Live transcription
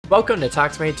Welcome to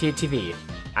ToximaeTTV.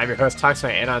 I'm your host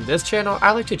Toximae, and on this channel,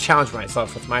 I like to challenge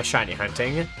myself with my shiny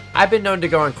hunting. I've been known to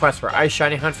go on quests where I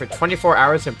shiny hunt for 24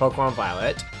 hours in Pokemon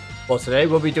Violet. Well, today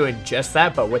we'll be doing just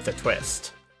that, but with a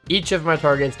twist. Each of my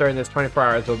targets during this 24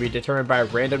 hours will be determined by a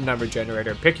random number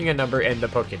generator picking a number in the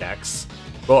Pokédex.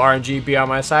 Will RNG be on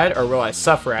my side, or will I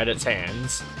suffer at its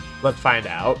hands? Let's find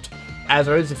out. As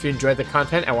always, if you enjoyed the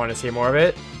content and want to see more of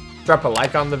it, drop a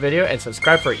like on the video and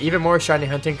subscribe for even more shiny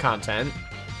hunting content.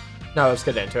 Now let's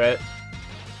get into it.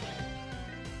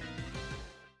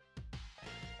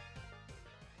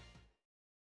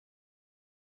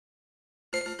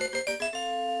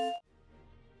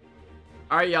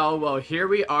 Alright y'all, well here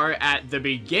we are at the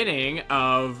beginning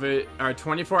of our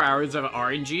 24 hours of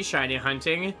RNG shiny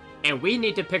hunting, and we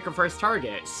need to pick a first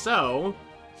target. So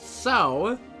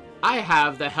I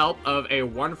have the help of a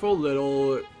wonderful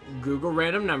little Google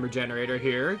random number generator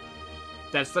here.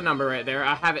 That's the number right there.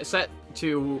 I have it set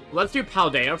to, let's do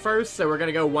Paldea first, so we're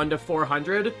gonna go 1 to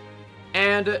 400,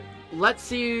 and let's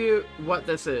see what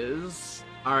this is.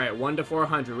 Alright, 1 to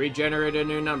 400, we generated a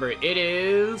new number. It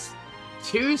is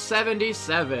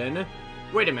 277.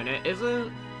 Wait a minute,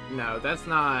 isn't... No, that's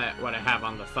not what I have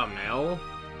on the thumbnail.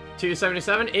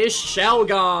 277 is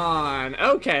Shelgon!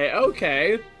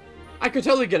 Okay. I could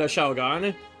totally get a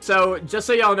Shelgon. So, just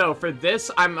so y'all know, for this,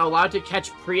 I'm allowed to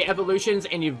catch pre-evolutions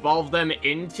and evolve them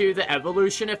into the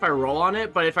evolution if I roll on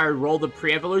it, but if I roll the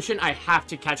pre-evolution, I have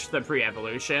to catch the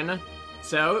pre-evolution.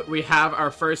 So, we have our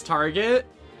first target.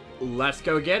 Let's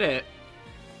go get it.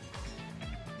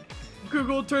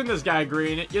 Google, turn this guy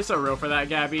green. You're so real for that,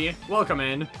 Gabby. Welcome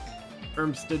in.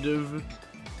 Ermstediv.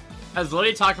 I was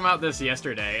literally talking about this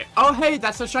yesterday. Oh, hey,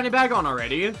 that's a shiny Bagon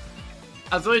already.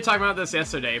 I was literally talking about this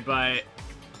yesterday, but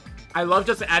I love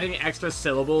just adding extra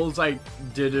syllables like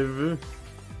didiv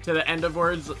to the end of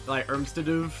words, like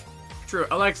Ermstediv. True.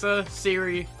 Alexa,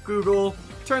 Siri, Google,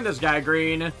 turn this guy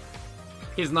green.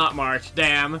 He's not marked.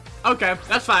 Damn. Okay,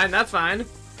 that's fine.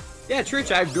 Yeah, true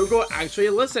chat. Google actually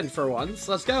listened for once.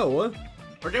 Let's go.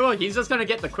 Okay, well, he's just gonna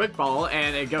get the quick ball,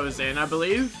 and it goes in, I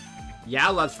believe. Yeah,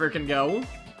 let's freaking go.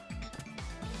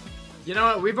 You know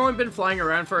what? We've only been flying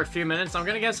around for a few minutes. I'm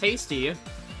gonna guess Hasty.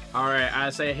 Alright,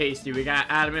 I say Hasty. We got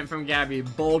Adamant from Gabby,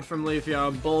 Bold from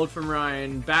Leafeon, Bold from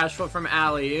Ryan, Bashful from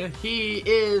Allie. He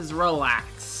is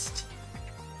relaxed.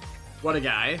 What a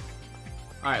guy.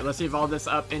 Alright, let's evolve this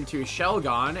up into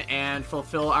Shelgon and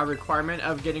fulfill our requirement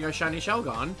of getting a shiny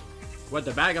Shelgon. What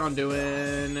the Bagon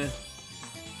doing?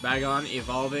 Bagon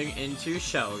evolving into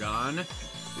Shelgon.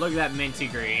 Look at that minty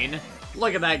green.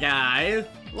 Look at that guy.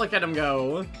 Look at him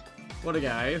go. What a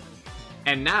guy.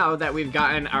 And now that we've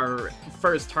gotten our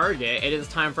first target, it is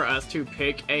time for us to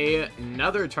pick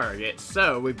another target.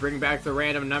 So we bring back the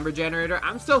random number generator.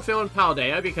 I'm still feeling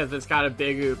Paldea because it's got a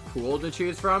big pool to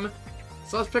choose from.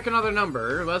 So let's pick another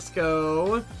number. Let's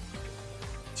go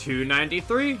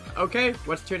 293. Okay,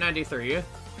 what's 293?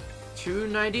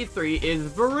 293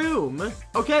 is Varoom.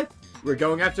 Okay, we're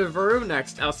going after Varoom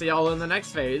next. I'll see y'all in the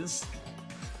next phase.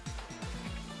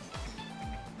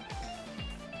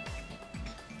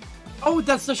 Oh,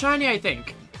 that's the shiny, I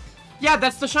think. Yeah,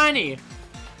 that's the shiny.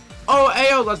 Oh,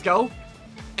 Ayo, let's go.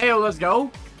 Ayo, let's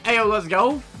go. Ayo, let's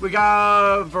go. We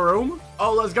got Varoom.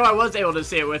 Oh, let's go. I was able to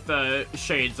see it with the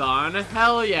shades on.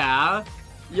 Hell yeah.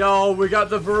 Yo, we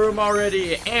got the Varoom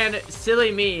already. And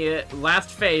silly me, last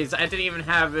phase, I didn't even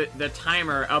have the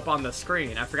timer up on the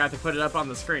screen. I forgot to put it up on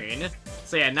the screen.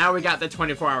 So yeah, now we got the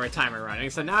 24-hour timer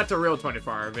running. So now it's a real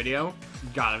 24-hour video.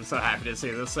 God, I'm so happy to see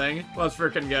this thing. Let's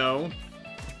freaking go.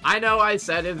 I know I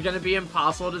said it's gonna be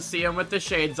impossible to see him with the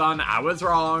shades on. I was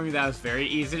wrong. That was very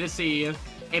easy to see.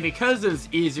 And because it was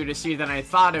easier to see than I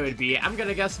thought it would be, I'm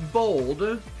gonna guess Bold.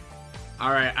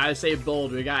 Alright, I say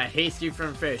Bold. We got Hasty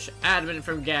from Fish, Adamant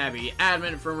from Gabby,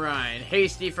 Adamant from Ryan,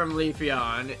 Hasty from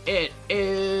Leafeon. It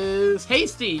is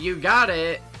Hasty. You got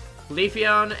it.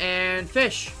 Leafeon and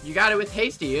Fish. You got it with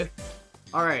Hasty.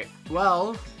 Alright,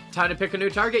 well, time to pick a new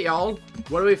target, y'all.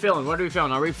 What are we feeling?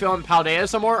 Are we feeling Paldea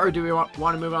some more, or do we want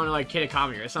to move on to, like,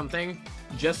 Kitakami or something?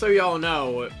 Just so y'all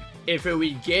know, if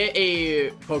we get a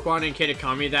Pokemon in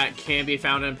Kitakami that can be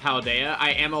found in Paldea,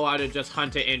 I am allowed to just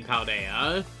hunt it in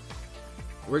Paldea.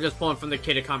 We're just pulling from the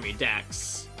Kitakami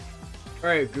Dex.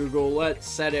 Alright, Google, let's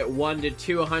set it 1 to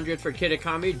 200 for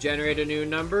Kitakami, generate a new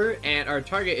number, and our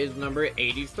target is number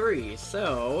 83.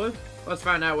 So, let's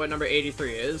find out what number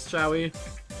 83 is, shall we?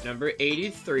 Number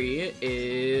 83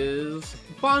 is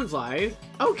Bonsai.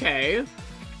 Okay.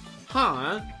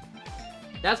 Huh.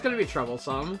 That's gonna be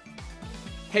troublesome.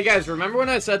 Hey guys, remember when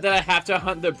I said that I have to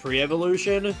hunt the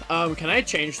pre-evolution? Can I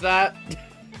change that?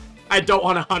 I don't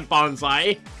want to hunt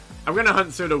Bonsai. I'm gonna hunt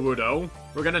Sudowoodo.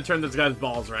 We're gonna turn this guy's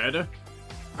balls red.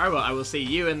 Alright, well, I will see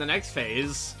you in the next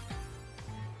phase.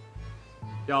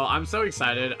 Y'all, I'm so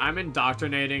excited. I'm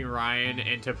indoctrinating Ryan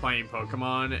into playing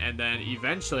Pokemon, and then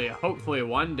eventually, hopefully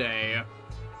one day,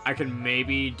 I can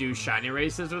maybe do shiny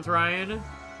races with Ryan.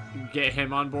 Get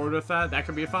him on board with that. That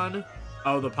could be fun.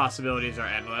 Oh, the possibilities are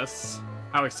endless.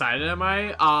 How excited am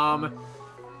I?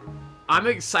 I'm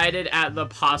excited at the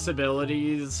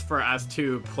possibilities for us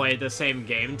to play the same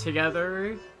game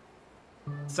together.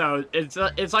 So,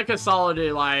 it's like a solid,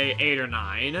 like, 8 or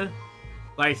 9.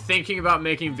 Like, thinking about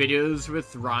making videos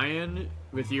with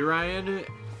you, Ryan,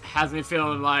 has me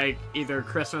feeling like either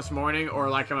Christmas morning or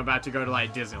like I'm about to go to,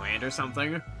 like, Disneyland or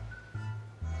something.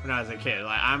 When I was a kid.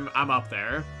 Like, I'm up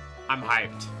there. I'm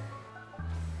hyped.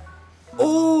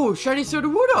 Oh, shiny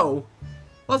Sudowoodo!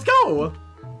 Let's go!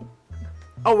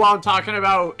 Oh, while I'm talking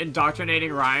about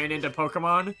indoctrinating Ryan into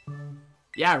Pokemon.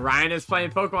 Yeah, Ryan is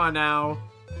playing Pokemon now.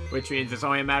 Which means it's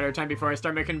only a matter of time before I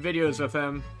start making videos with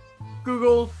him.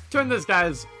 Google, turn this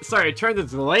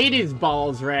lady's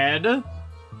balls red.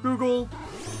 Google,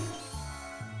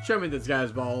 show me this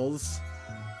guy's balls.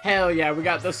 Hell yeah, we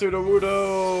got the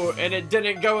Sudowoodo, and it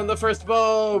didn't go in the first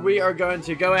ball. We are going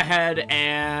to go ahead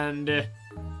and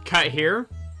cut here.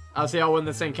 I'll see y'all when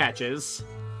this thing catches.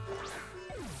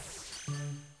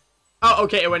 Oh,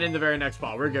 okay, it went in the very next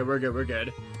ball. We're good, we're good, we're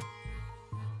good.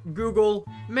 Google,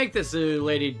 make this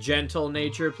lady gentle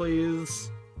nature, please.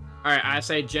 Alright, I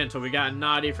say gentle. We got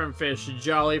Naughty from Fish,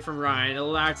 Jolly from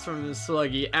Ryan, Lax from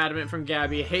Sluggy, Adamant from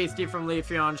Gabby, Hasty from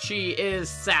Leafeon. She is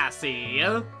sassy.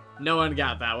 No one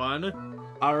got that one.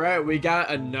 Alright, we got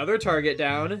another target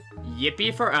down.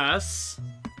 Yippee for us.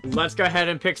 Let's go ahead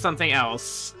and pick something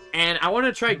else. And I want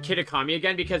to try Kitakami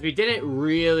again because we didn't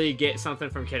really get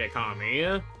something from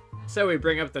Kitakami. So we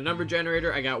bring up the number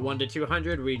generator. I got 1 to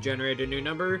 200. We generate a new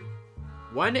number.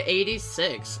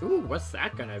 186. Ooh, what's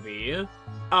that gonna be?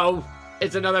 Oh,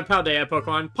 it's another Paldea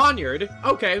Pokemon. Poniard.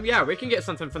 Okay, yeah, we can get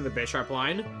something from the Bisharp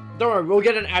line. Don't worry, we'll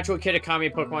get an actual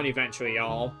Kitakami Pokemon eventually,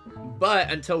 y'all.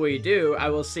 But until we do, I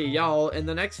will see y'all in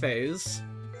the next phase.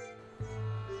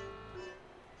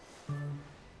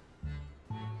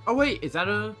 Oh wait, is that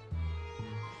a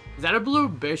blue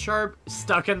Bisharp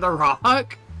stuck in the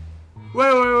rock?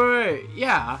 Wait,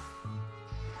 yeah.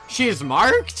 She's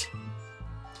marked?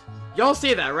 Y'all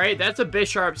see that, right? That's a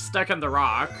Bisharp stuck in the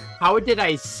rock. How did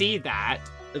I see that?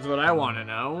 Is what I want to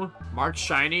know. Marked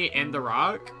shiny in the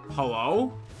rock?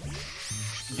 Hello?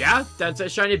 Yeah, that's a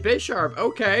shiny Bisharp.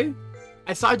 Okay.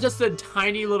 I saw just a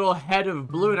tiny little head of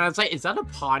blue, and I was like, is that a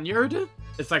Poniard?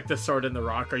 It's like the sword in the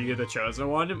rock. Are you the chosen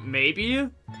one? Maybe?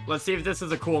 Let's see if this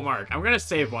is a cool mark. I'm gonna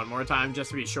save one more time just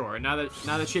to be sure. Now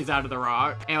that she's out of the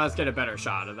rock. And let's get a better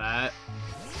shot of that.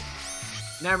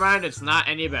 Never mind, it's not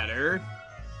any better.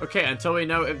 Okay, until we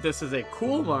know if this is a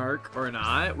cool mark or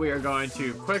not, we are going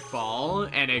to Quick Ball,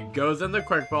 and it goes in the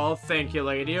Quick Ball. Thank you,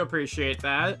 lady. Appreciate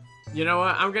that. You know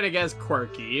what? I'm gonna guess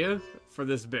Quirky for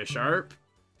this Bisharp.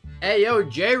 Hey, yo,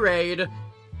 J-Raid.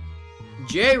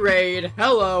 J-Raid.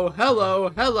 Hello, hello,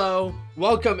 hello.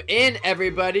 Welcome in,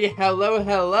 everybody. Hello,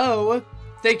 hello.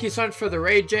 Thank you so much for the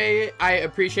raid, Jay. I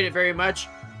appreciate it very much.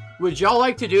 Would y'all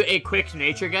like to do a quick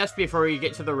nature guess before we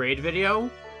get to the raid video?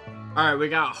 Alright, we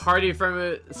got Hardy from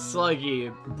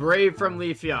Sluggy, Brave from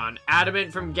Leafeon,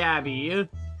 Adamant from Gabby.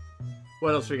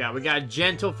 What else we got? We got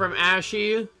Gentle from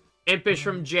Ashy, Impish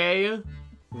from Jay,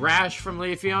 Rash from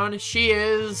Leafeon. She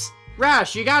is...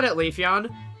 Rash, you got it,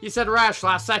 Leafeon. You said Rash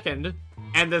last second.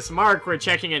 And this mark, we're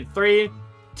checking in 3,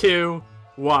 2,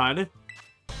 1.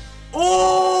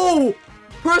 Oh!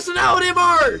 Personality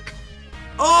mark!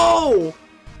 Oh!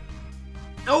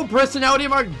 Oh, personality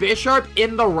mark Bisharp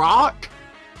in the rock?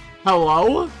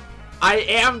 Hello? I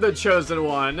am the chosen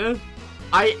one.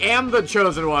 I am the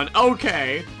chosen one.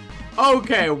 Okay.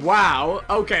 Okay, wow.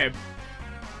 Okay.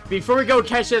 Before we go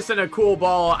catch this in a cool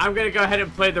ball, I'm gonna go ahead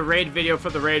and play the raid video for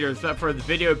the raiders. But for the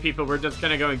video people, we're just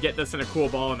gonna go and get this in a cool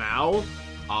ball now.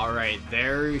 Alright,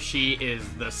 there she is.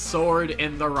 The sword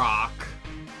in the rock.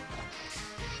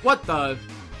 What the?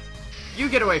 You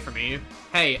get away from me.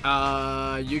 Hey,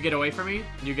 you get away from me?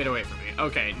 You get away from me.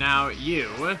 Okay, now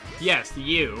you. Yes,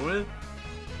 you.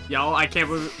 Y'all, I can't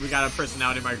believe we got a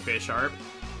personality mark Bisharp.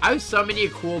 I have so many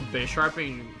cool Bisharp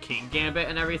and King Gambit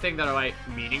and everything that are, like,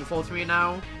 meaningful to me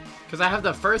now. Because I have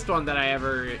the first one that I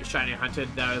ever shiny hunted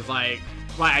that was, like,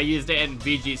 I used it in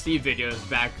VGC videos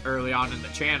back early on in the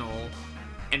channel.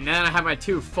 And then I have my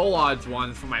 2 full odds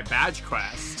ones for my badge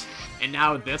quest. And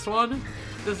now this one?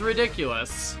 This is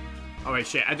ridiculous. Oh wait,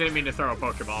 shit, I didn't mean to throw a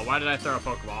Pokeball. Why did I throw a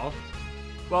Pokeball?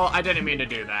 Well, I didn't mean to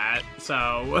do that,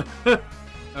 so...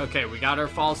 Okay, we got her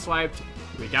fall swiped.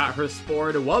 We got her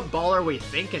spored. What ball are we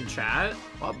thinking, chat?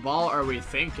 What ball are we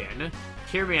thinking?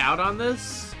 Hear me out on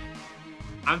this.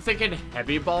 I'm thinking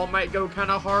heavy ball might go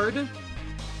kind of hard.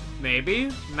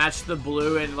 Maybe. Match the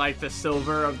blue and like the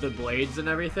silver of the blades and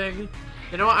everything.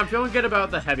 You know what? I'm feeling good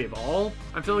about the heavy ball.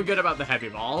 I'm feeling good about the heavy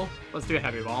ball. Let's do a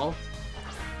heavy ball.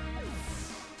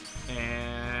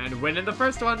 And win in the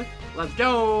first one. Let's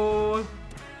go.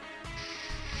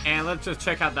 And let's just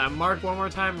check out that mark one more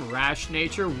time. Rash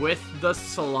Nature with the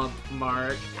slump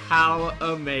mark. How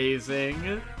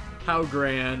amazing. How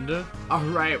grand.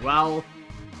 Alright, well,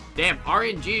 damn,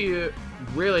 RNG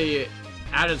really,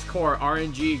 at its core,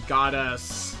 RNG got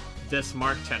us this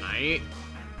mark tonight.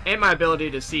 And my ability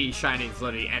to see shinies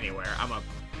literally anywhere. I'm a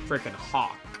freaking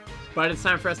hawk. But it's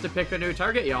time for us to pick a new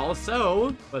target, y'all.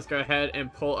 So, let's go ahead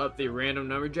and pull up the random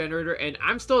number generator. And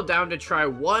I'm still down to try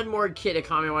one more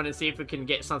Kitakami one and see if we can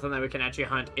get something that we can actually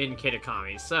hunt in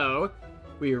Kitakami. So,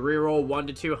 we reroll 1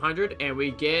 to 200 and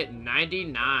we get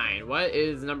 99. What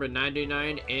is number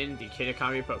 99 in the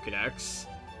Kitakami Pokedex?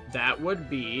 That would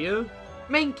be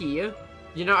Mankey.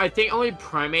 You know, I think only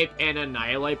Primeape and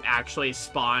Annihilape actually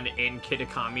spawn in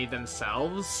Kitakami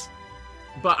themselves.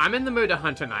 But I'm in the mood to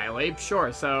hunt Annihilape,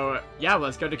 sure. So, yeah,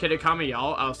 let's go to Kitakami,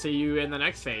 y'all. I'll see you in the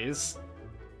next phase.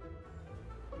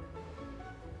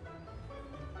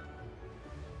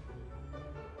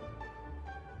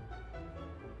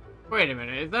 Wait a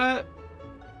minute, is that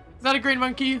a green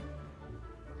monkey?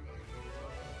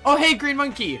 Oh, hey, green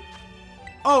monkey!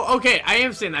 Oh, okay, I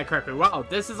am seeing that correctly. Wow,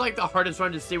 this is like the hardest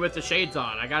one to see with the shades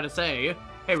on, I gotta say.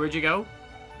 Hey, where'd you go?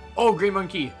 Oh, green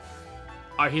monkey.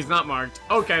 Oh, he's not marked.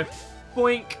 Okay.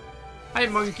 Boink. Hi,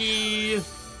 monkey.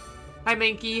 Hi,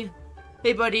 Mankey.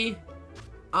 Hey, buddy.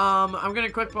 I'm gonna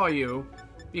quick ball you.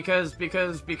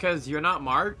 Because you're not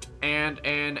marked, and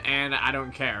I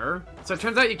don't care. So it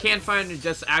turns out you can't find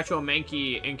just actual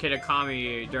Mankey in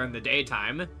Kitakami during the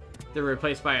daytime. They're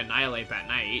replaced by Annihilape at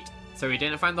night. So we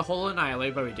didn't find the whole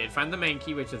Annihilape, but we did find the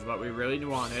Mankey, which is what we really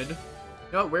wanted. You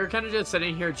know, we're kind of just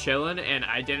sitting here chilling, and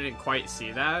I didn't quite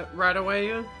see that right away.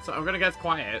 So I'm gonna guess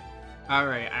quiet.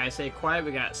 Alright, I say quiet.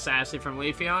 We got Sassy from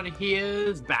Leafeon. He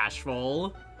is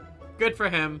bashful. Good for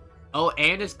him. Oh,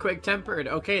 and is quick-tempered.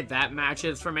 Okay, that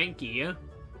matches for Mankey.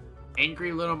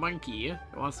 Angry little monkey.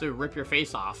 It wants to rip your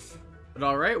face off. But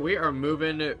alright, we are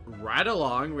moving right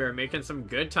along. We are making some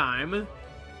good time.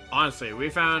 Honestly, we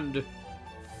found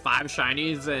 5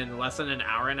 shinies in less than an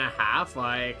hour and a half.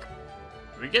 Like,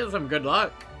 we get some good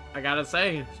luck, I gotta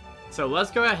say. So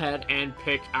let's go ahead and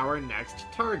pick our next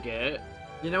target.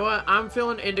 You know what? I'm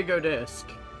feeling Indigo Disk.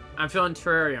 I'm feeling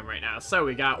Terrarium right now. So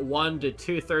we got 1 to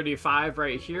 235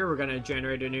 right here. We're going to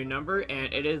generate a new number,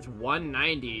 and it is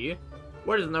 190.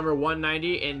 What is number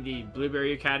 190 in the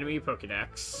Blueberry Academy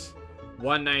Pokedex?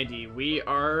 190. We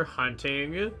are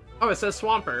hunting... Oh, it says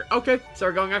Swampert. Okay, so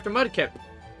we're going after Mudkip.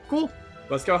 Cool.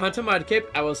 Let's go hunt a Mudkip.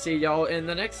 I will see y'all in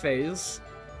the next phase.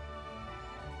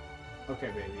 Okay,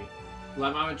 baby.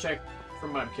 Let Mama check for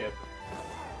Mudkip.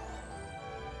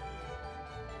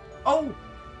 Oh!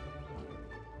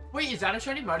 Wait, is that a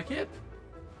shiny Mudkip?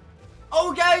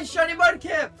 Oh, guys, shiny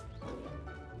Mudkip!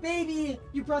 Baby,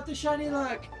 you brought the shiny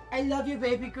luck. I love you,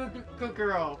 baby. Good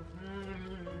girl.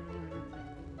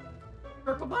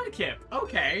 Purple Mudkip.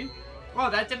 Okay.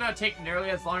 Well, that did not take nearly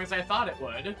as long as I thought it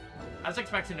would. I was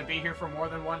expecting to be here for more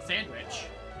than one sandwich.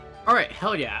 Alright,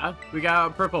 hell yeah. We got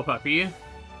a purple puppy.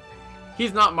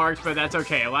 He's not marked, but that's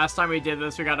okay. Last time we did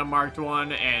this, we got a marked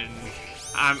one, and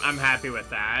I'm happy with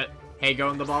that. Hey,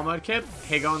 go in the ball, Mudkip.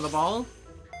 Hey, go in the ball.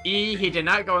 E, he did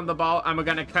not go in the ball. I'm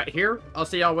gonna cut here. I'll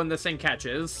see y'all when this thing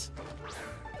catches.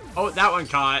 Oh, that one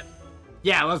caught.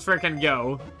 Yeah, let's freaking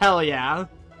go. Hell yeah.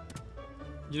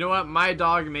 You know what? My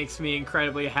dog makes me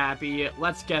incredibly happy.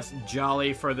 Let's guess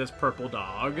Jolly for this purple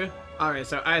dog. Alright,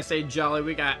 so I say Jolly.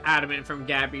 We got Adamant from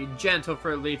Gabby, Gentle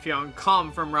for Leafeon,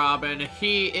 Calm from Robin.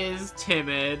 He is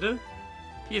timid.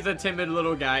 He's a timid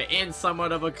little guy and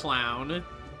somewhat of a clown.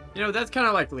 You know, that's kind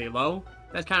of like Lilo.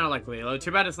 That's kind of like Lilo.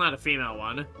 Too bad it's not a female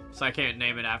one, so I can't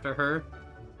name it after her.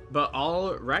 But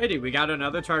alrighty, we got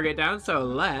another target down, so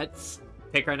let's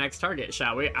pick our next target,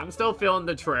 shall we? I'm still feeling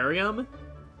the terrarium.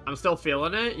 I'm still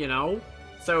feeling it, you know?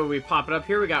 So we pop it up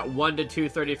here. We got 1 to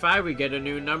 235. We get a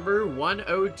new number,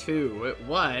 102.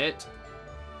 What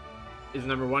is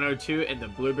number 102 in the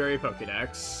Blueberry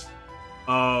Pokedex?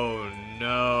 Oh,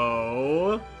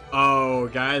 no. Oh,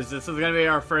 guys, this is going to be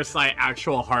our first, like,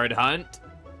 actual hard hunt.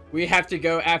 We have to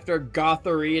go after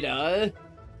Gothorita.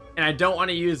 And I don't want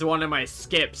to use one of my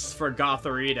skips for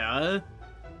Gothorita.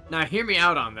 Now, hear me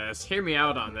out on this. Hear me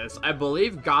out on this. I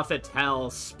believe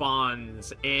Gothitelle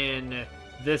spawns in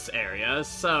this area,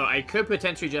 so I could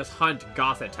potentially just hunt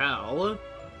Gothitelle.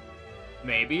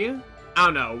 Maybe? I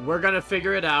don't know. We're gonna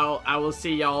figure it out. I will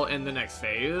see y'all in the next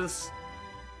phase.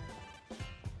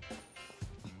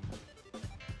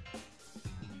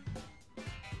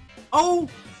 Oh!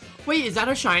 Wait, is that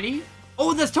a shiny?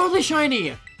 Oh, that's totally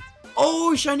shiny!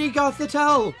 Oh, shiny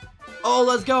Gothitelle! Oh,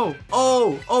 let's go!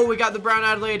 Oh, we got the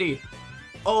brown-eyed lady!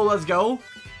 Oh, let's go!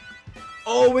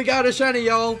 Oh, we got a shiny,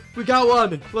 y'all! We got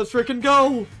one! Let's freaking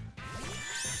go!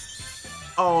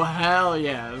 Oh, hell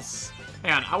yes!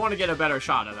 Hang on, I want to get a better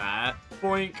shot of that.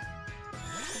 Boink!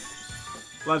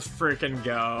 Let's freaking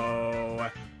go!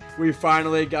 We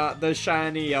finally got the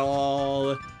shiny,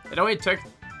 y'all! It only took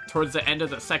towards the end of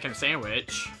the second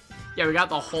sandwich. Yeah, we got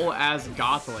the whole ass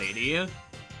goth lady.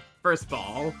 First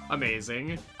ball,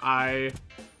 amazing. I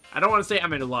don't want to say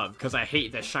I'm in love, because I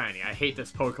hate this shiny. I hate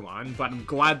this Pokemon, but I'm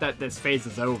glad that this phase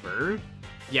is over.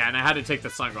 Yeah, and I had to take the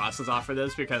sunglasses off for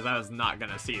this, because I was not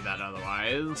going to see that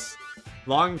otherwise.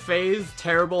 Long phase,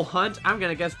 terrible hunt, I'm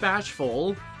going to guess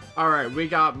bashful. Alright, we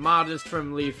got Modest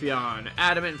from Leafeon,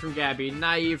 Adamant from Gabby,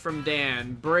 Naive from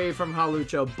Dan, Brave from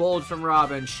Halucha, Bold from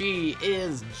Robin. She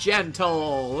is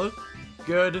gentle.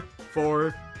 Good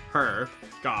for her.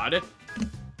 God.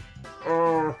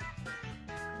 Oh.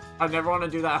 I never want to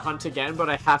do that hunt again, but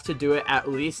I have to do it at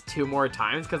least 2 more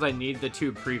times because I need the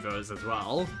 2 Prevos as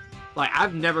well. Like,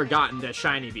 I've never gotten this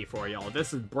shiny before, y'all.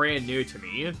 This is brand new to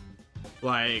me.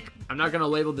 Like, I'm not going to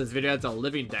label this video as a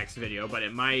Living Dex video, but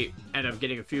it might end up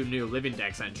getting a few new Living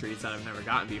Dex entries that I've never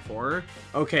gotten before.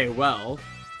 Okay, well,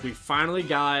 we finally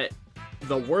got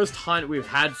the worst hunt we've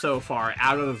had so far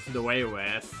out of the way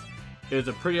with. It was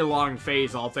a pretty long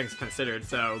phase, all things considered,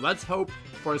 so let's hope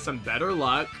for some better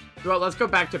luck. Well, let's go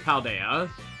back to Paldea.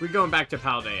 We're going back to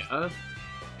Paldea.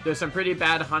 There's some pretty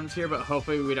bad hunts here, but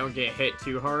hopefully we don't get hit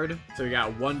too hard. So we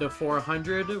got 1 to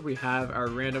 400. We have our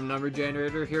random number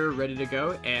generator here ready to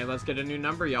go, and let's get a new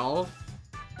number, y'all.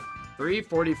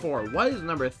 344. What is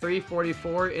number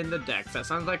 344 in the dex? That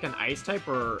sounds like an ice type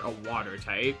or a water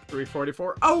type.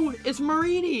 344. Oh, it's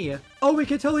Marini! Oh, we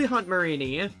can totally hunt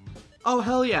Marini. Oh,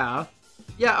 hell yeah.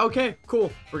 Yeah, okay,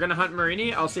 cool. We're gonna hunt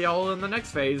Marini. I'll see y'all in the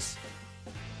next phase.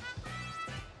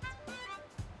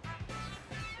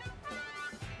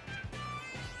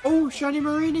 Oh, shiny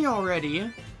Marini already.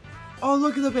 Oh,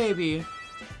 look at the baby.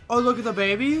 Oh, look at the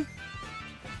baby.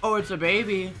 Oh, it's a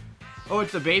baby. Oh,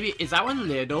 it's a baby. Is that one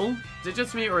little? Is it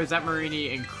just me, or is that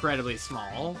Marini incredibly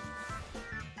small?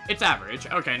 It's average.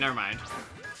 Okay, never mind.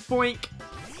 Boink.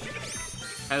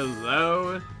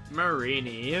 Hello,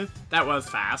 Marini. That was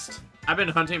fast. I've been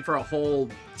hunting for a whole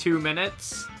 2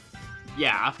 minutes.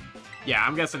 Yeah,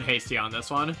 I'm guessing hasty on this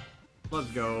one.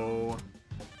 Let's go.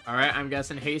 Alright, I'm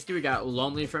guessing hasty. We got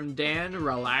Lonely from Dan,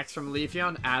 Relax from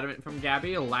Leafeon, Adamant from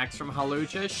Gabby, Lax from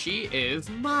Halucha. She is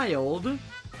mild.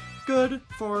 Good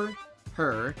for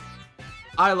her.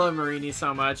 I love Marini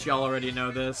so much. Y'all already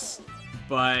know this.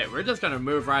 But we're just gonna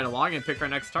move right along and pick our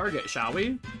next target, shall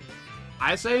we?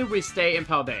 I say we stay in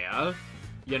Paldea.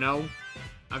 You know,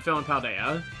 I'm feeling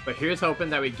Paldea. But here's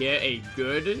hoping that we get a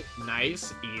good,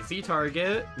 nice, easy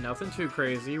target. Nothing too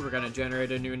crazy. We're gonna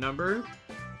generate a new number.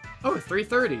 Oh,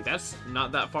 330. That's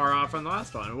not that far off from the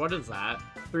last one. What is that?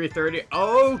 330.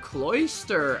 Oh,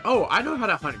 Cloyster. Oh, I know how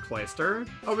to hunt Cloyster.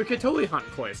 Oh, we could totally hunt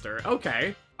Cloyster.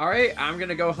 Okay. Alright, I'm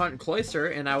gonna go hunt Cloyster,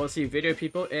 and I will see video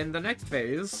people in the next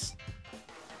phase.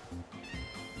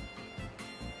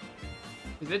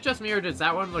 Is it just me, or does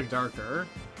that one look darker?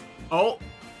 Oh.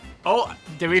 Oh,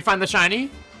 did we find the shiny?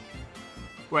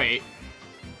 Wait.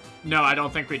 No, I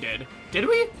don't think we did. Did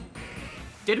we?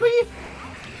 Did we?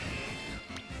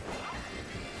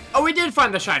 Oh, we did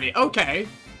find the shiny. Okay.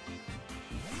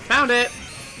 Found it.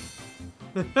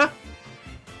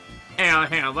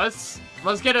 hang on. Let's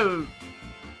get a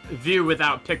view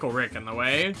without Pickle Rick in the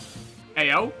way.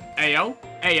 Ayo. Ayo.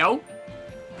 Ayo.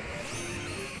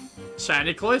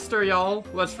 Shiny Cloyster, y'all.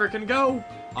 Let's freaking go.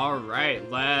 Alright,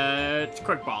 let's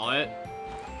quick ball it.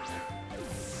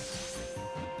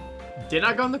 Did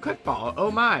not go in the quick ball.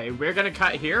 Oh my. We're gonna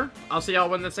cut here. I'll see y'all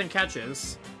when this thing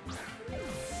catches.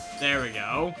 There we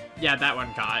go. Yeah, that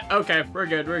one caught. Okay, we're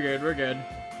good.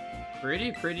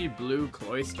 Pretty blue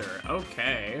Cloyster.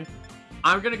 Okay.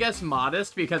 I'm gonna guess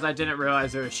Modest because I didn't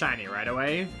realize it was shiny right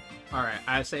away. Alright,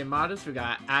 I say Modest. We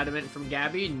got Adamant from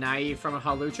Gabby, Naive from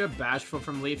Halucha, Bashful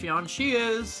from Leafeon. She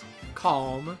is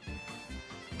calm.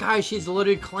 Guys, she's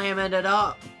literally clamming it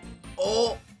up.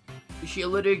 Oh, she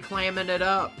literally clamming it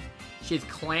up. She's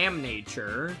clam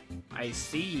nature. I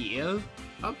see.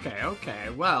 Okay,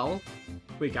 well.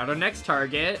 We got our next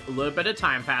target. A little bit of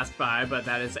time passed by, but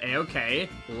that is a-okay.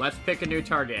 Let's pick a new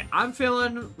target. I'm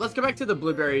feeling... Let's go back to the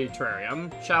blueberry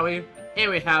terrarium, shall we? And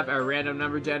we have our random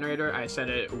number generator. I set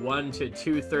it 1 to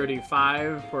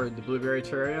 235 for the blueberry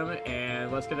terrarium.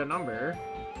 And let's get a number.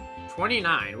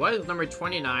 29. What is number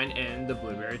 29 in the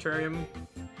blueberry terrarium?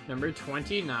 Number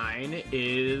 29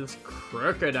 is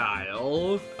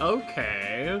crocodile.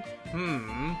 Okay.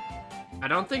 I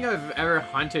don't think I've ever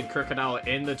hunted crocodile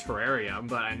in the terrarium,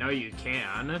 but I know you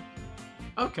can.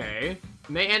 Okay.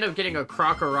 May end up getting a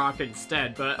Croc-a-Rock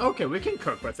instead, but okay, we can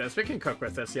cook with this. We can cook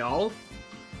with this, y'all.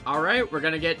 Alright, we're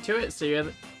gonna get to it. See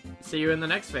you in the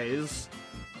next phase.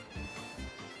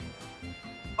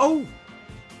 Oh!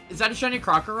 Is that a shiny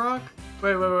Croc-a-Rock?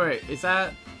 Wait. Is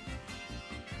that...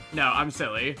 No, I'm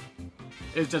silly.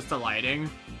 It's just the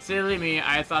lighting. Silly me,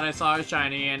 I thought I saw a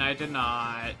shiny and I did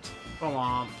not.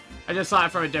 Womp. I just saw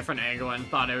it from a different angle and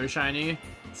thought it was shiny.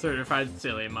 Certified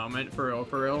silly moment, for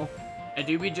real. I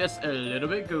do be just a little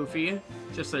bit goofy.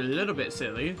 Just a little bit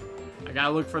silly. I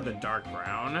gotta look for the dark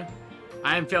brown.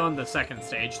 I am feeling the second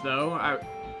stage, though.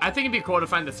 I think it'd be cool to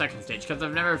find the second stage, because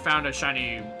I've never found a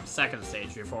shiny second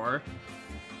stage before.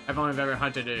 I've only ever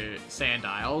hunted a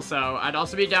Sandile, so I'd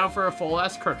also be down for a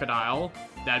full-ass crocodile.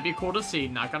 That'd be cool to see,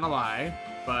 not gonna lie.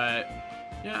 But,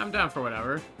 yeah, I'm down for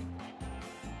whatever.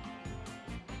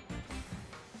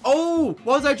 Oh,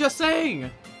 what was I just saying?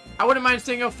 I wouldn't mind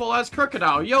seeing a full-ass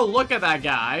crocodile. Yo, look at that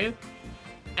guy.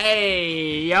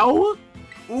 Hey, yo.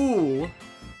 Ooh,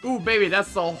 baby,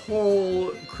 that's the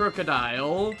whole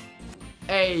crocodile.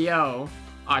 Hey, yo.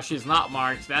 Aw, she's not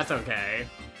marked. That's okay.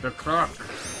 The croc.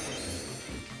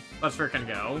 Let's freaking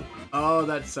go. Oh,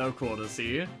 that's so cool to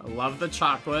see. I love the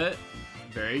chocolate.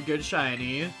 Very good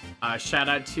shiny. Shout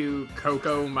out to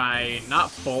Coco, my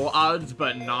not full odds,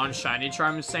 but non-shiny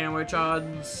charm sandwich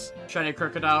odds. Shiny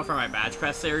crocodile for my Badge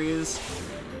Quest series.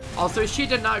 Also, she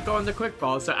did not go in the quick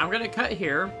ball, so I'm gonna cut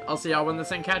here. I'll see y'all when this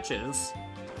thing catches.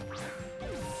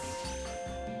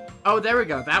 Oh, there we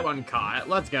go. That one caught.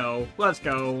 Let's go. Let's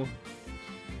go.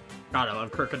 God, I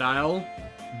love crocodile.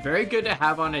 Very good to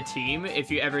have on a team if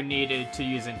you ever needed to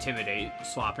use Intimidate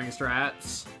swapping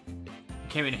strats.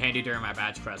 Came in handy during my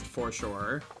Badge Quest, for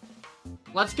sure.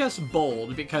 Let's guess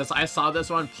Bold, because I saw this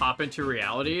one pop into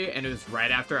reality, and it was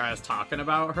right after I was talking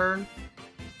about her.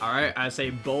 Alright, I say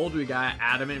Bold. We got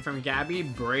Adamant from Gabby,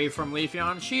 Brave from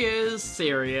Leafeon. She is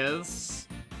serious.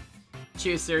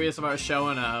 She is serious about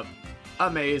showing up.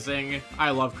 Amazing.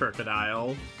 I love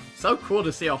crocodile. So cool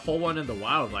to see a whole one in the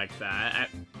wild like that.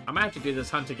 I might have to do this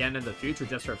hunt again in the future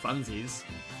just for funsies.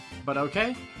 But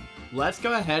okay. Let's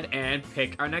go ahead and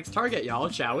pick our next target, y'all,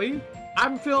 shall we?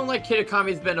 I'm feeling like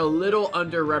Kitakami's been a little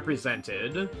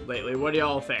underrepresented lately. What do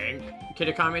y'all think?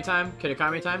 Kitakami time?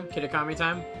 Kitakami time? Kitakami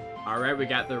time? Alright, we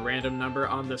got the random number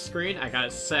on the screen. I got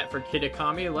it set for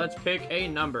Kitakami. Let's pick a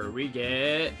number. We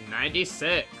get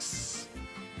 96.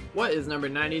 What is number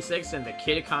 96 in the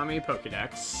Kitakami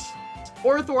Pokedex?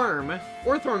 Orthworm.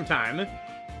 Orthworm time.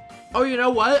 Oh, you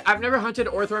know what? I've never hunted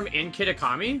Orthworm in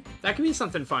Kitakami. That could be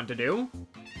something fun to do.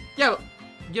 Yeah,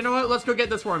 you know what? Let's go get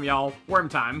this worm, y'all. Worm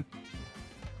time.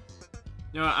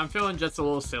 You know what? I'm feeling just a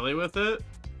little silly with it.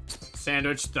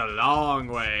 Sandwich the long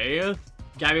way.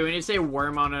 Gabby, when you say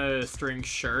worm on a string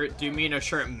shirt, do you mean a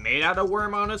shirt made out of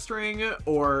worm on a string,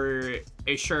 or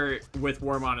a shirt with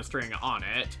worm on a string on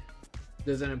it?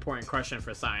 This is an important question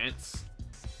for science.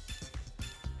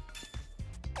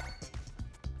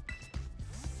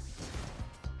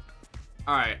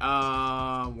 Alright,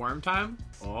 worm time?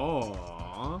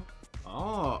 Oh!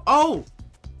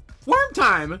 Worm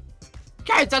time!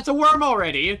 Guys, that's a worm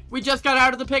already! We just got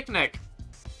out of the picnic!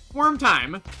 Worm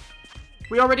time!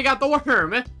 We already got the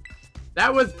worm!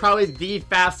 That was probably the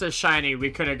fastest shiny we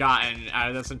could have gotten out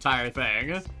of this entire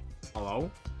thing.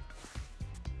 Hello?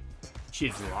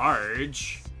 She's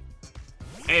large.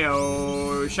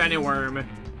 Ayo, shiny worm.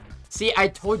 See, I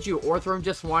told you, Orthworm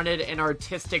just wanted an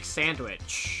artistic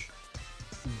sandwich.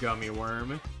 Gummy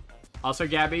worm. Also,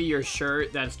 Gabby, your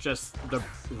shirt, that's just the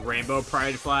Rainbow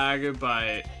Pride flag,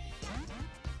 but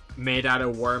made out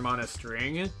of worm on a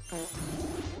string.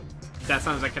 That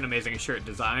sounds like an amazing shirt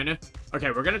design. Okay,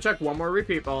 we're gonna check one more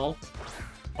repeat ball.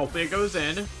 Hopefully it goes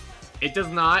in. It does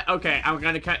not. Okay, I'm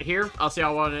gonna cut here. I'll see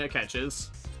how long it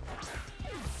catches.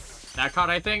 That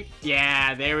caught, I think?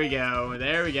 Yeah, there we go.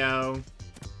 There we go.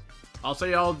 Also,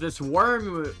 y'all, this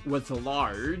worm was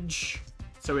large.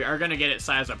 So we are going to get its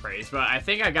size appraised, but I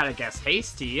think I got to guess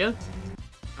Hasty.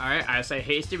 Alright, I say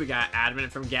Hasty. We got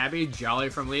Adamant from Gabby, Jolly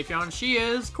from Leafeon. She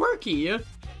is quirky.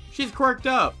 She's quirked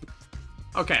up.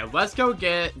 Okay, let's go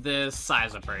get this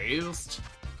size appraised.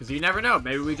 Because you never know.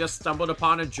 Maybe we just stumbled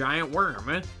upon a giant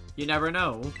worm. You never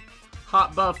know.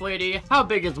 Hot buff lady, how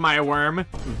big is my worm?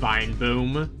 Vine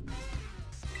boom.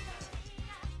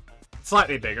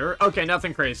 Slightly bigger. Okay,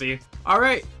 nothing crazy.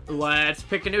 Alright, let's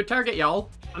pick a new target, y'all.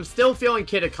 I'm still feeling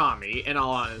Kitakami, in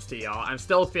all honesty, y'all. I'm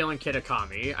still feeling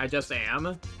Kitakami. I just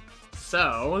am.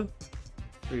 So,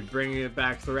 we bring it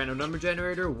back to the random number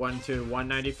generator. 1 to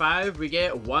 195. We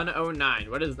get 109.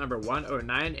 What is number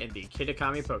 109 in the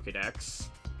Kitakami Pokedex?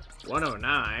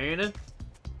 109.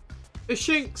 The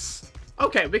Shinx.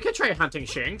 Okay, we could try hunting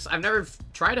Shinx. I've never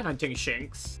tried hunting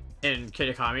Shinx in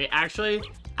Kitakami. Actually,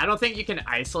 I don't think you can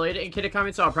isolate it in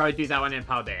Kitakami, so I'll probably do that one in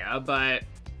Paldea. But,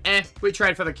 we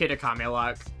tried for the Kitakami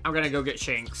luck. I'm gonna go get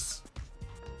Shinx.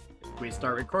 We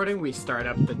start recording. We start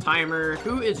up the timer.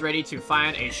 Who is ready to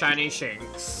find a shiny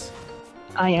Shinx?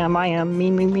 I am.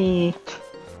 Me.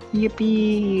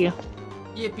 Yippee.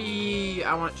 Yippee.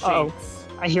 I want Shinx. Uh-oh.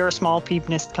 I hear a small peep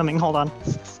nest coming. Hold on.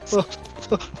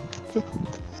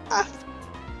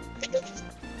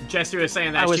 Jessie was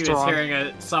saying that she was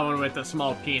hearing someone with a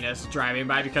small penis driving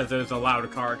by because there was a loud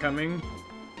car coming.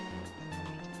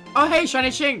 Oh, hey, shiny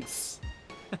Shinx!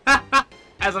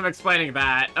 As I'm explaining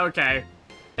that. Okay.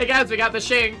 Hey, guys, we got the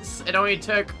Shinx. It only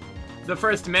took the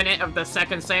first minute of the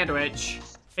second sandwich.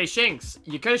 Hey, Shinx,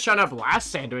 you could have shown up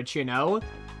last sandwich, you know?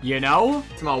 You know?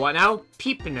 Small what now?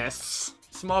 Peepness.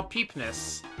 Small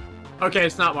peepness. Okay,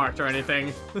 it's not marked or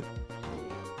anything.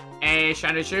 Hey,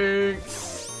 shiny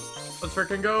Shinx! Let's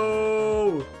freaking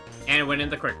go! And win in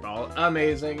the quick ball.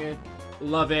 Amazing.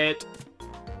 Love it.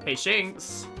 Hey,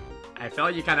 Shinx. I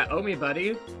felt you kind of owe me,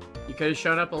 buddy. You could have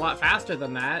shown up a lot faster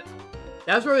than that.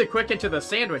 That was really quick into the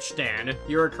sandwich stand.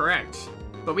 You were correct.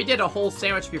 But we did a whole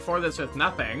sandwich before this with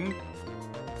nothing.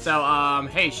 So,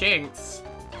 hey, Shinx.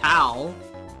 Pal.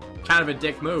 Kind of a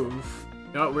dick move.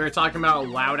 You know what, we were talking about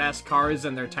loud-ass cars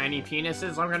and their tiny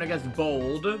penises. I'm gonna guess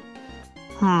bold.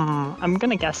 I'm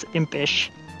gonna guess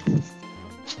impish.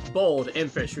 Bold,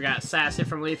 impish. We got Sassy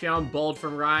from Leafeon, Bold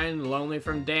from Ryan, Lonely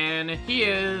from Dan. He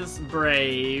is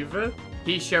brave.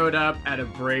 He showed up at a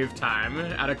brave time,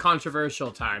 at a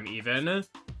controversial time even.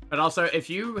 But also, if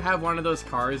you have one of those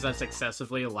cars that's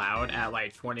excessively loud at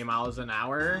like 20 miles an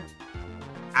hour,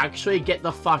 actually get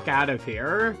the fuck out of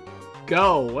here.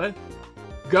 Go.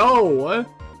 Go.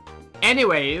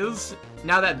 Anyways,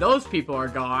 now that those people are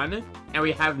gone, and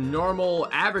we have normal,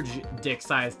 average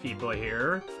dick-sized people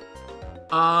here,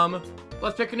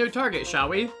 let's pick a new target, shall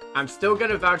we? I'm still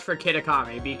gonna vouch for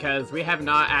Kitakami, because we have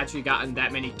not actually gotten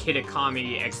that many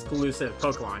Kitakami exclusive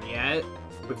Pokemon yet.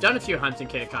 We've done a few hunts in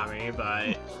Kitakami,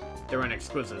 but they weren't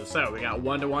exclusive. So, we got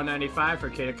 1 to 195 for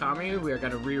Kitakami. We are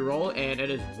gonna re-roll, and it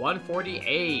is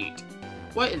 148.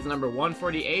 What is number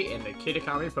 148 in the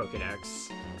Kitakami Pokedex?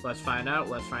 Let's find out,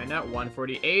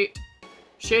 148.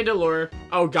 Chandelure.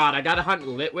 Oh god, I gotta hunt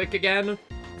Litwick again?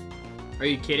 Are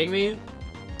you kidding me?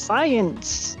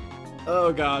 Science!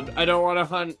 Oh god, I don't want to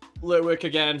hunt Litwick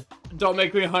again. Don't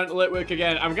make me hunt Litwick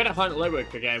again. I'm gonna hunt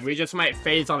Litwick again. We just might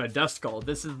phase on a Duskull.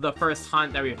 This is the first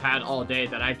hunt that we've had all day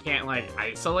that I can't, like,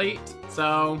 isolate.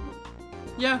 So,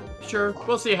 yeah, sure.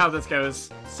 We'll see how this goes.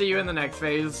 See you in the next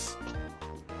phase.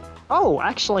 Oh,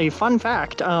 actually, fun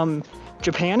fact,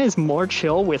 Japan is more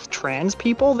chill with trans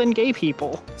people than gay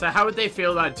people. So how would they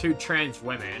feel about 2 trans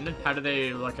women? How do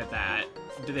they look at that?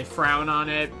 Do they frown on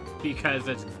it because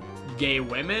it's gay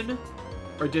women?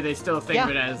 Or do they still think of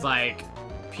it as, like,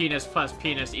 penis plus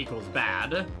penis equals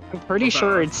bad? I'm pretty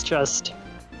sure it's just...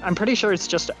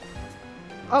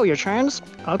 Oh, you're trans?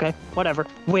 Okay, whatever.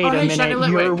 Wait a minute,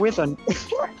 you're with an...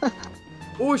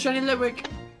 Oh, shiny Litwick!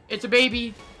 It's a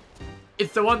baby!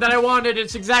 It's the one that I wanted.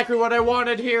 It's exactly what I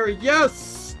wanted here.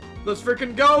 Yes! Let's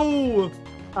freaking go!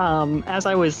 As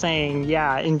I was saying,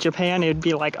 yeah, in Japan it'd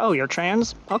be like, oh, you're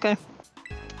trans? Okay.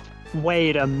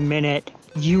 Wait a minute.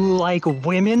 You like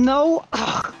women, though?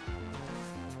 Ugh.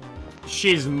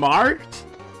 She's marked?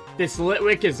 This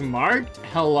Litwick is marked?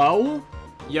 Hello?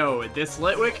 Yo, this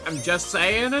Litwick, I'm just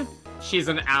saying, she's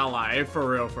an ally, for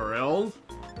real, for real.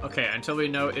 Okay, until we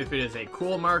know if it is a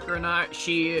cool mark or not,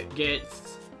 she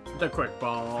gets the quick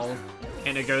ball.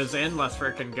 And it goes in, let's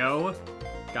frickin' go.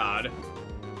 God.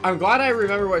 I'm glad I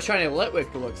remember what shiny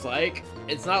Litwick looks like.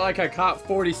 It's not like I caught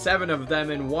 47 of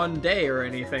them in one day or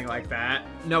anything like that.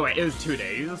 No, wait, it was 2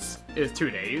 days. It was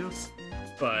 2 days.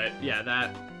 But, yeah,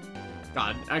 that...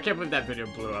 God, I can't believe that video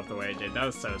blew up the way it did. That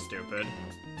was so stupid.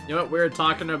 You know what, we were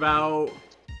talking about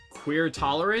queer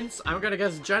tolerance? I'm gonna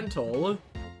guess gentle.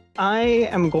 I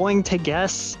am going to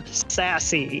guess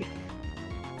sassy.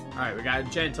 Alright, we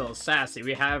got gentle, sassy.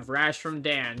 We have Rash from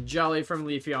Dan, Jolly from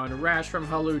Leafeon, Rash from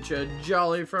Halucha,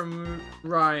 Jolly from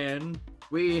Ryan.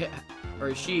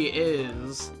 She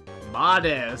is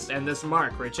modest. And this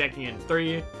mark, we're checking in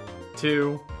 3,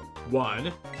 2,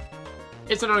 1.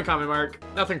 It's an uncommon, Mark.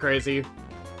 Nothing crazy.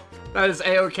 That is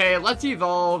a-okay. Let's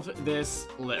evolve this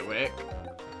Litwick.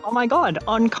 Oh my god,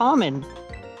 uncommon.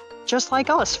 Just like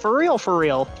us, for real, for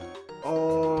real.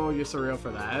 Oh, you're surreal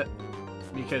for that.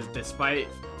 Because despite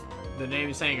the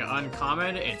name saying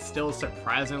uncommon, it's still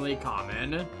surprisingly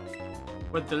common.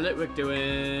 What the Litwick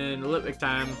doing? Litwick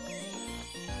time.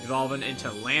 Evolving into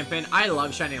Lampent. I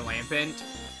love shiny Lampent.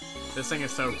 This thing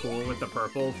is so cool with the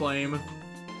purple flame.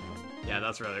 Yeah,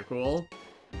 that's really cool.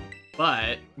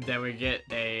 But then we get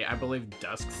a, I believe,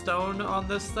 Duskstone on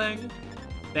this thing.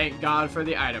 Thank God for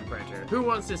the item printer. Who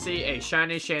wants to see a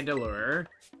shiny Chandelure?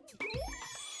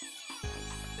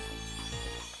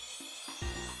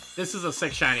 This is a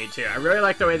sick shiny too. I really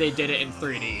like the way they did it in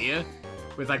 3D.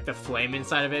 With like the flame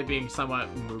inside of it being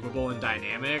somewhat movable and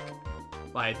dynamic.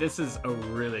 Like, this is a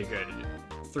really good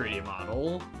 3D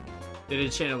model. They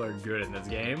did Chandelure good in this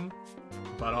game.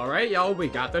 But alright, y'all, we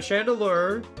got the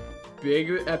Chandelure.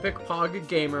 Big epic Pog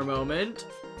gamer moment.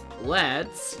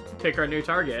 Let's pick our new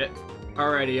target.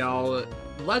 Alrighty, y'all.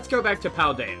 Let's go back to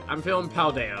Paldea. I'm feeling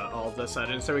Paldea all of a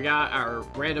sudden. So we got our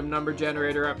random number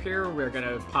generator up here. We're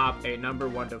gonna pop a number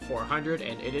 1 to 400,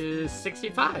 and it is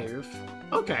 65.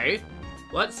 Okay.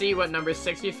 Let's see what number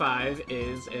 65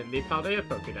 is in the Paldea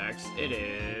Pokédex. It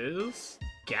is...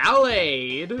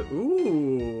 Gallade!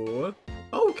 Ooh.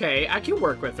 Okay, I can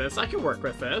work with this. I can work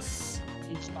with this.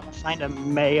 You just gotta find a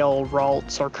male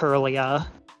Ralts or Curlia.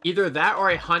 Either that or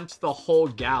I hunt the whole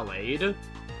Gallade,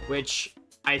 which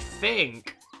I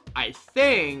think I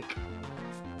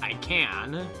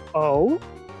can. Oh?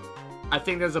 I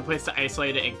think there's a place to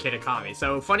isolate it in Kitakami.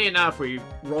 So, funny enough, we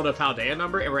rolled a Paldea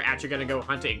number, and we're actually going to go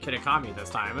hunt it in Kitakami this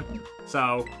time.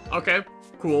 So, okay,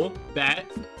 cool, bet.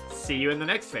 See you in the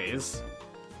next phase.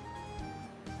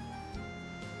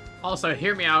 Also,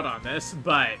 hear me out on this,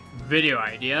 but video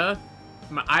idea.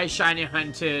 I shiny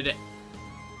hunted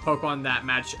Pokemon that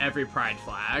match every Pride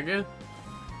flag.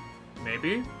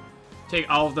 Maybe? Take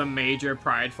all of the major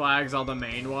Pride flags, all the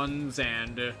main ones,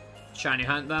 and shiny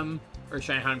hunt them. Or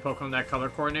shiny hunt Pokemon that color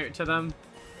coordinate to them.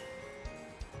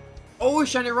 Oh,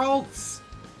 shiny Ralts!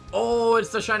 Oh,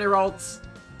 it's the shiny Ralts.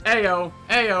 Ayo,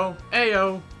 ayo,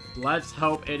 ayo. Let's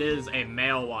hope it is a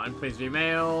male one. Please be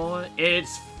male.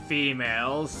 It's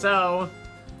female. So,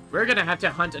 we're gonna have to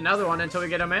hunt another one until we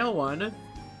get a male one.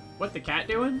 What the cat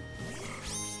doing?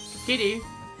 Kitty,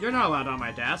 you're not allowed on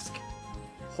my desk.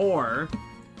 Whore.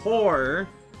 Whore.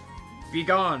 Be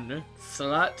gone,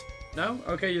 slut. No?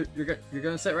 Okay, you're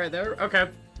gonna sit right there? Okay.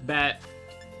 Bet.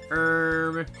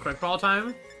 Quick ball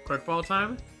time. Quick ball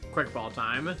time. Quick ball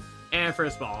time. And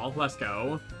first ball. Let's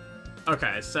go.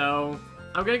 Okay, so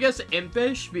I'm gonna guess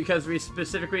Impish because we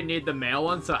specifically need the male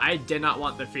one, so I did not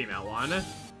want the female one.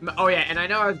 Oh yeah, and I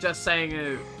know I was just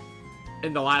saying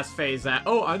in the last phase that,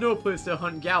 oh, I know a place to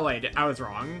hunt Gallade. I was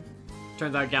wrong.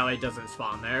 Turns out Gallade doesn't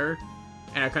spawn there.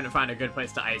 And I couldn't find a good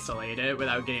place to isolate it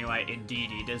without getting, like,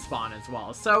 Indeedee to spawn as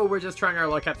well. So, we're just trying our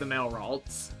luck at the male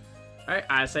Ralts. Alright,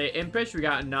 I say Impish. We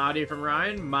got Naughty from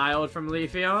Ryan, Mild from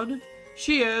Leafeon.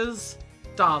 She is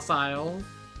docile.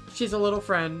 She's a little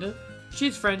friend.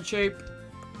 She's friend shape.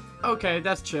 Okay,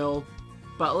 that's chill.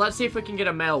 But let's see if we can get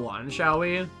a male one, shall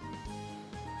we?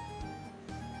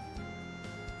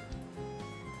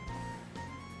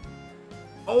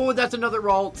 Oh, that's another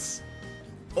Ralts.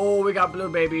 Oh, we got Blue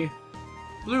Baby.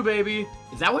 Blue Baby.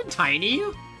 Is that one tiny?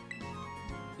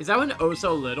 Is that one oh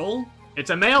so little? It's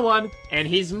a male one, and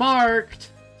he's marked.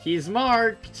 He's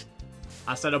marked.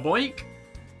 I said a boink.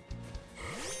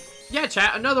 Yeah,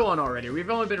 chat, another one already. We've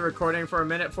only been recording for 1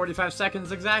 minute 45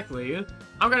 seconds exactly.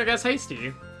 I'm gonna guess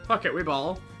Hasty. Fuck it, we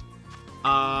ball.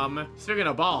 Speaking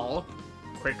of ball,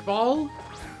 quick ball,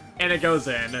 and it goes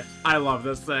in. I love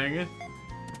this thing.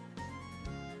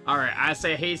 Alright, I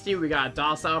say Hasty. We got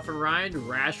Docile from Ryan,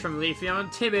 Rash from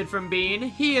Leafeon, Timid from Bean.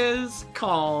 He is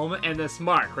calm, and this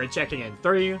Mark. We're checking in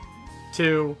 3,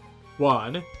 2,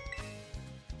 1.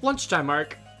 Lunchtime,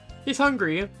 Mark. He's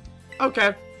hungry.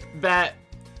 Okay, bet.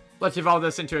 Let's evolve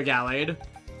this into a Gallade.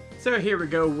 So here we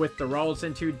go with the rolls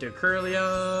into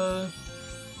Decurlia.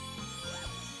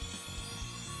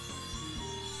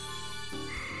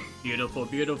 Beautiful,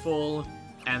 beautiful.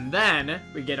 And then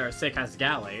we get our sick-ass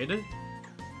Gallade.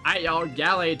 Alright, y'all,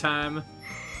 Gallade time.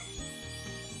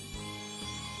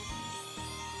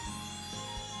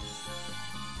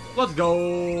 Let's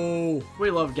go!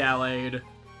 We love Gallade.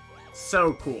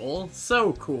 So cool,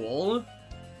 so cool.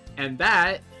 And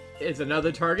that is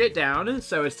another target down,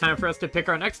 so it's time for us to pick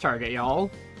our next target, y'all.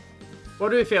 What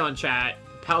do we feel in chat?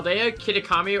 Paldea,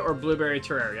 Kitakami, or Blueberry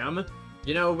Terrarium?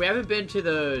 You know, we haven't been to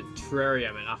the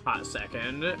terrarium in a hot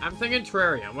second. I'm thinking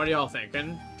terrarium. What are y'all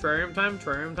thinking? Terrarium time?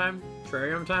 Terrarium time?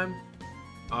 Terrarium time?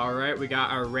 Alright, we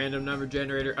got our random number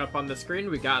generator up on the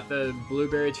screen. We got the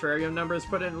blueberry terrarium numbers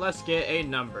put in. Let's get a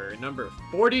number. Number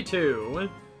 42.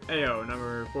 Ayo,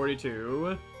 number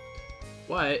 42.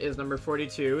 What is number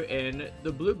 42 in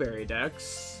the blueberry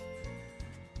decks?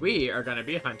 We are going to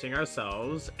be hunting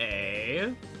ourselves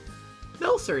a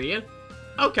Milcery.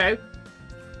 Okay.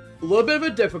 A little bit of a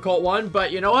difficult one,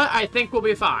 but you know what? I think we'll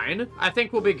be fine. I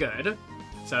think we'll be good.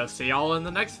 So, see y'all in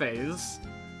the next phase.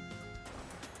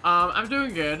 I'm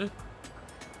doing good.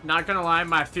 Not gonna lie,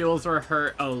 my feels were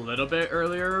hurt a little bit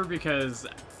earlier because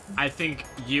I think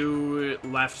you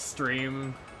left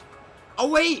stream. Oh,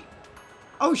 wait!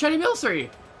 Oh, shiny Milcery!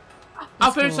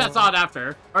 I'll finish that thought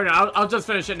after. Or no, I'll just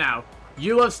finish it now.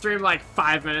 You left stream like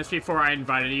 5 minutes before I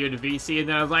invited you to VC, and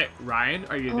then I was like, Ryan,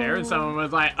 are you there? And someone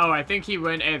was like, oh, I think he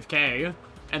went AFK.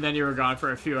 And then you were gone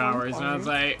for a few hours, and I was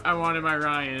like, I wanted my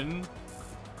Ryan.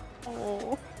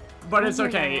 Oh. But it's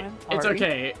okay. It's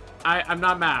okay. I'm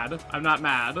not mad. I'm not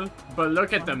mad. But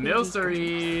look at the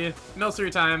Milcery.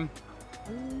 Milcery time.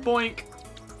 Boink.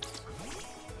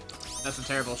 That's a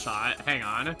terrible shot. Hang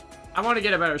on. I want to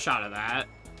get a better shot of that.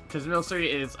 Because Milcery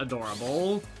is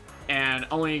adorable. And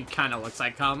only kind of looks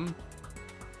like cum.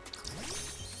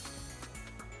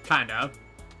 Kinda.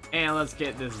 And let's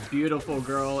get this beautiful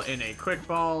girl in a quick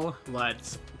ball.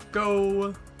 Let's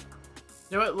go.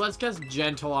 You know what? Let's get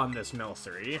gentle on this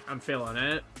Milcery. I'm feeling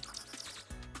it.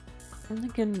 I'm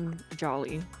thinking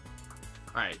jolly.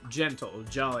 Alright, gentle,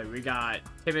 jolly. We got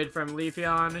timid from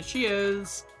Leafeon. She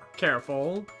is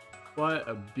careful. What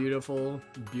a beautiful,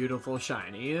 beautiful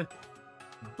shiny.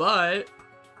 But,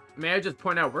 may I just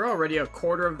point out, we're already a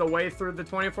quarter of the way through the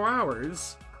 24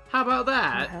 hours. How about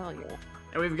that? Oh, hell yeah.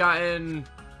 And we've gotten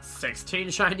 16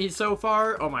 shinies so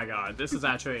far. Oh my god, this is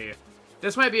actually...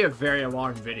 This might be a very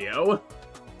long video.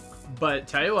 But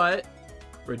tell you what,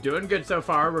 we're doing good so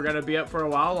far. We're going to be up for a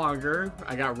while longer.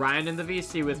 I got Ryan in the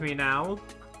VC with me now.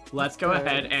 Let's go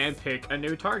ahead and pick a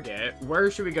new target. Where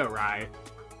should we go, Rye?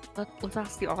 Let's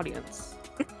ask the audience.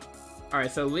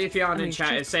 Alright, so Leafeon in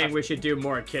chat is saying we should do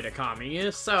more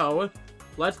Kitakami. So,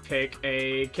 let's pick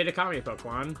a Kitakami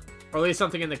Pokemon. Or at least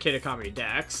something in the Kitakami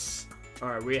decks.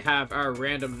 Alright, we have our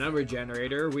random number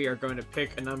generator. We are going to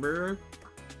pick a number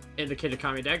in the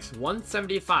Kitakami Dex.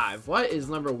 175. What is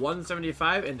number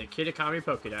 175 in the Kitakami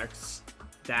Pokedex?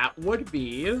 That would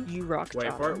be... You rock.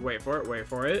 Wait for it, wait for it, wait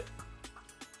for it.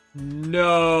 No.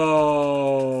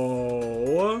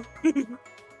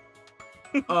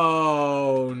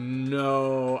 Oh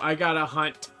no. I gotta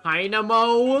hunt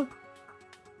Tynamo.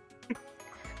 Do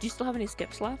you still have any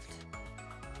skips left?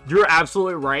 You're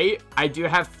absolutely right. I do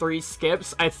have 3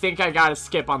 skips. I think I gotta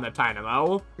skip on the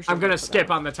Tynamo. I'm gonna skip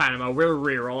on the Tynamo. We're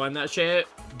re-rolling that shit.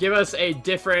 Give us a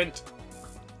different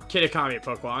Kitakami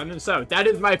Pokemon. So, that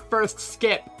is my first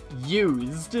skip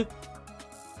used.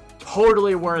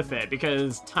 Totally worth it,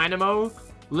 because Tynamo,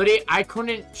 literally, I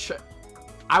couldn't...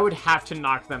 I would have to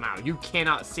knock them out. You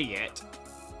cannot see it.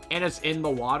 And it's in the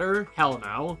water? Hell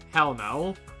no. Hell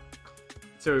no.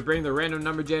 So we bring the random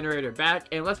number generator back,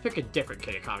 and let's pick a different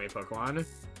Kitakami Pokemon.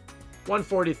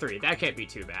 143. That can't be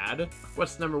too bad.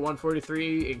 What's number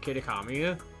 143 in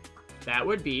Kitakami? That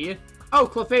would be... Oh,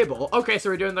 Clefable. Okay,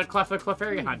 so we're doing the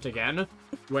Clefairy hunt again.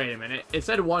 Wait a minute. It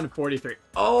said 143.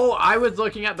 Oh, I was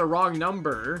looking at the wrong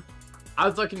number.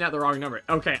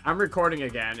 Okay, I'm recording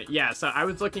again. Yeah, so I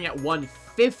was looking at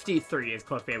 153 is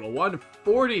Clefable.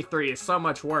 143 is so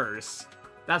much worse.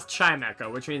 That's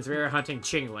Chimecho, which means we're hunting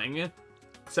Chingling.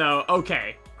 So,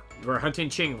 okay. We're hunting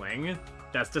Chingling.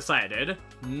 That's decided.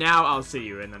 Now I'll see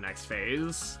you in the next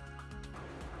phase.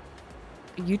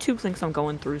 YouTube thinks I'm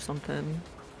going through something.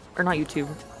 Or not YouTube,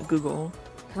 Google.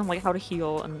 Because I'm like, how to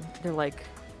heal, and they're like,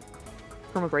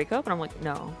 from a breakup? And I'm like,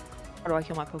 no. How do I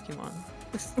heal my Pokemon?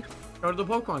 Go to the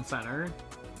Pokemon Center.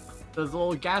 There's a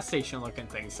little gas station looking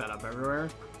thing set up everywhere.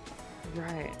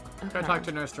 Right. Okay. Go talk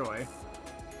to Nurse Joy.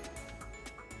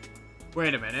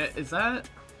 Wait a minute, is that...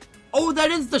 Oh,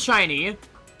 that is the shiny!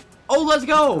 Oh, let's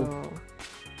go!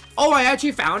 Oh, I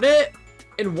actually found it?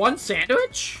 In one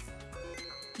sandwich?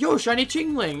 Yo, shiny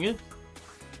Chingling!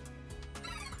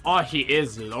 Oh, he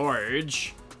is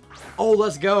large. Oh,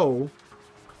 let's go.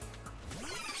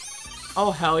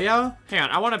 Oh, hell yeah. Hang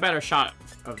on, I want a better shot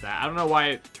of that. I don't know why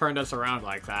it turned us around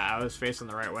like that. I was facing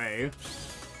the right way.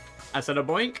 I said a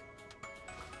boink.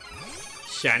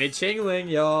 Shiny Chingling,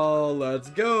 y'all. Let's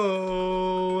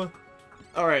go.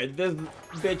 Alright, this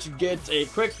bitch gets a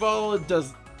quick ball. It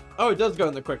does... Oh, it does go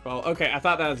in the quick ball. Okay, I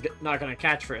thought that was not gonna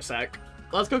catch for a sec.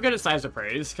 let's go get a size of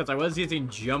praise, because I was using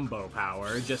jumbo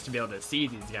power just to be able to see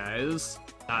these guys.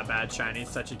 Not bad, shiny,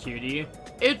 such a cutie.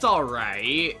 It's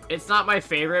alright. It's not my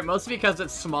favorite, mostly because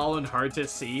it's small and hard to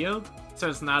see, so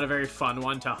it's not a very fun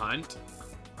one to hunt.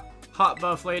 Hot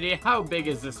buff lady, how big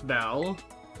is this bell?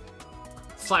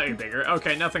 Slightly bigger.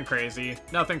 Okay, nothing crazy.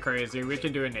 Nothing crazy. We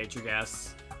can do a nature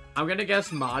guess. I'm gonna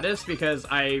guess modest because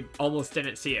I almost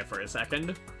didn't see it for a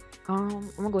second. I'm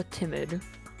gonna go with timid.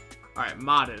 Alright,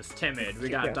 modest, timid. We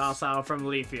got Yes. docile from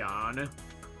Leafeon.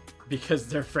 Because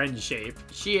they're friend shape.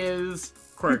 She is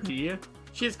quirky.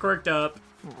 She's quirked up.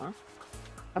 Aw.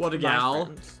 What a That's my gal.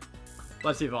 friends.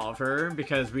 Let's evolve her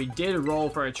because we did roll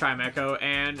for a Chimecho,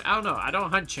 and I don't know, I don't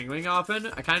hunt Chingling often.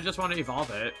 I kind of just want to evolve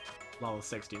it. Level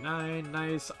 69,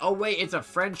 nice. Oh wait, it's a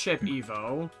friendship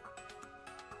evo.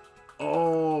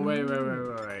 Oh,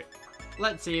 wait.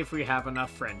 Let's see if we have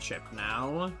enough friendship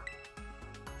now.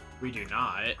 We do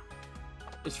not.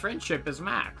 His friendship is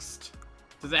maxed.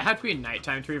 Does it have to be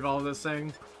nighttime to evolve this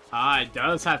thing? Ah, it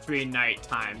does have to be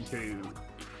nighttime to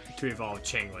evolve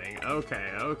Chingling.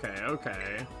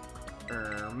 Okay.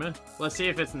 Let's see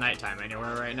if it's nighttime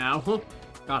anywhere right now.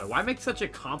 God, why make such a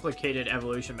complicated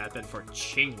evolution method for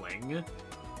Chingling?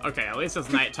 Okay, at least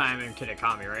it's nighttime in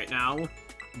Kitakami right now.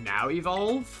 Now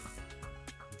evolve?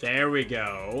 There we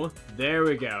go.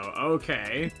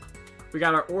 Okay. We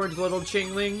got our orange little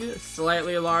Chingling,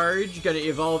 slightly large, gonna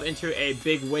evolve into a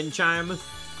big wind chime.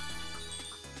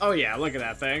 Oh yeah, look at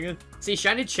that thing. See,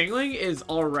 shiny Chingling is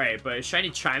alright, but shiny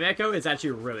Chimecho is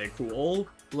actually really cool.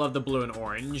 Love the blue and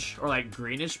orange, or like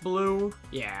greenish blue.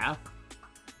 Yeah,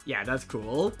 that's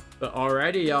cool. But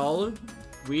alrighty, y'all.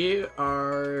 We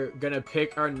are gonna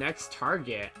pick our next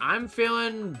target. I'm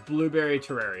feeling Blueberry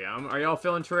Terrarium. Are y'all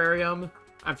feeling Terrarium?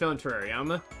 I'm feeling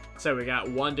Terrarium. So we got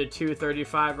 1 to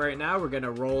 235 right now. We're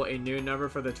gonna roll a new number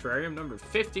for the Terrarium, number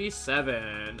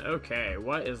 57. Okay,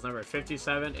 what is number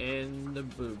 57 in the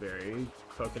Blueberry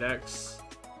Pokedex?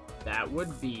 That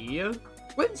would be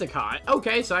Whimsicott.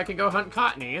 Okay, so I can go hunt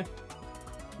Cottony.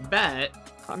 Bet.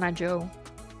 Cotton Eye Joe.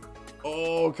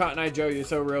 Oh, Cotton Eye Joe, you're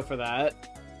so real for that.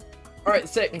 Alright,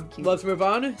 sick. Thank you. Let's move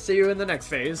on. See you in the next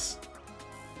phase.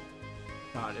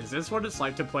 God, is this what it's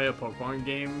like to play a Pokemon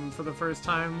game for the first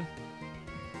time?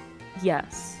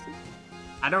 Yes.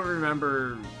 I don't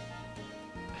remember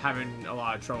having a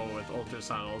lot of trouble with Ultra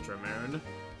Sun, Ultra Moon.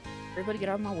 Everybody get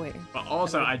out of my way. But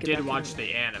also, I Get did back watch in.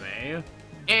 the anime.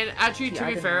 And actually, Yeah, to I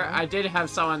be didn't fair, know. I did have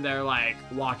someone there, like,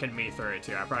 walking me through it,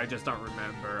 too. I probably just don't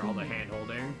remember all the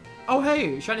hand-holding. Oh,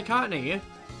 hey! Shiny Cottony!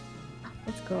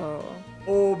 Let's go.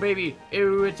 Oh, baby.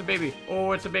 Ew, it's a baby.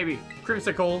 Oh, it's a baby.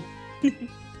 Creamsicle.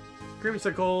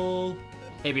 Creamsicle.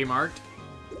 AB marked?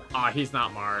 Aw, he's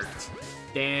not marked.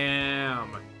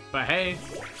 Damn. But hey,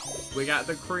 we got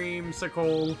the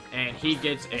Creamsicle, and he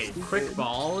gets a quick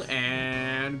ball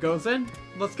and goes in.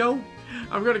 Let's go.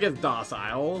 I'm gonna get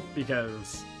docile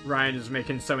because Ryan is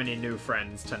making so many new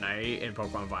friends tonight in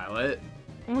Pokemon Violet.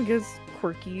 I'm gonna guess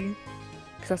quirky,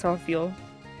 because that's how I feel.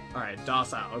 Alright,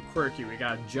 docile, quirky. We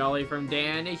got Jolly from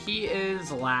Dan. He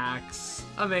is lax.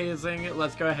 Amazing.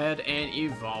 Let's go ahead and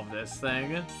evolve this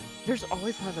thing. There's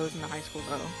always one of those in high school,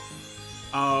 though.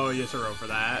 Oh, yes, a row for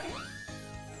that.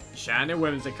 Shiny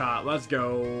Whimsicott, let's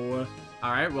go.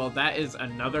 Alright, well, that is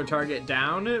another target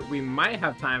down. We might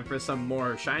have time for some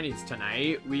more shinies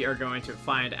tonight. We are going to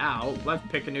find out. Let's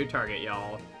pick a new target,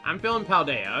 y'all. I'm feeling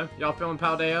Paldea. Y'all feeling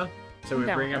Paldea? So we I'm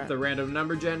down bring with up that. the random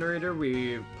number generator,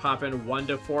 we pop in 1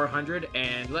 to 400,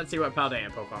 and let's see what Paldean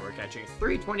Pokemon we're catching.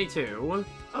 322.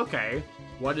 Okay.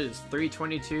 What is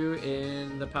 322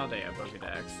 in the Paldea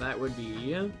Pokedex? That would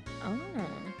be Oh.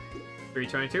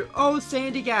 322. Oh,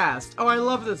 Sandygast. Oh, I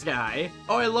love this guy.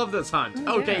 Oh, I love this hunt.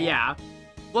 Oh, Okay, yeah. yeah.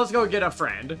 Let's go get a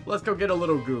friend. Let's go get a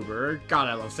little goober. God,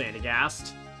 I love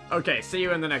Sandygast. Okay, see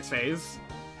you in the next phase.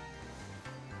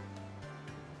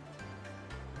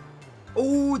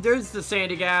 Oh, there's the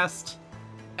Sandygast.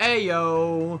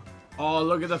 Ayo. Oh,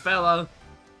 look at the fella.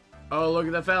 Oh, look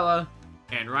at the fella.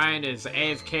 And Ryan is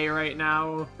AFK right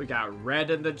now. We got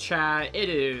Red in the chat. It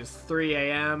is 3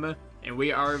 a.m. and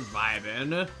we are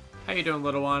vibing. How you doing,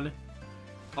 little one?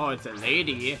 Oh, it's a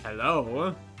lady.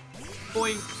 Hello.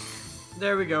 Boink.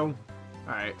 There we go.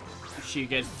 Alright. She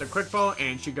gets the quick ball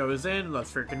and she goes in.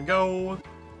 Let's freaking go.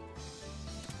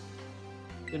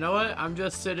 You know what? I'm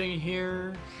just sitting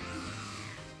here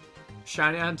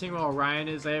shiny hunting while Ryan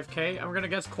is AFK. I'm gonna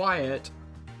guess quiet.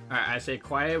 Alright, I say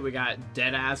quiet. We got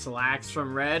Deadass Lax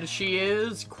from Red. She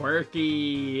is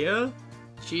quirky.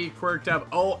 She quirked up.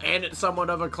 Oh, and it's somewhat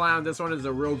of a clown. This one is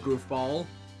a real goofball.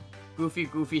 Goofy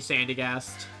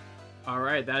Sandygast.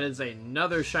 Alright, that is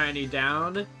another shiny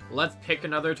down. Let's pick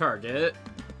another target.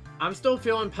 I'm still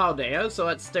feeling Paldea, so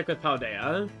let's stick with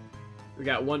Paldea. We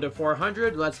got 1 to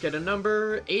 400. Let's get a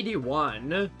number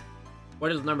 81.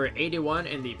 What is number 81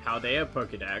 in the Paldea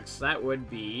Pokédex? That would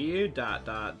be ...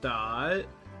 Down,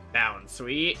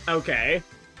 sweet. Okay.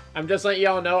 I'm just letting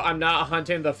y'all know I'm not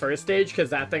hunting the first stage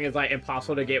because that thing is like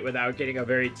impossible to get without getting a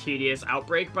very tedious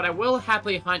outbreak, but I will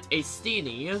happily hunt a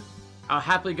Steenie. I'll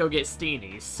happily go get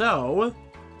Steenie. So,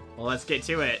 well, let's get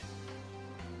to it.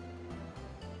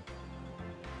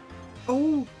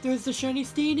 Oh, there's the shiny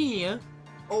Steenie.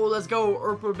 Oh, let's go,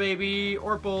 Orpal, baby.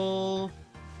 Orpal.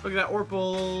 Look at that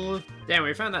Orpal. Damn,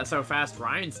 we found that so fast.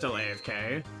 Ryan's still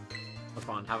AFK.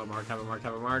 Come on, have a mark, have a mark,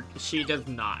 have a mark. She does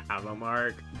not have a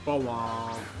mark.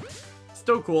 Bawong.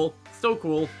 Still cool. Still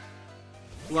cool.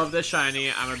 Love this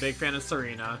shiny. I'm a big fan of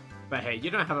Serena. But hey, you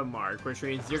don't have a mark, which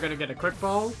means you're gonna get a quick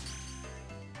ball.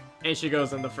 And she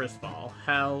goes in the first ball.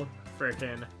 Hell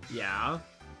frickin' yeah.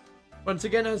 Once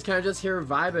again, I was kind of just here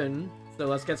vibing. So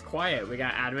let's get quiet. We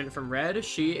got Adamant from Red.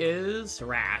 She is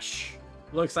Rash.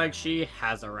 Looks like she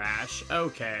has a rash.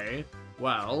 Okay.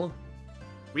 Well,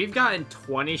 we've gotten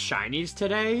 20 shinies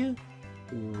today?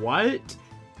 What?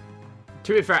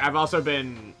 To be fair, I've also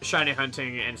been shiny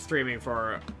hunting and streaming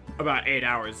for about 8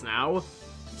 hours now.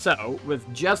 So,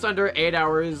 with just under 8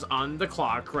 hours on the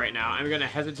clock right now, I'm going to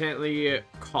hesitantly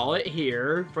call it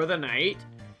here for the night.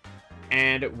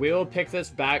 And we'll pick this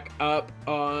back up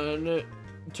on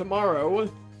tomorrow.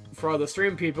 For all the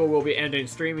stream people, we'll be ending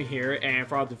streaming here. And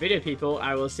for all the video people,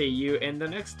 I will see you in the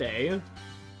next day.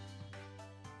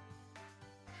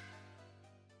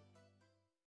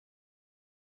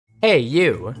 Hey,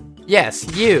 you.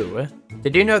 Yes, you.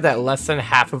 Did you know that less than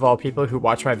half of all people who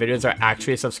watch my videos are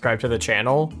actually subscribed to the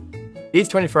channel? These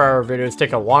 24-hour videos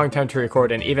take a long time to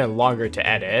record and even longer to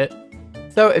edit.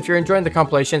 So if you're enjoying the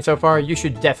compilation so far, you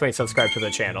should definitely subscribe to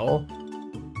the channel.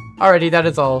 Alrighty, that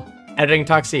is all. Editing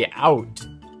Toxie out.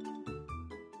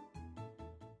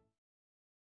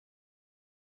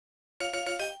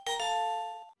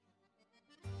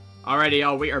 Alrighty,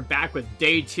 y'all, we are back with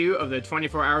day 2 of the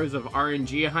 24 hours of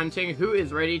RNG hunting. Who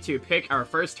is ready to pick our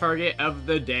first target of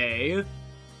the day?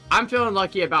 I'm feeling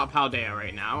lucky about Paldea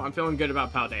right now. I'm feeling good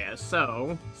about Paldea.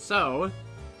 So,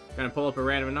 gonna pull up a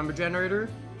random number generator.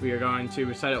 We are going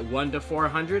to set it 1 to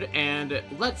 400, and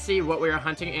let's see what we are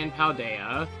hunting in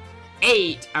Paldea.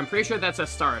 8! I'm pretty sure that's a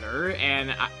starter,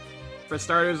 and for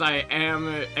starters, I am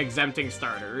exempting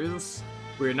starters.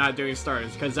 We're not doing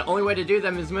starters, because the only way to do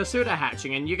them is Masuda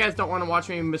hatching, and you guys don't want to watch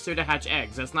me Masuda hatch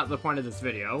eggs. That's not the point of this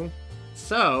video.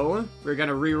 So, we're going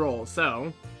to re-roll.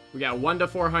 So, we got 1 to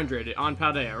 400 on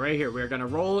Paldea right here. We're going to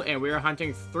roll, and we are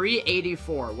hunting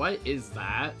 384. What is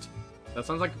that? That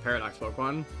sounds like a Paradox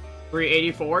Pokemon.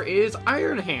 384 is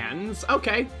Iron Hands.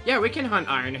 Okay, yeah, we can hunt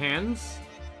Iron Hands.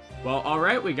 Well,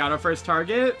 alright, we got our first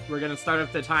target. We're going to start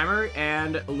up the timer,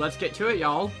 and let's get to it,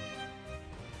 y'all.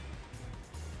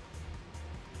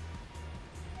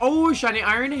 Oh, shiny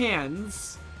Iron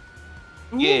Hands.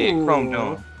 Ooh. Yeah, Chrome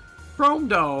Dome. Chrome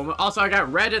Dome. Also, I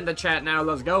got red in the chat now.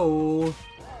 Let's go.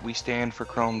 We stand for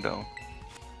Chrome Dome.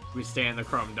 We stand the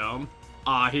Chrome Dome.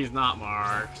 Aw, he's not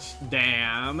marked.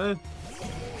 Damn.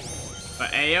 But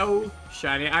ayo,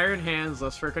 shiny Iron Hands.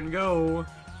 Let's freaking go.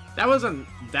 That wasn't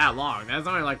that long. That was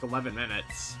only like 11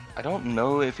 minutes. I don't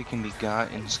know if it can be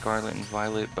got in Scarlet and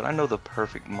Violet, but I know the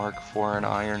perfect mark for an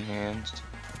Iron Hands.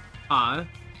 I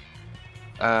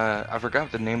forgot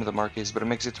what the name of the mark is, but it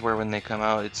makes it to where when they come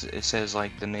out, it says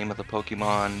like the name of the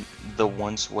Pokemon, the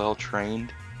once well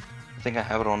trained. I think I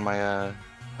have it on my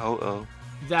Ho-Oh.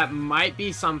 That might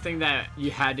be something that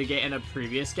you had to get in a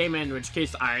previous game, in which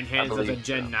case Iron Hands as a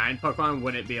Gen 9 Pokemon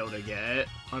wouldn't be able to get it,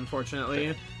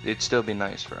 unfortunately. It'd still be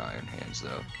nice for Iron Hands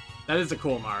though. That is a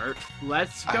cool mark.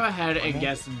 Let's go ahead and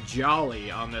guess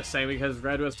Jolly on this thing, because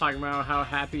Red was talking about how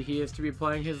happy he is to be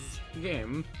playing his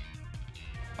game.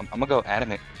 I'm gonna go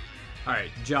Adamant. Alright,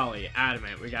 Jolly,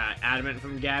 Adamant. We got Adamant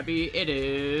from Gabby. It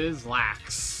is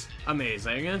Lax.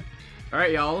 Amazing.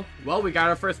 Alright, y'all. Well, we got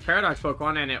our first Paradox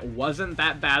Pokemon, and it wasn't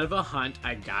that bad of a hunt,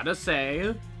 I gotta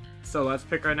say. So let's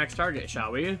pick our next target,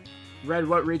 shall we? Red,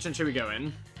 what region should we go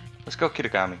in? Let's go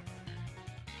Kitakami.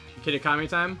 Kitakami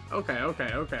time? Okay.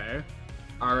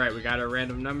 Alright, we got our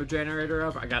random number generator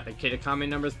up. I got the Kitakami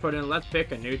numbers put in. Let's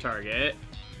pick a new target.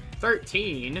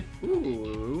 13.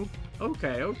 Ooh.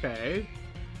 Okay.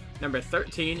 Number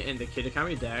 13 in the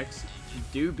Kitakami Dex.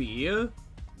 Doobie.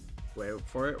 Wait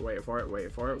for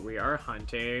it. We are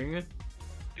hunting.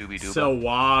 Doobie Dooba.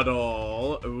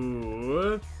 Swaddle.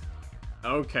 Ooh.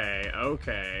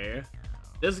 Okay.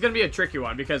 This is gonna be a tricky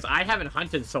one because I haven't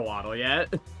hunted Swaddle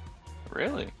yet.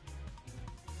 Really?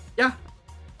 Yeah.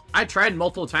 I tried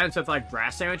multiple times with like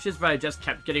grass sandwiches, but I just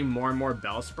kept getting more and more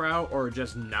Bellsprout or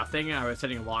just nothing. I was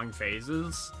hitting long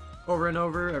phases over and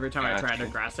over every time I tried a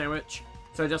grass sandwich.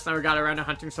 So I just never got around to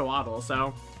hunting Sawaddle,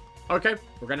 so... Okay,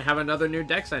 we're gonna have another new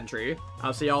Dex entry.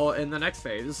 I'll see y'all in the next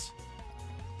phase.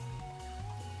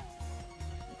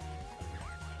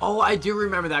 Oh, I do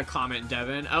remember that comment,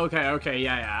 Devin. Okay,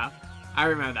 yeah. I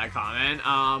remember that comment.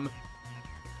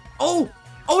 Oh,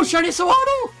 shiny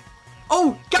Sawaddle!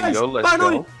 Oh, guys,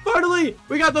 finally,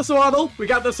 we got the Sawaddle. We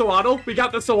got the Sawaddle.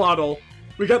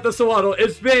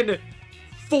 It's been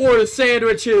 4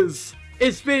 sandwiches.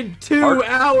 It's been 2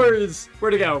 hours.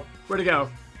 Where'd it go?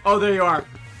 Oh, there you are.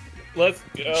 Let's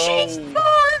go.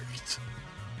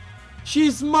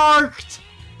 She's marked.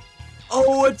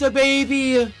 Oh, it's a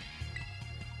baby.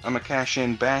 I'm a cash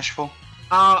in Bashful.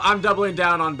 I'm doubling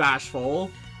down on Bashful.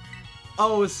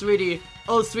 Oh, sweetie.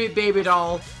 Oh, sweet baby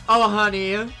doll. Oh,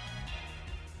 honey.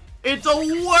 It's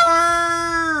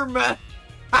a worm!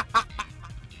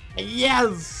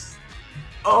 Yes!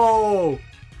 Oh,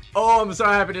 I'm so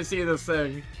happy to see this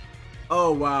thing.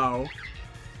 Oh, wow.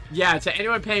 Yeah, to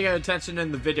anyone paying attention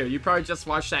in the video, you probably just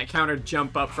watched that counter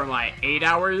jump up from like 8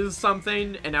 hours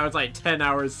something, and now it's like 10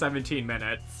 hours, 17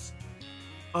 minutes.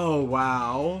 Oh,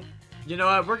 wow. You know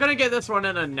what? We're gonna get this one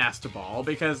in a nest ball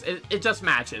because it just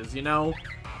matches, you know?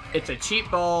 It's a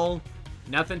cheap ball,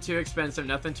 nothing too expensive,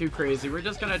 nothing too crazy. We're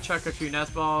just gonna chuck a few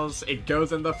nest balls. It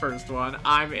goes in the first one.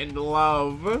 I'm in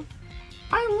love.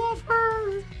 I love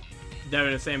her.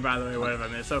 Devin is saying, by the way, what have I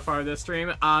missed so far this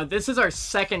stream? This is our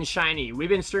second shiny. We've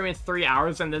been streaming 3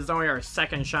 hours, and this is only our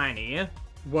second shiny.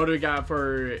 What do we got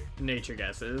for nature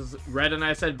guesses? Red and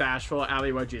I said Bashful.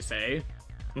 Allie, what'd you say?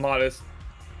 Modest.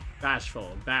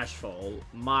 Bashful,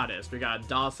 modest. We got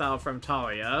Docile from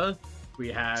Talia.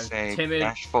 We have Timid.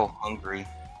 Bashful, hungry.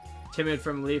 Timid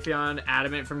from Leafeon.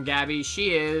 Adamant from Gabby. She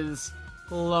is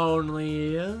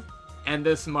lonely. And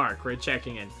this mark, we're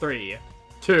checking in 3,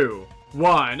 2,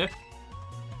 1.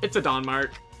 It's a Dawn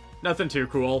mark. Nothing too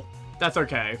cool. That's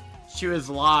okay. She was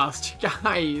lost,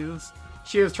 guys.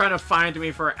 She was trying to find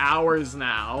me for hours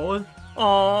now.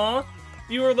 Aww,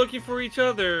 you were looking for each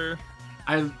other.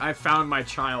 I found my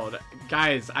child.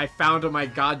 Guys, I found my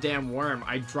goddamn worm.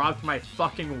 I dropped my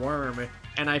fucking worm,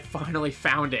 and I finally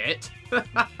found it.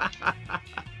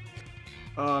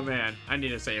 Oh, man. I need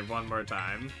to save one more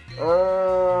time.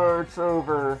 Oh, it's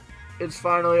over. It's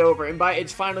finally over. And by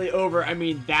it's finally over, I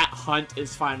mean that hunt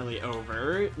is finally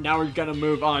over. Now we're gonna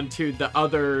move on to the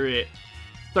other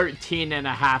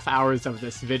 13.5 hours of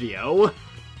this video.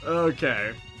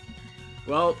 Okay.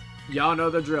 Well, y'all know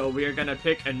the drill. We are gonna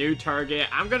pick a new target.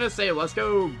 I'm gonna say let's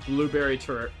go Blueberry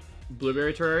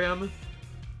Terrarium.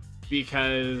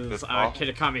 Because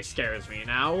Kitakami scares me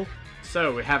now.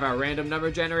 So, we have our random number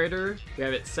generator, we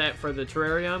have it set for the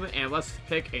terrarium, and let's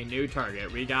pick a new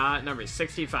target. We got number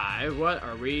 65. What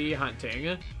are we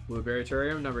hunting? Blueberry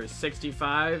terrarium number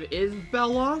 65 is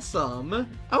Bellossom.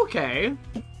 Okay.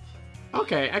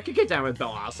 Okay, I could get down with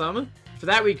Bellossom. For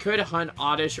that, we could hunt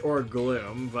Oddish or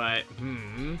Gloom, but,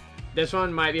 this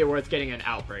one might be worth getting an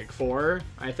Outbreak for,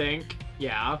 I think.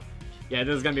 Yeah. Yeah,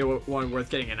 this is gonna be one worth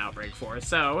getting an Outbreak for.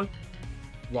 So,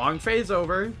 long phase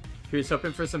over. Here's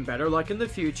hoping for some better luck in the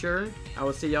future. I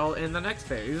will see y'all in the next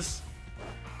phase.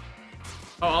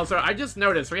 Oh, also, I just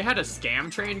noticed we had a scam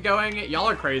train going. Y'all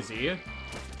are crazy.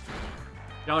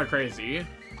 Y'all are crazy.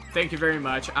 Thank you very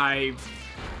much. I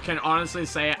can honestly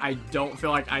say I don't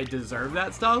feel like I deserve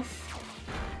that stuff.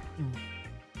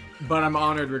 But I'm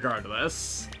honored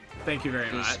regardless. Thank you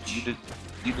very much.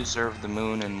 You deserve the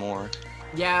moon and more.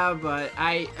 Yeah, but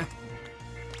I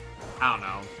don't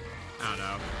know.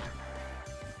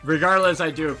 Regardless,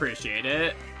 I do appreciate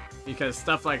it, because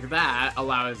stuff like that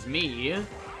allows me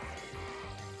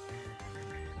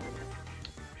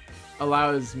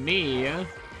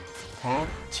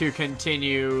to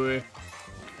continue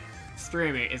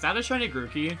streaming. Is that a shiny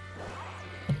Grookey?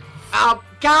 Oh,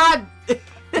 God!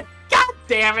 God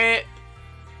damn it!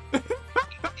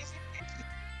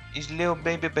 He's little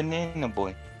baby banana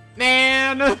boy.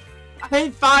 Man! I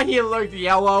thought he looked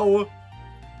yellow.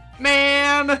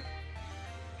 Man!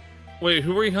 Wait,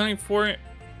 who are we hunting for?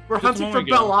 We're hunting for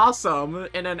Bellossom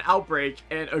in an Outbreak,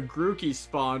 and a Grookey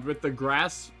spawned with the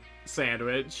grass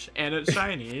sandwich, and it's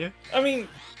shiny. I mean,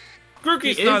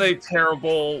 Grookey's not a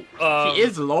terrible... He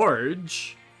is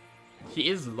large. He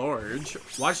is large.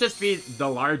 Watch this be the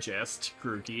largest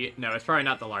Grookey. No, it's probably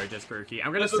not the largest Grookey.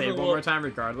 I'm gonna save one more time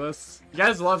regardless. You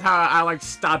guys love how I, like,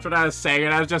 stopped what I was saying,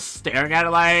 and I was just staring at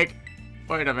it like,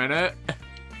 wait a minute.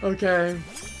 Okay.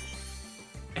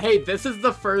 Hey, this is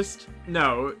the first...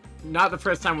 No, not the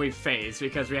first time we've phased,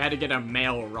 because we had to get a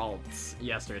male Ralts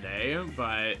yesterday,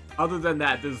 but other than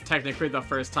that, this is technically the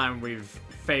first time we've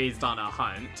phased on a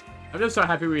hunt. I'm just so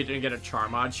happy we didn't get a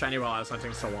Charmod shiny while I was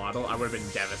hunting Sawaddle. I would have been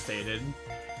devastated.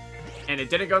 And it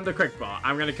didn't go in the quick ball.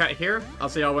 I'm gonna cut here. I'll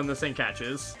see y'all when this thing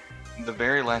catches. The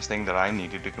very last thing that I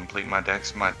needed to complete my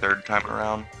decks my third time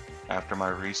around, after my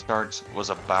restarts, was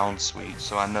a Bound Suite,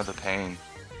 so I know the pain.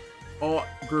 Oh,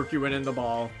 Grookey went in the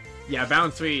ball. Yeah,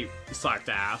 Bound Suite sucked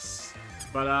ass.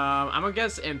 But I'm gonna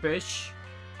guess Impish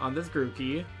on this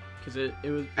Grookey, because it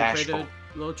played a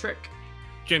little trick.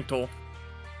 Gentle.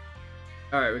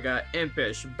 Alright, we got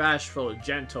Impish, Bashful,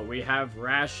 Gentle. We have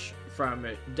Rash from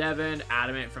Devin,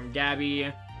 Adamant from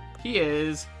Gabby. He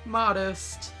is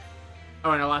Modest.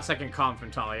 Oh, and a last second calm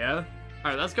from Talia.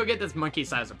 Alright, let's go get this monkey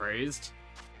size appraised.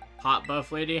 Hot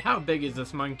buff lady, how big is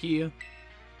this monkey?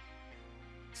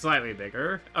 Slightly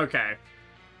bigger. Okay.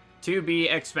 To be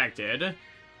expected.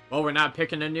 Well, we're not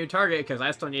picking a new target because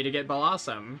I still need to get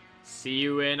Blossom. See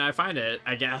you when I find it,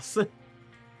 I guess.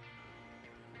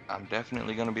 I'm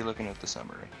definitely going to be looking at the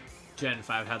summary. Gen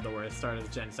 5 had the worst starters,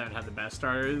 Gen 7 had the best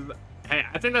starters. Hey,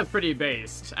 I think that's pretty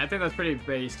based. I think that's pretty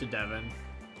based to Devin.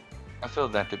 I feel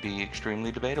that to be extremely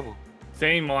debatable.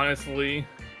 Same, honestly.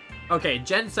 Okay,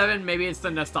 Gen 7, maybe it's the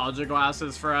nostalgia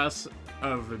glasses for us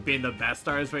of being the best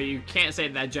starters, but you can't say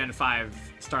that Gen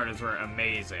 5 starters were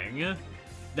amazing.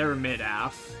 They were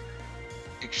mid-af.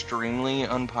 Extremely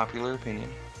unpopular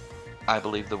opinion. I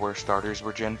believe the worst starters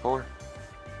were Gen 4.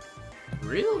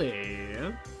 Really?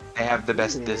 They have the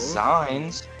best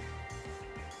designs,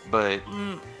 but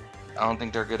I don't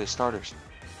think they're good as starters.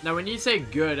 Now, when you say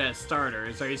good as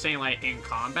starters, are you saying, like, in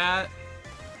combat?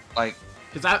 Like,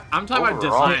 because I'm talking about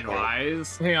overall,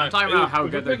 design-wise. Hang on, I'm talking about how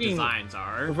if good we're their talking- designs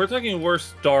are. If we're talking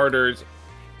worst starters,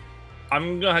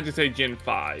 I'm gonna have to say Gen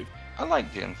 5. I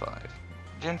like Gen 5.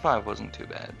 Gen 5 wasn't too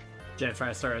bad. Gen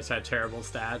 5 starters had terrible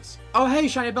stats. Oh, hey,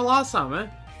 Shiny Blossom!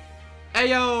 Hey,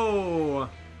 yo!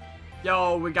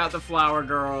 Yo, we got the Flower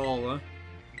Girl. I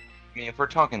mean, if we're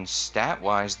talking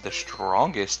stat-wise, the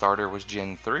strongest starter was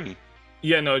Gen 3.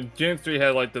 Yeah, no, Gen 3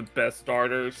 had like the best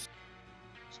starters.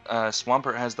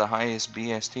 Swampert has the highest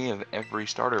BST of every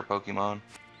starter Pokemon.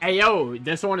 Hey, yo,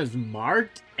 this one is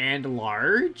marked and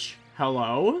large?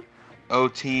 Hello?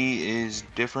 OT is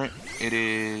different. It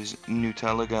is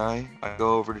Nutella Guy. I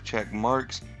go over to check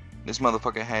marks. This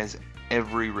motherfucker has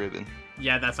every ribbon.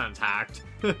 Yeah, that sounds hacked.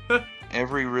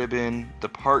 Every ribbon, the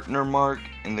partner mark,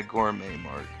 and the gourmet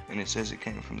mark. And it says it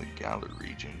came from the Galar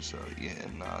region, so yeah,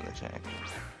 nah, that's hacked.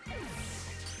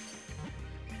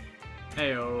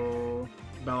 Heyo.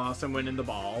 Blossom winning the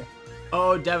ball.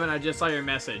 Oh, Devin, I just saw your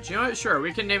message. You know what? Sure,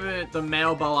 we can name it the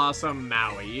male Blossom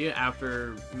Maui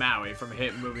after Maui from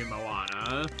hit movie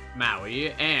Moana.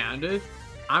 Maui. And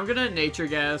I'm gonna nature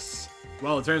guess.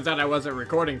 Well, it turns out I wasn't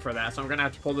recording for that, so I'm gonna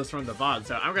have to pull this from the VOD.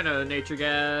 So I'm gonna nature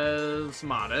guess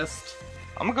Modest.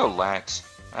 I'm gonna go Lax.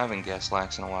 I haven't guessed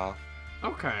Lax in a while.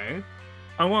 Okay.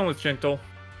 I went with Gentle.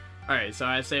 Alright, so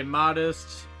I say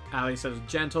Modest. Ali says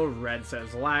Gentle. Red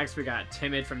says Lax. We got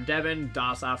Timid from Devin.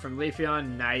 Docile from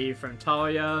Leafeon. Naive from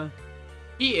Talia.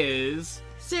 He is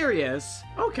serious.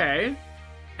 Okay.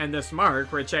 And this mark,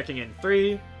 we're checking in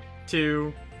 3,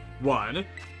 2, 1.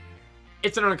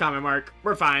 It's an uncommon mark.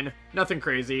 We're fine. Nothing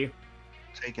crazy.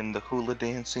 Taking the hula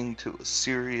dancing to a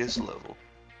serious level.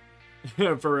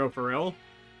 For real, for real.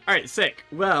 Alright, sick.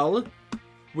 Well,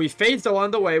 we phased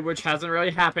along the way, which hasn't really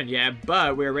happened yet,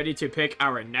 but we're ready to pick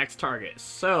our next target.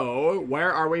 So,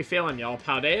 where are we feeling, y'all?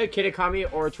 Paldea,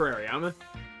 Kitakami, or Terrarium?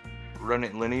 Run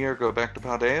it linear, go back to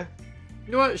Paldea.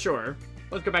 You know what? Sure.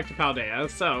 Let's go back to Paldea.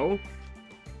 So,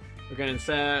 we're going to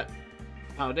set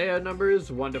Paldea numbers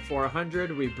 1 to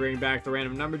 400. We bring back the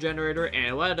random number generator,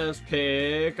 and let us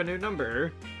pick a new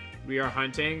number. We are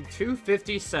hunting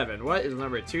 257. What is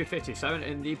number 257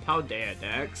 in the Paldea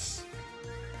decks?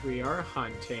 We are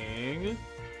hunting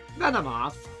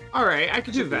Venomoth. Alright, I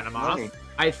could do Venomoth.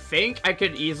 I think I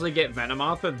could easily get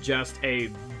Venomoth with just a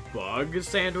bug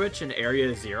sandwich in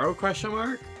Area 0, question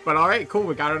mark. But alright, cool,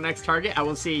 we got our next target. I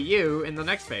will see you in the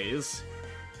next phase.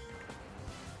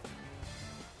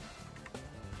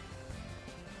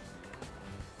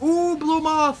 Ooh, Blue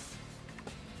Moth!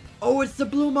 Oh, it's the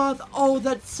Blue Moth! Oh,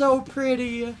 that's so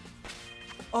pretty!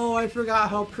 Oh, I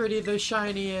forgot how pretty the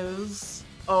shiny is.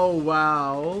 Oh,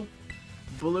 wow.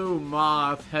 Blue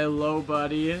Moth. Hello,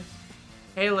 buddy.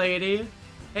 Hey, lady.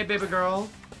 Hey, baby girl.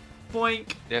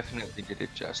 Boink. Definitely did it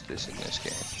justice in this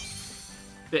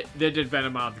game. They did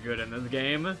Venomoth good in this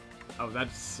game. Oh,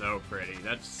 that's so pretty.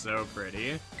 That's so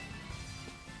pretty.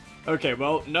 Okay,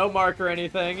 well, no mark or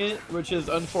anything, which is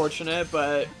unfortunate,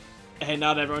 but hey,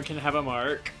 not everyone can have a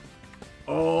mark.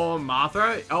 Oh,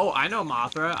 Mothra? Oh, I know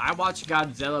Mothra. I watched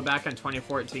Godzilla back in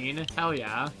 2014. Hell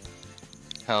yeah.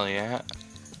 Hell yeah.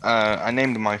 I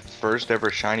named my first ever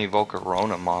shiny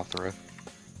Volcarona Mothra.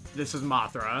 This is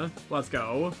Mothra. Let's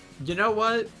go. You know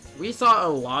what? We saw a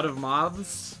lot of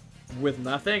mobs with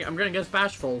nothing. I'm gonna guess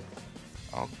Bashful.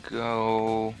 I'll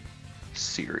go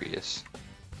serious.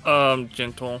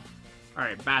 Gentle.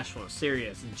 Alright, Bashful,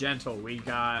 Serious, Gentle. We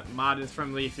got Modest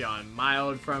from Leafeon,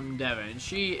 Mild from Devon.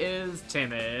 She is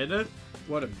timid.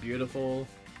 What a beautiful,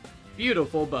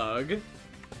 beautiful bug.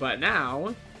 But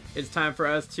now, it's time for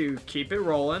us to keep it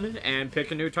rolling and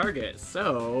pick a new target.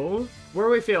 So, where are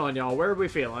we feeling, y'all? Where are we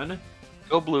feeling?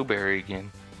 Go Blueberry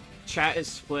again. Chat is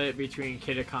split between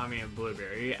Kitakami and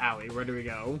Blueberry. Allie, where do we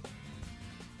go?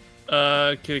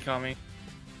 Kitakami.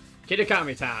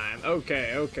 Kitakami time.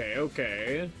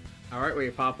 Okay. Alright, we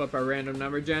pop up our random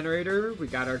number generator. We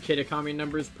got our Kitakami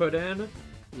numbers put in.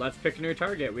 Let's pick a new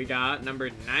target. We got number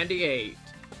 98.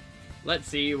 Let's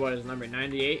see what is number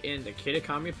 98 in the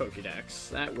Kitakami Pokédex.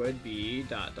 That would be ...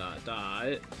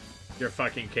 You're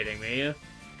fucking kidding me.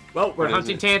 Well, we're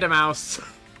hunting Tandemouse.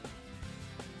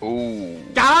 Ooh.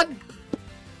 God!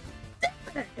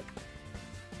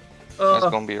 That's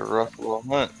gonna be a rough little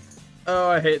hunt.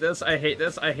 Oh, I hate this. I hate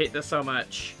this. I hate this so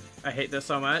much. I hate this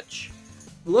so much.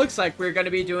 Looks like we're going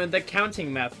to be doing the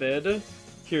counting method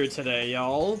here today,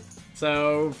 y'all.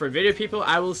 So, for video people,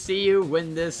 I will see you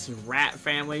when this rat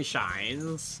family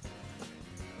shines.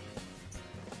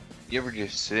 You ever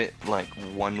just sit like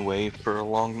one way for a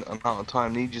long amount of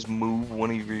time, then you just move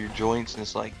one of your joints and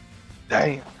it's like,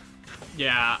 damn.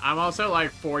 Yeah, I'm also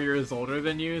like 4 years older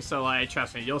than you, so like,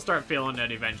 trust me, you'll start feeling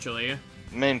it eventually.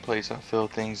 The main place I feel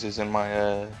things is in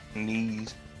my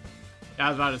knees. I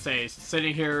was about to say,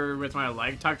 sitting here with my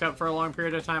leg tucked up for a long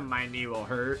period of time, my knee will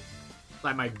hurt.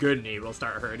 Like, my good knee will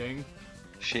start hurting.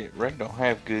 Shit, Ray don't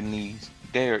have good knees.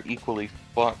 They are equally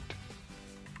fucked.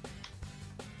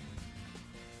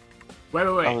 Wait.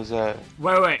 I was,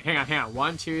 Wait, hang on.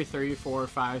 1, 2, 3, 4,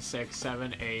 5, 6,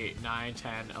 7, 8, 9,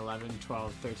 10, 11,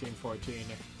 12, 13, 14,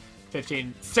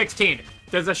 15, 16.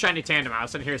 There's a shiny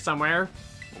Tandemouse in here somewhere.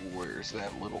 Where's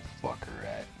that little fucker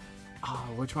at? Oh,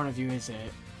 which one of you is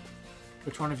it?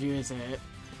 Which one of you is it?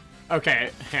 Okay,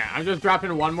 yeah, I'm just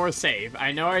dropping one more save.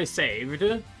 I know I saved.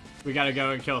 We gotta go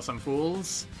and kill some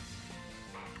fools.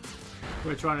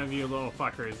 Which one of you little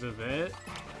fuckers is it?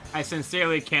 I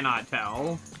sincerely cannot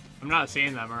tell. I'm not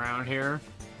seeing them around here.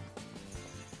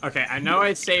 Okay, I know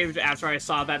I saved after I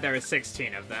saw that there were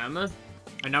 16 of them.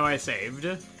 I know I saved.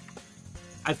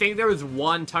 I think there was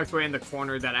one tucked away in the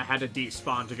corner that I had to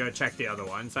despawn to go check the other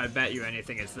one, so I bet you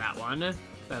anything it's that one.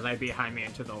 That's like behind me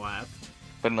and to the left.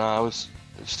 But no,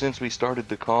 since we started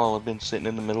the call, I've been sitting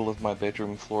in the middle of my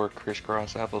bedroom floor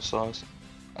crisscross applesauce.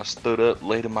 I stood up,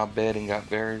 laid in my bed, and got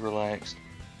very relaxed.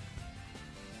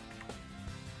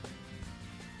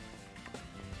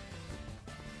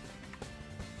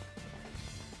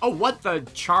 Oh, what the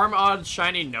Charm-Odd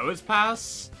Shiny Nose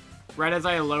Pass? Right as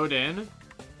I load in?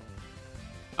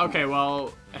 Okay,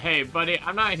 well, hey, buddy,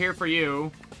 I'm not here for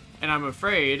you, and I'm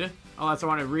afraid, unless I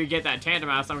want to re-get that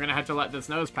Tandemouse, I'm gonna have to let this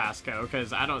Nose Pass go,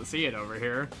 because I don't see it over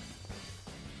here.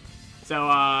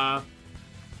 So,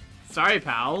 sorry,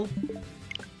 pal.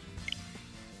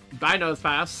 Bye, Nose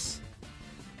Pass.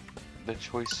 The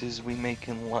choices we make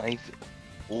in life,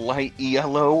 light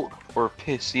yellow or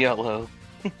piss yellow.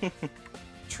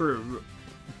 True.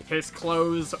 Piss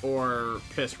clothes or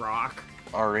piss rock.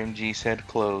 RNG said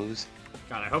close.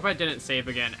 God, I hope I didn't save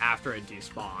again after it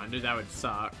despawned. That would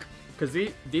suck. Because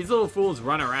these little fools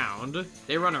run around.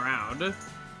 They run around.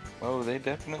 Oh, they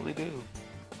definitely do.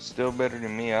 Still better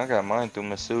than me. I got mine through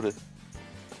Masuda.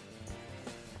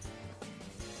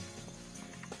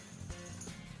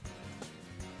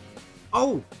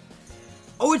 Oh!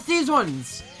 Oh, it's these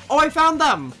ones! Oh, I found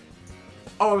them!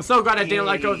 Oh, I'm so glad I didn't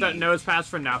let go of that Nose Pass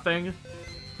for nothing.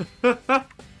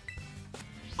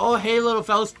 Oh, hey, little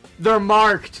fellas. They're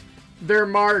marked. They're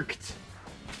marked.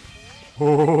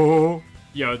 Oh.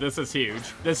 Yo, this is huge.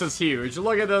 This is huge.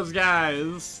 Look at those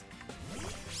guys.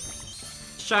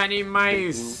 Shiny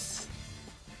mice.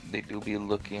 They do be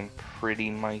looking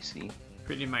pretty micey.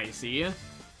 Pretty micey.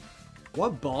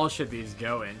 What ball should these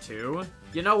go into?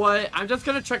 You know what? I'm just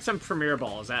gonna chuck some Premier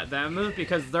Balls at them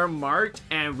because they're marked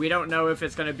and we don't know if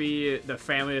it's gonna be the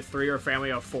family of 3 or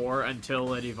family of 4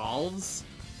 until it evolves.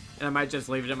 And I might just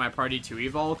leave it in my party to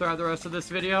evolve throughout the rest of this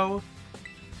video.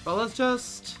 But let's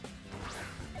just...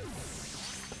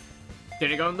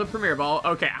 Did it go in the Premier Ball?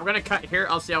 Okay, I'm gonna cut here.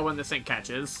 I'll see how when this thing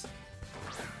catches.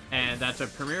 And that's a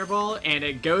Premier Ball, and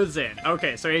it goes in.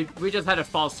 Okay, so we just had to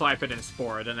false swipe it and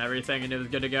spore it and everything, and it was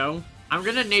good to go. I'm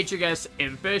gonna nature guess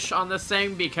Impish on this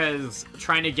thing because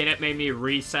trying to get it made me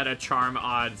reset a charm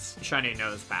odds shiny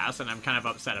nose pass, and I'm kind of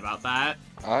upset about that.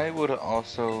 I would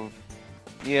also...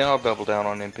 Yeah, I'll double down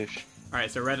on Impish. Alright,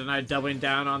 so Red and I doubling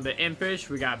down on the Impish.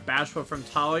 We got Bashful from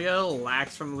Talia,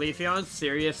 Lax from Leafeon,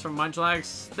 Sirius from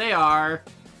Munchlax. They are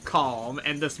calm,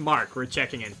 and this mark we're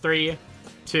checking in 3,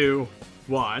 2,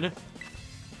 1.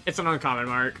 It's an uncommon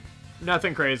mark.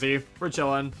 Nothing crazy. We're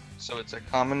chilling. So it's a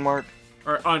common mark?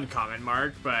 Or uncommon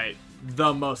mark, but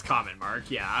the most common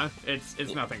mark, yeah.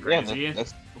 It's nothing crazy. Yeah,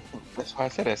 that's why I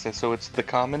said it. So it's the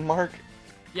common mark?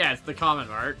 Yeah, it's the common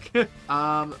mark.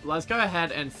 Let's go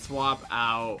ahead and swap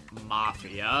out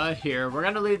Mafia here. We're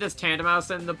gonna leave this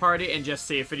Tandemaus in the party and just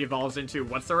see if it evolves into,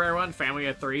 what's the rare one? Family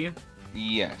of 3?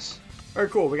 Yes. Alright,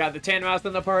 cool. We got the Tandemaus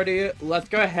in the party. Let's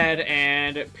go ahead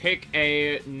and pick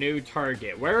a new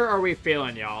target. Where are we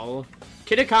feeling, y'all?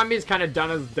 Kitakami's kind of done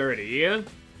us dirty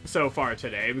so far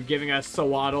today, giving us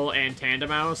Sawaddle and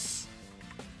Tandemaus.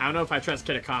 I don't know if I trust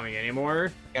Kitakami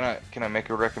anymore. Can I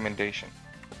make a recommendation?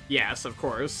 Yes, of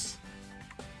course.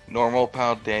 Normal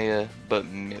Paldea, but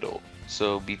middle.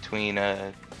 So between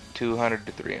 200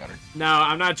 to 300. No,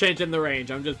 I'm not changing the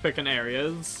range. I'm just picking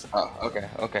areas. Oh, okay.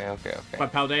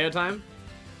 What, Paldea time?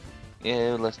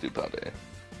 Yeah, let's do Paldea.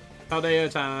 Paldea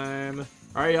time.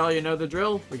 Alright, y'all, you know the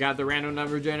drill. We got the random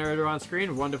number generator on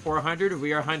screen, 1 to 400.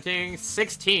 We are hunting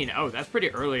 16. Oh, that's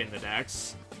pretty early in the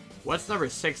dex. What's number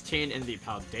 16 in the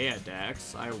Paldea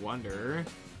dex? I wonder.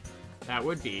 That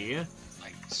would be...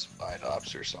 like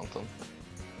Spidops or something.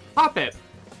 Hoppip.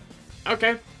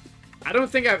 Okay. I don't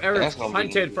think I've ever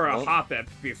hunted for a Hoppip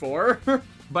before.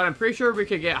 But I'm pretty sure we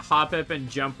could get Hoppip and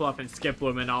Jumpluff and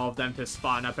Skiploom and all of them to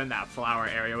spawn up in that flower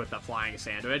area with the flying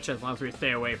sandwich, as long as we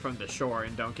stay away from the shore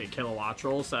and don't get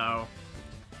Kilowattrel, so...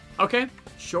 Okay,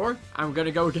 sure. I'm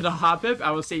gonna go get a Hoppip.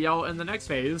 I will see y'all in the next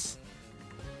phase.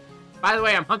 By the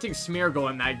way, I'm hunting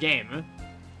Smeargle in that game.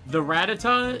 The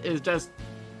Rattata is just...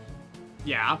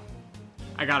 Yeah.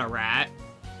 I got a rat.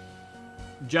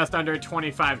 Just under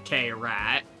 25k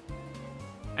rat.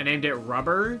 I named it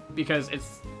Rubber because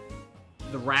it's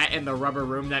the rat in the rubber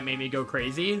room that made me go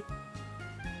crazy.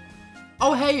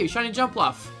 Oh, hey, shiny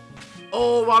Jumpluff.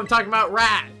 Oh, I'm talking about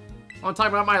rat. I'm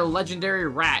talking about my legendary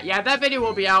rat. Yeah, that video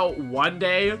will be out one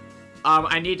day.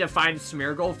 I need to find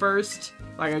Smeargle first.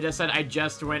 Like I just said, I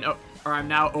just went, or I'm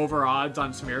now over odds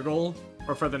on Smeargle,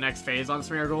 or for the next phase on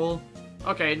Smeargle.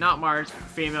 Okay, not marked.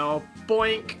 Female.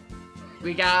 Boink.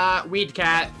 We got Weed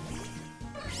Cat.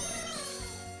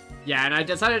 Yeah, and I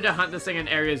decided to hunt this thing in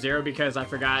Area 0 because I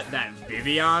forgot that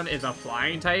Vivian is a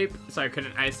flying type, so I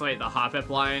couldn't isolate the Hoppip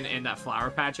line in that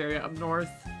Flower Patch area up north.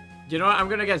 You know what? I'm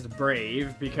gonna guess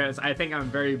Brave, because I think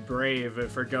I'm very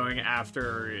brave for going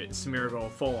after Smeargle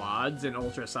full odds in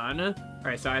Ultra Sun.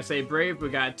 Alright, so I say Brave. We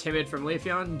got Timid from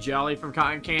Leafeon, Jolly from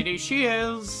Cotton Candy. She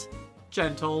is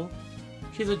gentle.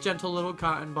 She's a gentle little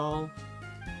cotton ball.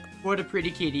 What a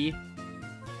pretty kitty.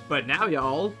 But now,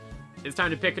 y'all, it's time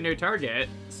to pick a new target.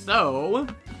 So,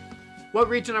 what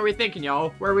region are we thinking, y'all?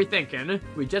 Where are we thinking?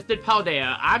 We just did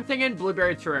Paldea. I'm thinking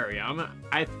Blueberry Terrarium.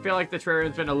 I feel like the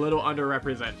Terrarium's been a little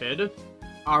underrepresented.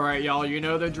 Alright, y'all, you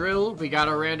know the drill. We got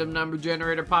a random number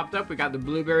generator popped up. We got the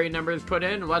Blueberry numbers put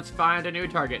in. Let's find a new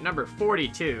target. Number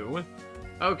 42.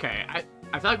 Okay,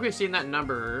 I feel like we've seen that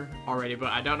number already,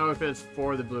 but I don't know if it's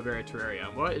for the Blueberry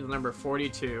Terrarium. What is number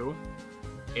 42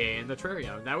 in the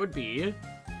Terrarium? That would be...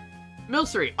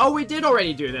 Milcery. Oh, we did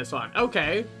already do this one.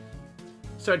 Okay.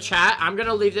 So, chat, I'm going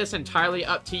to leave this entirely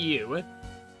up to you.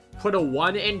 Put a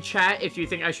 1 in chat if you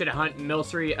think I should hunt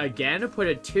Milcery again. Put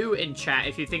a 2 in chat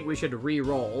if you think we should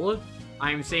re-roll.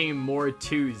 I'm seeing more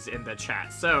 2s in the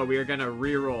chat, so we are going to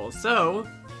re-roll. So,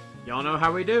 y'all know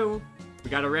how we do. We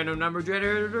got a random number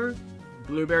generator.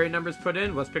 Blueberry numbers put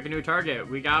in. Let's pick a new target.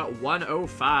 We got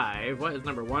 105. What is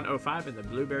number 105 in the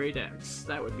Blueberry Dex?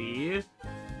 That would be... ...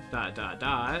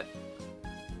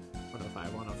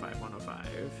 105, 105,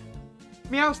 105.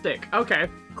 Meowstic. Okay,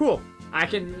 cool. I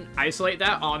can isolate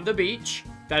that on the beach.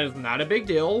 That is not a big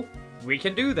deal. We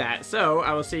can do that. So,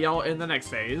 I will see y'all in the next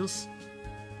phase.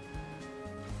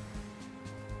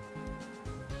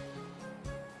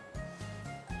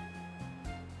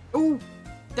 Ooh,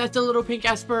 that's the little pink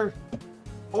Esper.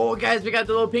 Oh, guys, we got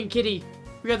the little pink kitty.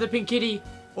 We got the pink kitty.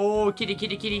 Oh, kitty,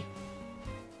 kitty, kitty.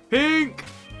 Pink!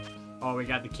 Oh, we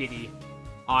got the kitty.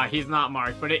 He's not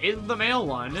marked, but it is the male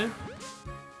one.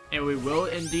 And we will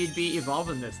indeed be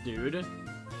evolving this dude.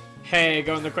 Hey,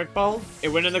 go in the quick ball? It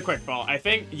went in the quick ball. I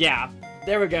think, yeah.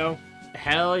 There we go.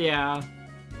 Hell yeah.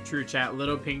 True chat,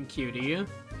 little pink cutie.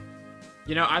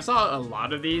 You know, I saw a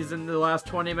lot of these in the last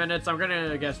 20 minutes. I'm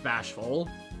gonna guess Bashful.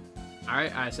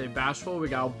 Alright, I say Bashful. We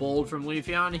got a Bold from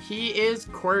Leafeon. He is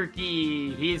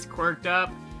quirky. He's quirked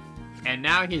up. And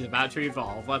now he's about to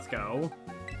evolve. Let's go.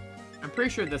 I'm pretty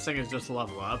sure this thing is just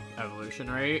level up evolution,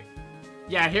 right?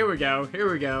 Yeah, here we go.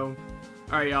 Here we go.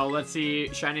 Alright, y'all. Let's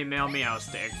see Shiny Male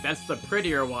Meowstic. That's the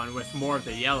prettier one with more of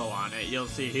the yellow on it. You'll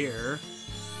see here.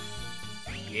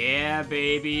 Yeah,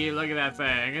 baby. Look at that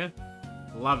thing.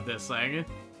 Love this thing.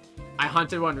 I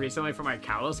hunted one recently for my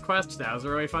Callus quest. That was a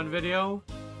really fun video.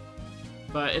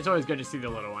 But it's always good to see the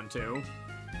little one, too.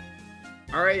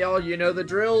 Alright, y'all, you know the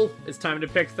drill. It's time to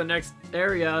pick the next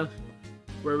area.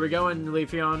 Where are we going,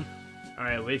 Leafeon?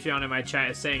 Alright, Leafeon in my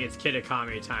chat is saying it's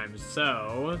Kitakami time.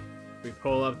 So, we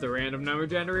pull up the random number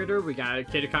generator. We got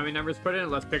Kitakami numbers put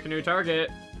in. Let's pick a new target.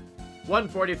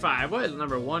 145. What is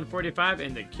number 145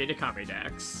 in the Kitakami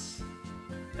Dex?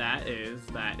 That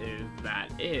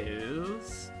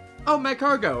is... Oh,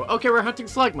 Magcargo. Okay, we're hunting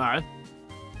Slugma.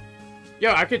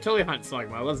 Yo, I could totally hunt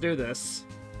Slugma. Let's do this.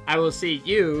 I will see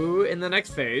you in the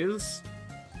next phase.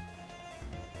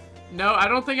 No, I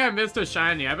don't think I missed a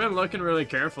shiny. I've been looking really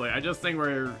carefully. I just think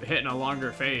we're hitting a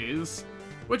longer phase.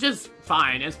 Which is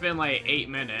fine. It's been like 8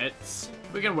 minutes.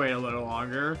 We can wait a little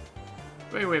longer.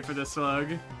 Wait for the slug.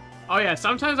 Oh yeah,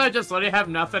 sometimes I just literally have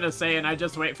nothing to say and I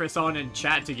just wait for someone in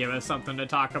chat to give us something to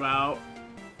talk about.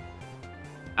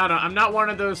 I don't know, I'm not one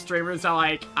of those streamers that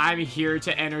like, I'm here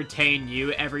to entertain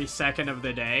you every second of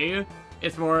the day.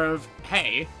 It's more of,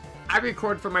 hey, I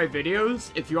record for my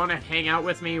videos. If you want to hang out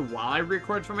with me while I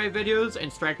record for my videos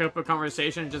and strike up a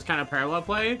conversation and just kind of parallel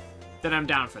play, then I'm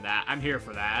down for that. I'm here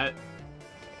for that.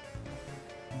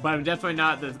 But I'm definitely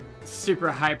not the super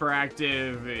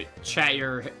hyperactive, chat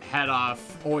your head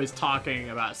off, always talking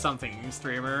about something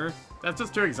streamer. That's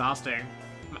just too exhausting.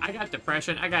 I got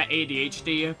depression, I got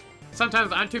ADHD.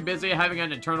 Sometimes I'm too busy having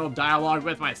an internal dialogue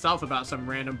with myself about some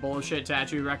random bullshit to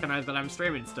actually recognize that I'm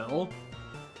streaming still.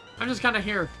 I'm just kind of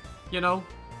here, you know?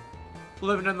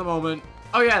 Living in the moment.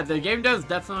 Oh yeah, the game does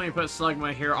definitely put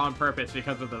Slugma here on purpose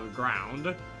because of the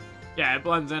ground. Yeah, it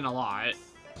blends in a lot.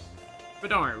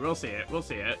 But don't worry, we'll see it. We'll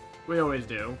see it. We always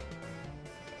do.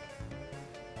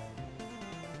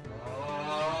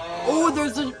 Oh,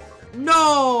 there's a...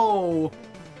 No!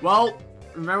 Well,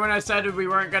 remember when I said we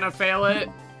weren't gonna fail it?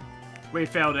 We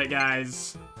failed it,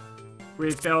 guys.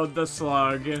 We failed the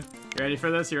slug. You ready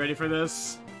for this? You ready for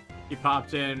this? He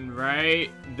popped in right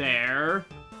there.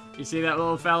 You see that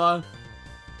little fella?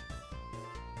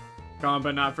 Gone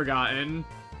but not forgotten.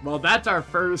 Well, that's our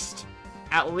first,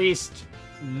 at least,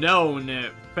 known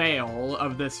fail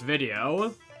of this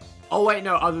video. Oh wait,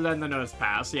 no, other than the nose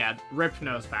pass. Yeah, ripped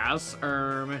nose pass.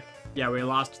 Yeah, we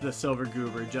lost the silver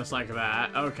goober just like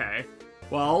that. Okay.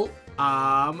 Well,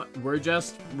 we're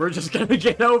just gonna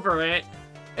get over it.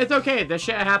 It's okay, this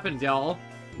shit happens, y'all.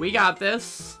 We got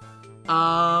this.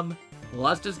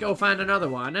 Let's just go find another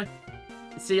one.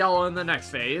 See y'all in the next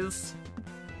phase.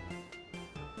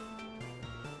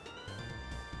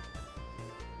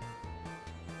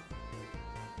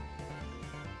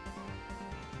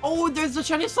 Oh, there's the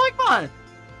shiny Slugma!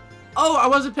 Oh, I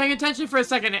wasn't paying attention for a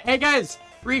second. Hey guys,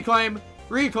 reclaim,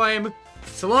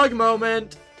 slug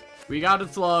moment. We got a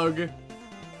slug.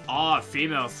 Aw,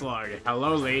 female slug.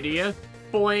 Hello, lady.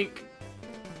 Boink.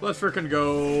 Let's frickin'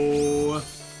 go.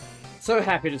 So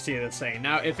happy to see this thing.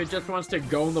 Now, if it just wants to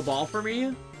go in the ball for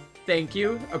me, thank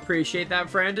you. Appreciate that,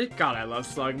 friend. God, I love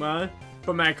Slugma.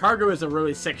 But Magcargo is a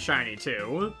really sick shiny,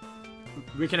 too.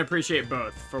 We can appreciate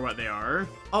both for what they are.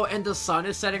 Oh, and the sun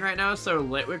is setting right now, so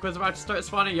Litwick was about to start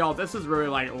spawning. Y'all, this is really,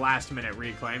 like, last-minute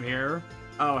reclaim here.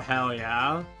 Oh, hell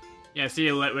yeah. Yeah, see,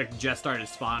 Litwick just started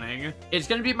spawning. It's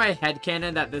gonna be my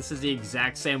headcanon that this is the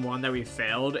exact same one that we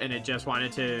failed, and it just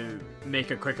wanted to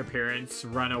make a quick appearance,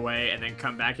 run away, and then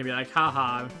come back and be like,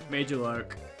 haha, made you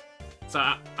look. So,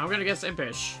 I'm gonna guess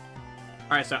Impish.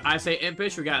 Alright, so I say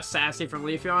Impish. We got Sassy from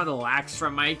Leafeon, Lax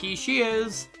from Mikey. She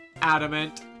is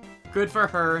adamant. Good for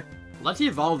her. Let's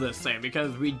evolve this thing,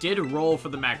 because we did roll for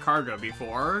the Magcargo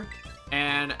before.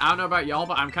 And I don't know about y'all,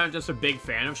 but I'm kind of just a big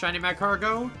fan of shiny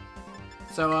Magcargo.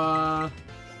 So,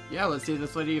 yeah, let's see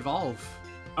this lady evolve.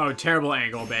 Oh, terrible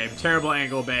angle, babe. Terrible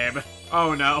angle, babe.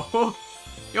 Oh, no.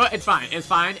 You know what? It's fine. It's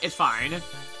fine. It's fine.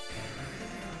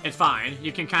 It's fine.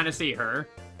 You can kind of see her.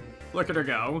 Look at her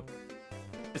go.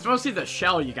 It's mostly the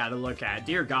shell you gotta look at.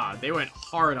 Dear God, they went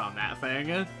hard on that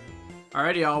thing.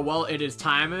 Alrighty, y'all. Well, it is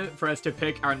time for us to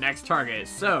pick our next target.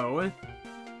 So,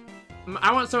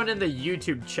 I want someone in the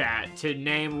YouTube chat to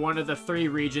name one of the 3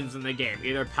 regions in the game.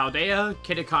 Either Paldea,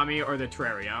 Kitakami, or the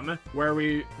Terrarium. Where are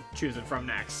we choosing from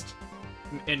next?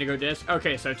 Indigo Disk?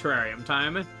 Okay, so Terrarium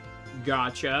time.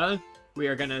 Gotcha. We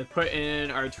are gonna put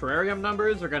in our terrarium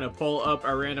numbers. We're gonna pull up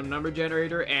our random number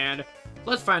generator, and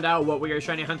let's find out what we are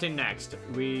shiny hunting next.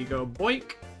 We go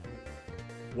boink.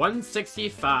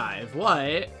 165.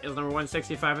 What is number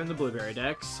 165 in the blueberry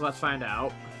dex? Let's find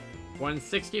out.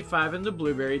 165 in the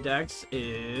blueberry dex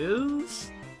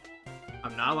is...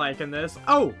 I'm not liking this.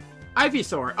 Oh!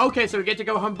 Ivysaur. Okay, so we get to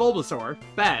go hunt Bulbasaur.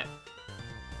 Bet.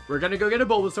 We're gonna go get a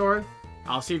Bulbasaur.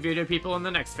 I'll see video people in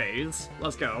the next phase.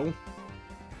 Let's go.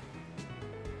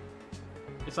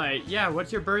 It's like, yeah,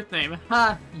 what's your birth name?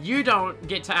 Huh, you don't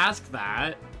get to ask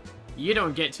that. You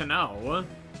don't get to know.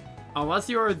 Unless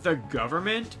you're the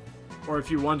government, or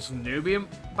if you once knew me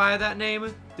by that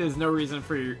name, there's no reason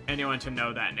for anyone to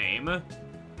know that name.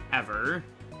 Ever.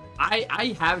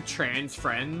 I have trans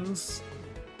friends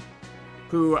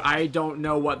who I don't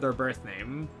know what their birth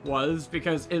name was,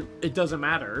 because it doesn't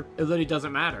matter. It literally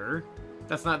doesn't matter.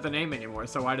 That's not the name anymore,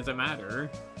 so why does it matter?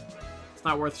 It's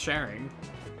not worth sharing.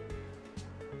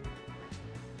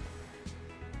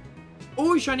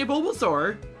 Ooh, shiny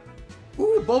Bulbasaur!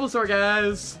 Ooh, Bulbasaur,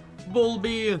 guys!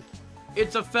 Bulby!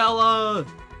 It's a fella!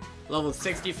 Level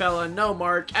 60 fella, no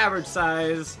mark, average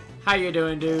size. How you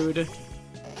doing, dude?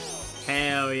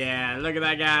 Hell yeah, look at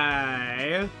that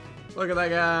guy! Look at that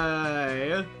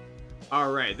guy!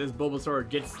 Alright, this Bulbasaur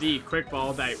gets the quick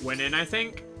ball that went in, I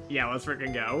think. Yeah, let's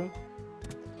freaking go.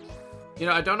 You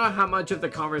know, I don't know how much of the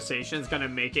conversation is gonna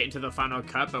make it into the final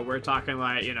cut, but we're talking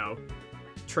like, you know,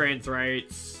 trans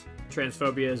rights,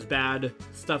 transphobia is bad,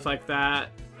 stuff like that.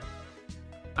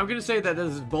 I'm gonna say that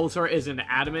this Bulbasaur is an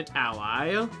adamant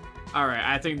ally. Alright,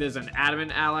 I think there's an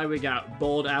adamant ally. We got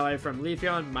bold ally from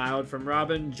Leafeon, mild from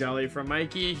Robin, jolly from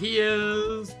Mikey. He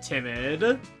is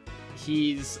timid.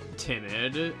 He's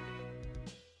timid.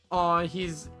 Aw,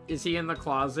 is he in the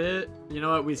closet? You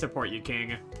know what? We support you,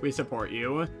 King. We support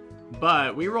you.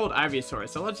 But we rolled Ivysaur,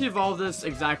 so let's evolve this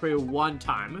exactly one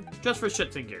time. Just for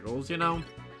shits and giggles, you know?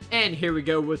 And here we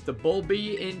go with the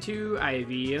Bulby into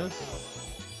Ivy.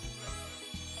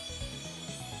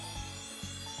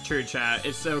 True, chat.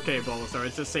 It's okay, Bulbasaur.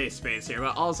 It's a safe space here.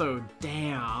 But also,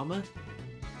 damn.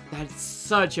 That's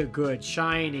such a good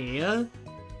shiny.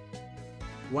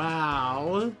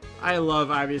 Wow. I love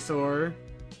Ivysaur.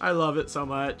 I love it so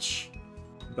much.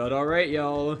 But alright,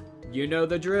 y'all. You know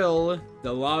the drill.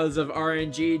 The laws of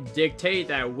RNG dictate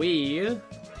that we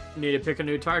need to pick a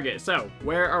new target. So,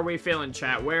 where are we feeling,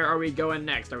 chat? Where are we going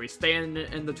next? Are we staying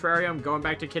in the terrarium, going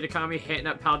back to Kitakami, hitting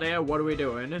up Paldea? What are we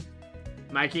doing?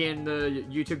 Mikey in the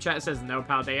YouTube chat says no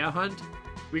Paldea hunt.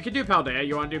 We could do Paldea.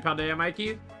 You want to do Paldea,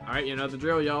 Mikey? Alright, you know the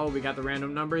drill, y'all. We got the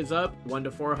random numbers up. 1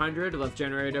 to 400. Let's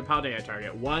generate a Paldea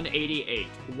target. 188.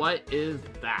 What is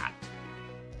that?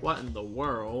 What in the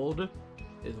world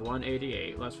is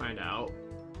 188? Let's find out.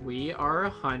 We are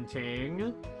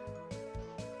hunting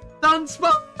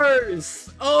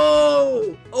Dunsparce!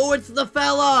 Oh! Oh, it's the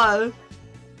fella!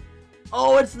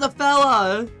 Oh, it's the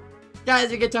fella!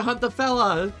 Guys, you get to hunt the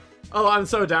fella! Oh, I'm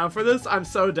so down for this. I'm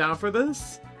so down for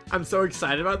this. I'm so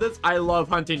excited about this. I love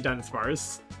hunting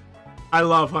Dunsparce. I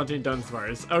love hunting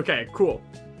Dunsparce. Okay, cool.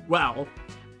 Well,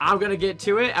 I'm gonna get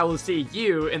to it. I will see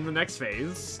you in the next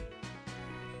phase.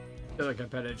 I feel like I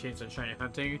better change to shiny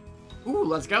hunting. Ooh,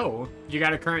 let's go. You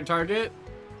got a current target?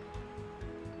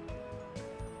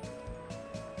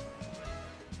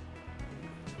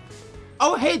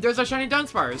 Oh, hey, there's a shiny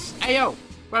Dunsparce. Hey, yo.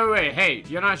 Wait. Hey,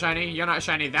 you're not shiny. You're not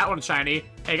shiny. That one's shiny.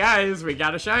 Hey, guys, we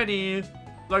got a shiny.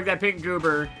 Look at that pink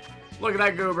goober. Look at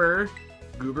that goober.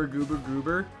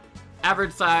 Goober.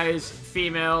 Average size,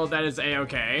 female, that is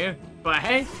a-okay. But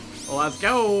hey, let's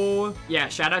go. Yeah,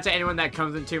 shout out to anyone that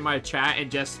comes into my chat and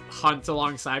just hunts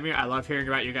alongside me. I love hearing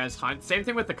about you guys hunt. Same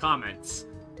thing with the comments.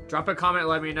 Drop a comment,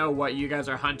 let me know what you guys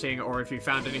are hunting or if you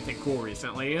found anything cool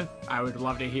recently. I would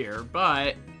love to hear.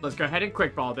 But let's go ahead and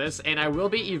quick ball this. And I will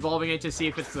be evolving it to see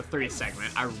if it's the 3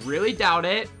 segment. I really doubt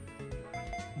it,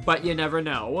 but you never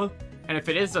know. And if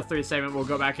it is the 3 segment, we'll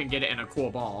go back and get it in a cool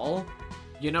ball.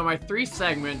 You know, my 3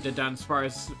 segment to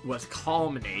Dunsparce was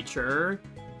calm nature.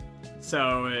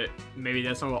 So maybe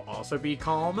this one will also be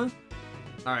calm.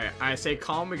 Alright, I say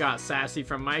calm. We got sassy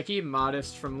from Mikey,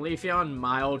 modest from Leafeon,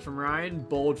 mild from Ryan,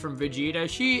 bold from Vegeta.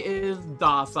 She is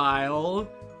docile.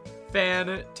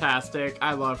 Fantastic.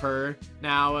 I love her.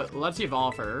 Now, let's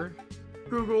evolve her.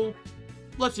 Google,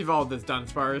 let's evolve this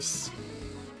Dunsparce.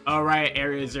 Alright,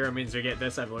 Area 0 means we get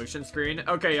this evolution screen.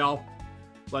 Okay, y'all.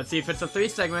 Let's see if it's a 3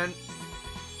 segment.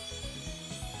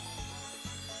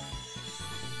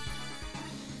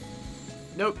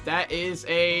 Nope, that is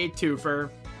a twofer.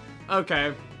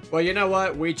 Okay. Well, you know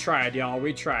what? We tried, y'all.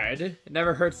 We tried. It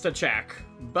never hurts to check.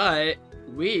 But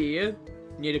we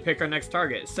need to pick our next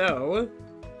target. So,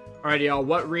 Alrighty, y'all.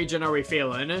 What region are we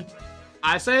feeling?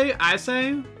 I say,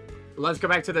 let's go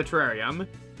back to the terrarium.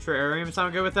 Terrarium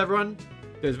sound good with everyone?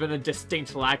 There's been a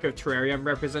distinct lack of terrarium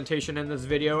representation in this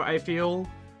video, I feel.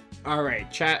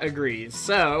 Alright, chat agrees.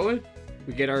 So,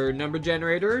 we get our number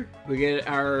generator, we get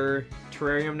our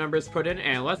terrarium numbers put in,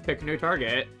 and let's pick a new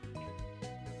target.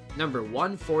 Number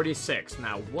 146.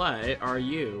 Now, what are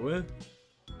you?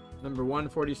 Number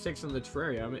 146 in the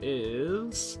terrarium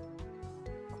is...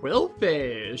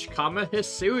 Quillfish,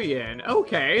 Hisuian.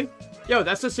 Okay. Yo,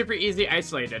 that's a super easy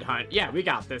isolated hunt. Yeah, we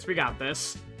got this. We got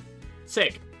this.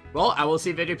 Sick. Well, I will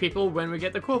see video people when we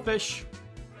get the Quillfish.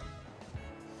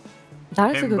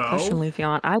 That is a good Himbo? question,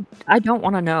 Leafeon. I don't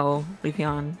want to know,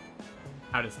 Leafeon.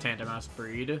 How does Tandemouse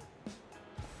breed?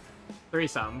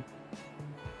 Threesome.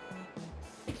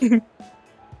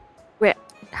 Wait,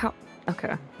 how?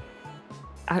 Okay.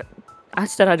 I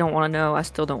said I don't want to know. I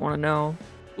still don't want to know.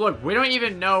 Look, we don't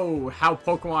even know how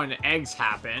Pokemon eggs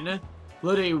happen.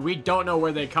 Literally, we don't know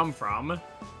where they come from.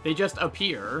 They just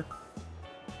appear.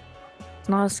 It's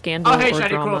not a scandal Oh, hey, or shiny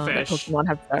drama that Quillfish. Pokemon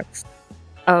have sex.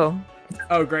 Oh.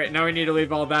 Oh, great. Now we need to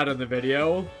leave all that in the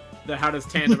video. The how does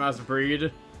Tandemouse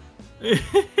breed?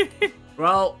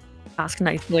 Well, Ask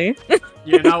nicely.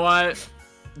 you know what?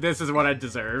 This is what I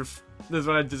deserve. This is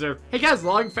what I deserve. Hey guys,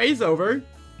 long phase over.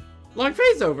 Long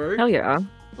phase over. Hell yeah.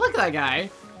 Look at that guy.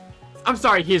 I'm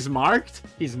sorry, he's marked.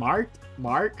 He's marked.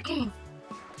 Mark.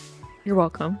 You're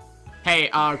welcome. Hey,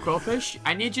 Quillfish,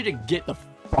 I need you to get the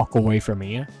fuck away from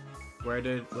me. Where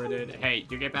did, hey,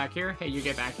 you get back here? Hey, you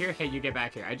get back here? Hey, you get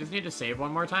back here. I just need to save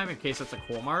one more time in case it's a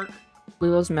cool mark.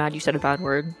 Lilo's mad you said a bad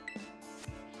word.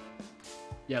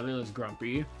 Yeah, Lila's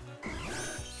grumpy.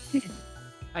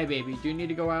 Hi, baby, do you need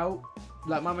to go out?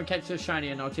 Let mama catch this shiny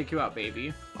and I'll take you out,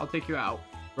 baby. I'll take you out.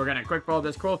 We're gonna quick ball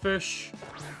this Quillfish.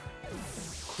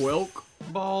 Quilk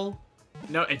ball.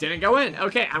 No, it didn't go in.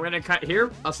 Okay, I'm gonna cut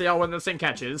here. I'll see y'all when this thing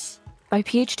catches. By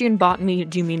PhD in botany,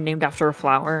 do you mean named after a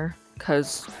flower?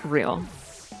 Cause real.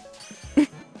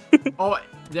 Oh,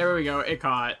 there we go. It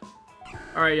caught.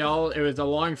 Alright, y'all. It was a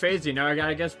long phase. You know I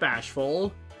gotta guess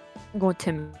bashful. I'm going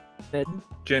timid.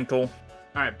 Gentle.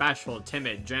 Alright, bashful,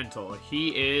 timid, gentle. He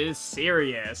is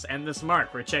serious. And this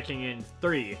mark, we're checking in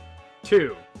 3,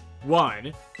 2,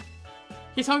 1.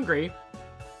 He's hungry.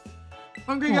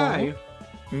 Hungry guy.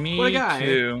 Me What a guy.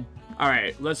 too.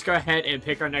 Alright, let's go ahead and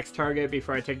pick our next target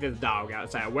before I take this dog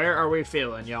outside. Where are we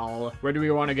feeling, y'all? Where do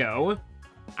we want to go?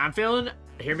 I'm feeling,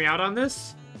 hear me out on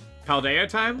this, Paldea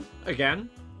time, again.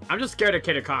 I'm just scared of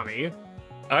Kitakami.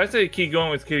 I say keep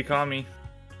going with Kitakami.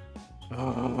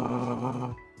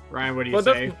 Ryan, what do you But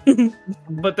say?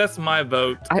 But that's my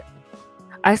vote.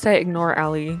 I say ignore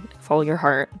Allie. Follow your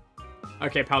heart.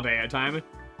 Okay, Paldea time.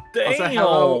 Damn. Also,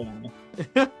 hello.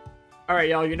 Alright,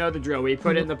 y'all, you know the drill. We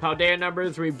put in the Paldea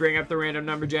numbers, we bring up the random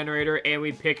number generator, and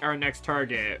we pick our next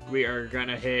target. We are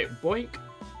gonna hit boink.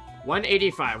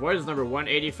 185. What is number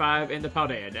 185 in the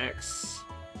Paldea Dex?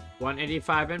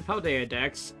 185 in Paldea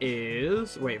Dex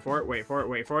is... Wait for it, wait for it,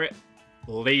 wait for it.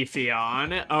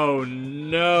 Leafeon. Oh,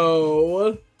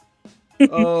 no.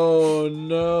 Oh,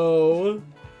 no.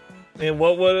 And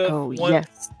what would Oh,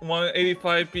 yes.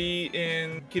 185 be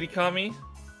in Kitakami?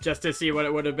 Just to see what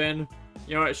it would have been.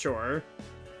 You know what? Sure.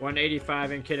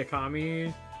 185 in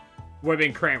Kitakami would have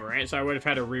been Kramer, right? So I would have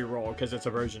had to re-roll because it's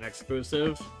a version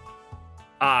exclusive.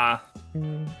 Ah.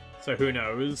 So who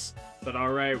knows? But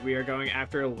alright, we are going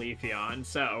after Leafeon.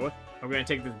 So I'm going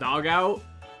to take this dog out.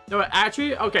 No,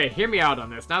 actually, okay, hear me out on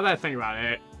this. Now that I think about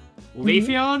it,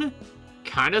 Leafeon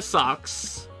kind of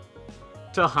sucks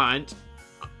to hunt.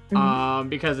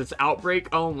 Because it's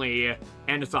outbreak only,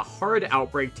 and it's a hard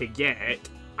outbreak to get.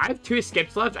 I have 2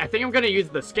 skips left. I think I'm going to use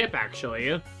the skip,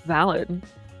 actually. Valid.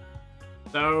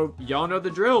 So, y'all know the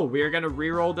drill. We are going to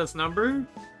re-roll this number.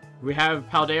 We have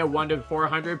Paldea 1 to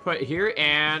 400 put here,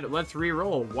 and let's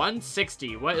re-roll.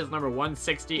 160. What is number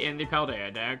 160 in the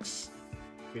Paldea Dex?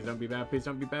 Please don't be bad, please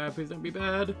don't be bad, please don't be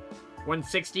bad.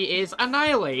 160 is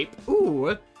Annihilate.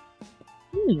 Ooh.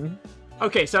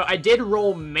 Okay, so I did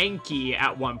roll Mankey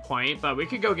at one point, but we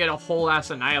could go get a whole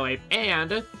ass Annihilate,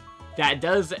 and that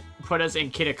does put us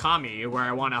in Kitakami, where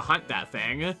I want to hunt that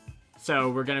thing. So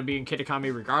we're going to be in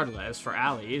Kitakami regardless for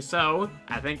Allie, so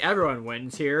I think everyone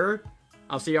wins here.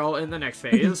 I'll see y'all in the next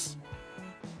phase.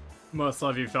 Most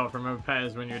love you felt from a pet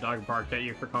is when your dog barked at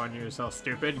you for calling yourself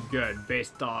stupid. Good, base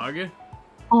dog.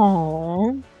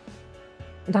 Aww.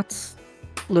 That's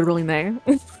literally May.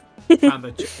 found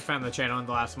the channel in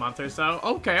the last month or so.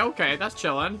 Okay, that's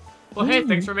chillin'. Well, hey,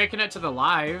 thanks for making it to the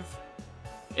live.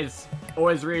 It's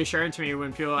always reassuring to me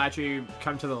when people actually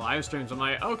come to the live streams. I'm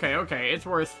like, okay, it's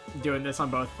worth doing this on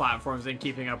both platforms and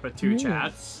keeping up with 2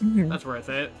 chats. That's worth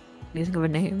it. need to think of a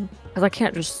name. Because I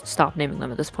can't just stop naming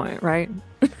them at this point, right?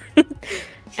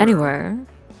 Anywhere.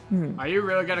 Are you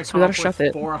really gonna So come we up gotta shove with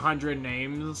it. 400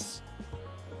 names?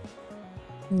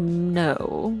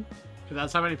 No. 'Cause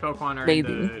that's how many Pokemon are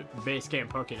Maybe. in the base game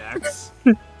Pokédex.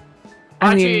 I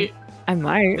Actually, mean, I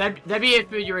might. that'd be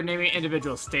if you were naming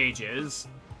individual stages.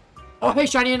 Oh, hey,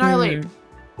 Shiny Annihilate!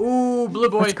 Ooh, blue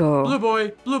boy, Let's go. blue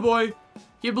boy, blue boy.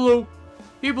 He blew.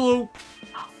 He blew.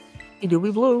 He do be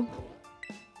blue.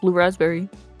 Blue raspberry.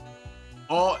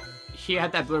 Oh, he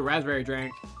had that blue raspberry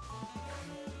drink.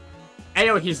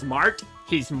 Ayo, he's marked.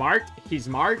 He's marked. He's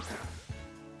marked.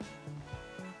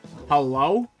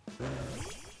 Hello?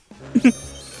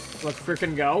 Let's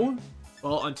freaking go.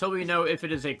 Well, until we know if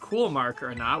it is a cool mark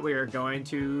or not, we are going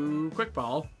to quick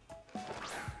ball.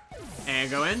 And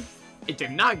go in. It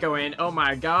did not go in. Oh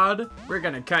my god. We're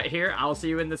gonna cut here. I'll see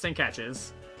you when this thing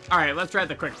catches. Alright, let's try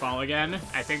the quick ball again.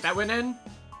 I think that went in.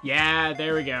 Yeah,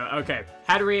 there we go. Okay.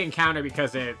 Had to re-encounter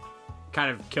because it kind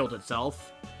of killed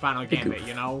itself. Final gambit,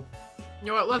 you know? You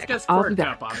know what? Let's guess I'll be quirked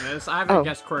up back. on this. I haven't Oh.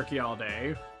 guessed quirky all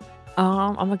day.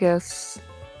 I'm gonna guess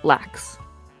lax.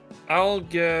 I'll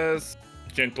guess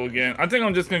gentle again. I think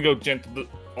I'm just gonna go gentle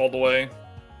all the way.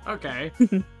 Okay.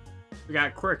 We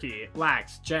got quirky,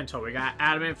 lax, gentle. We got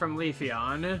adamant from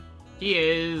Leafeon. He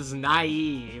is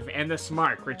naive. And the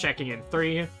smart. We're checking in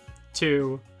 3,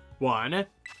 2, 1.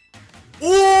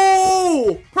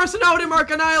 Ooh! Personality mark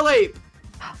annihilate!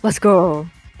 Let's go.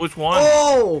 Which one?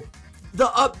 Oh! The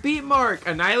upbeat mark!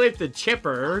 Annihilate the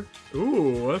chipper.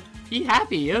 Ooh. He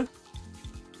happy.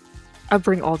 I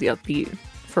bring all the upbeat.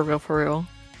 For real, for real.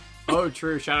 Oh,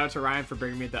 true. Shout out to Ryan for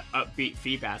bringing me the upbeat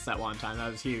feedback that one time.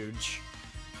 That was huge.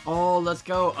 Oh, let's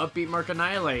go. Upbeat mark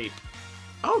annihilate.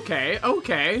 Okay,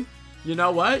 okay. You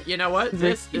know what? You know what?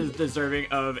 This is deserving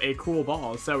of a cool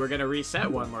ball. So we're going to reset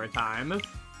one more time.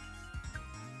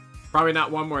 Probably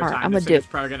not one more Alright, time. I'm This a thing is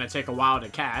dip. probably going to take a while to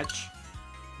catch.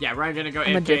 Yeah, Ryan going to go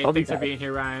I'm a dip, AFK. I'll be Thanks for back. being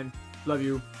here, Ryan. Love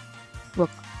you. Look,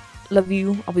 love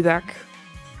you. I'll be back.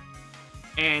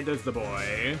 And there's the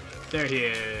boy. There he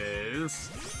is.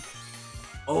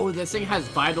 Oh, this thing has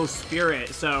Vital Spirit,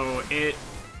 so it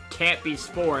can't be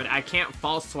spored. I can't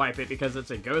false swipe it because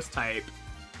it's a ghost type.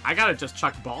 I gotta just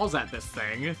chuck balls at this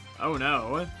thing. Oh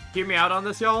no. Hear me out on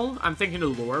this, y'all. I'm thinking a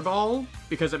lure ball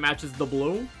because it matches the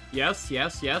blue. Yes,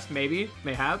 yes, yes, maybe,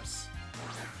 mayhaps.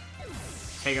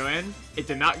 Okay, go in. It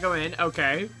did not go in.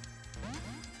 Okay.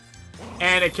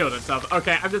 And it killed itself.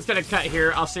 Okay, I'm just gonna cut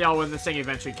here. I'll see y'all when this thing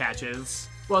eventually catches.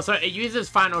 Well, so it uses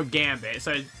Final Gambit,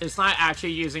 so it's not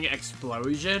actually using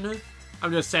Explosion.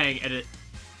 I'm just saying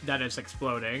that it's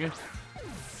exploding.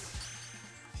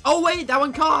 Oh, wait, that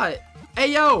one caught!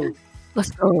 Hey, yo!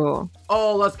 Let's go.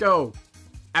 Oh, let's go.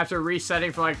 After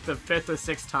resetting for like the 5th or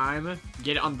 6th time,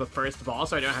 get it on the first ball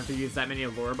so I don't have to use that many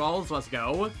lure balls. Let's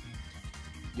go.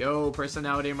 Yo,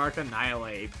 personality mark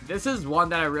annihilate. This is one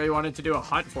that I really wanted to do a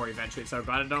hunt for eventually, so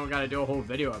glad I don't gotta do a whole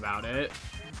video about it.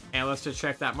 And let's just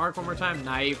check that mark one more time.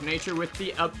 Naive nature with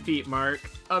the upbeat mark.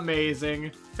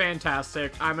 Amazing.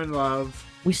 Fantastic. I'm in love.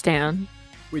 We stand.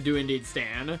 We do indeed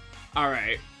stand.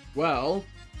 Alright. Well,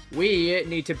 we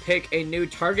need to pick a new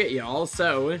target, y'all.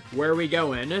 So, where are we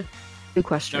going? Good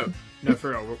question. No,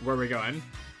 for real. Where are we going?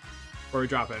 Where are we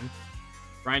dropping?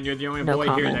 Ryan, you're the only No boy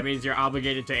here. comment. That means you're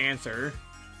obligated to answer.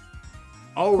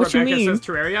 Oh, What you Rebecca mean? says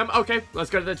terrarium? Okay, let's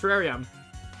go to the terrarium.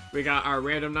 We got our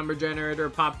random number generator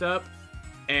popped up.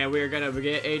 And we're gonna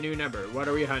get a new number. What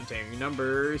are we hunting?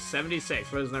 Number 76.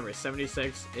 What is number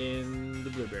 76 in the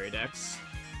Blueberry Dex?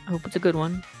 I hope it's a good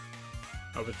one.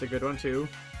 Oh, it's a good one too.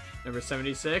 Number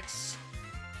 76.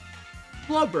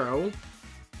 Slowbro.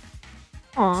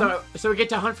 Aw. So we get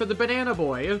to hunt for the Banana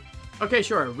Boy. Okay,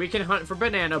 sure. We can hunt for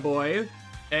Banana Boy.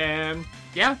 And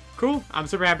yeah, cool. I'm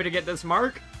super happy to get this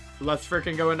mark. Let's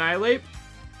freaking go annihilate.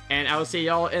 And I'll see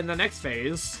y'all in the next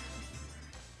phase.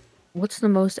 What's the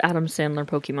most Adam Sandler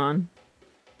Pokemon?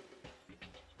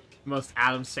 Most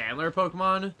Adam Sandler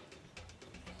Pokemon?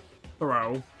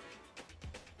 Throw.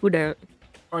 Who dat?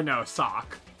 Or no,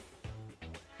 Sock.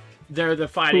 They're the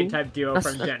fighting Who? type duo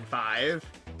That's- from Gen 5.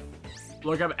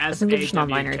 Look up I think they're just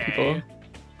non-binary SAWK. people.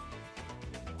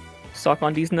 Sock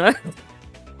on these nuts.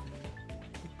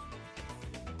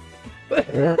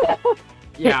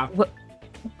 Yeah. Hey,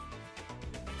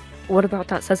 what about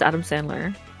that says Adam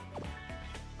Sandler?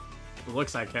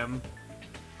 Looks like him.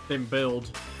 Same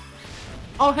build.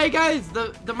 Oh, hey guys,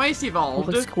 the mice Oh,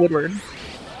 evolved. look, Squidward.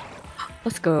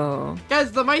 Let's go.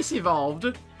 Guys, the mice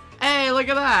evolved. Hey, look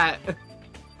at that.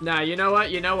 Nah, you know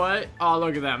what? You know what? Oh,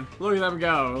 look at them. Look at them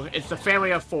go. It's the family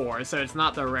of 4, so it's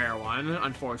not the rare one,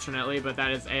 unfortunately, but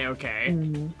that is A-okay.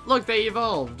 Mm. Look, they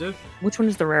evolved. Which one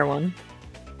is the rare one?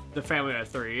 the family of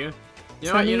 3.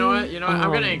 You know what?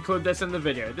 I'm gonna include this in the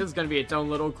video. This is gonna be its own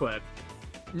little clip.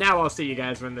 Now I'll see you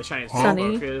guys when the shiny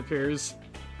Slowpoke appears.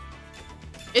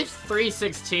 It's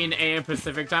 3:16 a.m.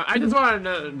 Pacific time. I just want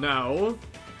to know,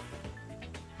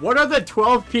 what are the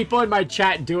 12 people in my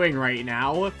chat doing right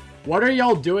now? What are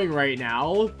y'all doing right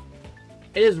now?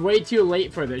 It is way too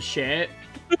late for this shit.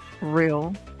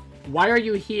 Real. Why are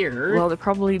you here? Well, they're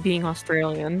probably being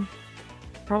Australian.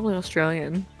 Probably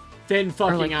Australian. Thin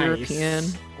fucking or like ice. European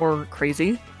or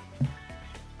crazy.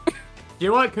 You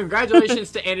know what?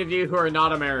 Congratulations to any of you who are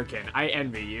not American. I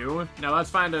envy you. Now let's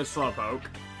find a Slowpoke.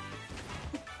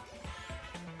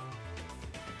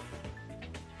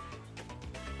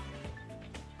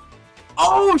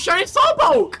 Oh, shiny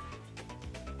Slowpoke!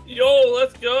 Yo,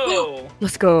 let's go!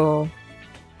 Let's go.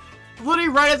 Literally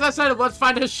right as I said, let's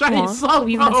find a shiny Aw,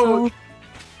 Slowpoke!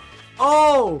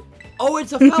 Oh! Oh,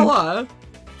 it's a fella!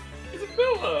 It's a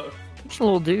fella! It's a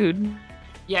little dude.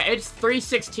 Yeah, it's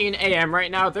 3:16 a.m.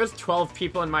 right now. There's 12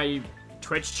 people in my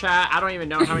Twitch chat. I don't even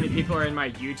know how many people are in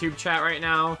my YouTube chat right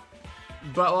now.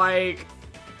 But, like,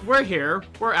 we're here.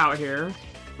 We're out here.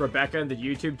 Rebecca in the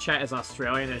YouTube chat is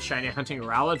Australian and shiny hunting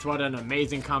Rowlets. What an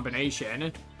amazing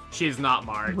combination. She's not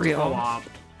marked. Real. Co-op.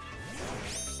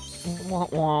 Wah,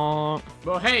 wah.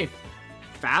 Well, hey.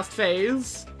 Fast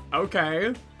phase.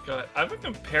 Okay. God, I've been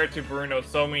compared to Bruno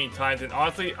so many times, and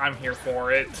honestly, I'm here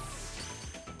for it.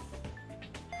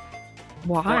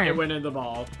 Why? It went in the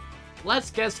ball. Let's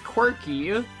guess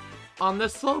quirky on the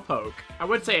Slowpoke. I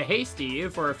would say hasty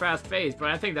for a fast phase,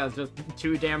 but I think that's just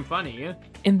too damn funny.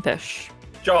 Impish.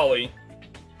 Jolly.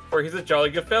 Or he's a jolly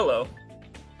good fellow.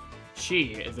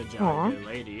 She is a jolly good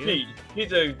lady.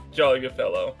 He's a jolly good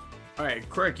fellow. Alright,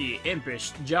 quirky,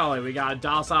 impish, jolly. We got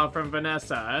docile from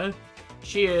Vanessa.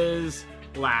 She is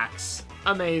lax.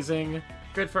 Amazing.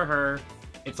 Good for her.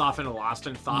 It's often lost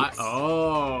in thought. Yes.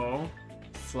 Oh.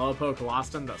 Slowpoke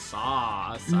lost in the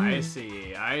sauce. I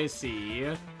see. I see.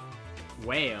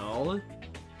 Well,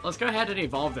 let's go ahead and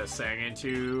evolve this thing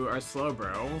into our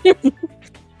Slowbro.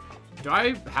 Do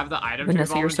I have the item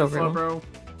Vanessa, to you're evolve so into real.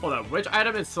 Slowbro? Hold on. Which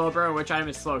item is Slowbro and which item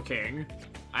is Slowking?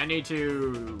 I need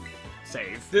to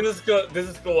save. This is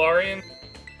Galarian.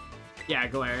 Yeah,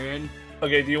 Galarian.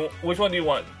 Okay, which one do you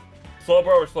want? Slowbro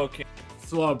or Slowking?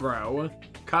 Slowbro.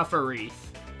 Cuff or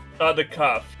Wreath. The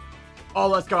cuff. Oh,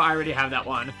 let's go. I already have that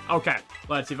one. Okay,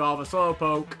 let's evolve a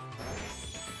Slowpoke.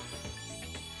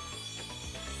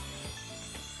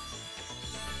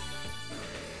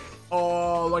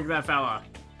 Oh, look at that fella.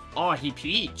 Oh, he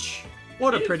peach.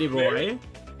 What a pretty boy.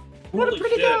 What a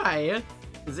pretty guy.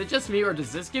 Is it just me, or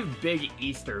does this give big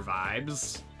Easter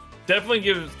vibes? Definitely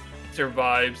gives Easter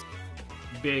vibes.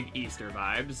 Big Easter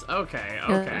vibes. Okay,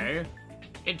 okay.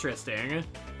 Interesting.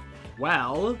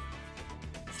 Well,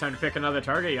 it's time to pick another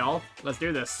target, y'all. Let's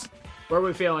do this. Where are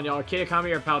we feeling, y'all?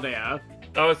 Kitakami or Paldea?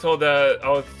 I was told that I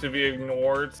was to be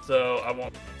ignored, so I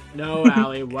won't. No,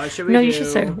 Allie, what should we do? No, you should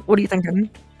say. What are you thinking?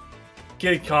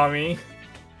 Kitakami.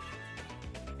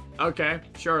 Okay,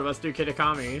 sure, let's do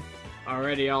Kitakami.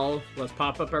 Alrighty, y'all. Let's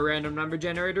pop up a random number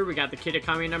generator. We got the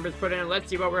Kitakami numbers put in. Let's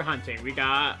see what we're hunting. We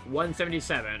got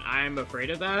 177. I'm afraid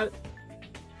of that.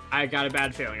 I got a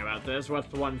bad feeling about this. What's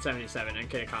the 177 in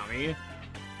Kitakami?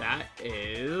 That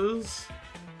is...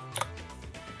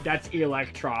 That's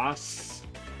Electros.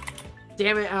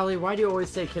 Damn it, Allie. Why do you always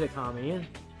say Kitakami?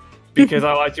 Because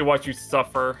I like to watch you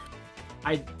suffer.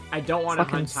 I don't want to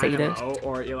Fucking hunt sadist. Dynamo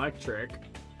or Electric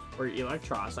or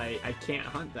Electros. I can't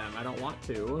hunt them. I don't want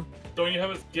to. Don't you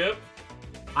have a skip?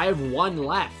 I have one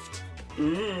left.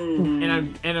 Ooh.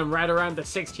 And I'm right around the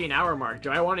 16-hour mark.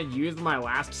 Do I want to use my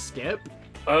last skip?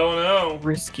 I don't know.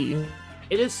 Risky.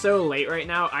 It is so late right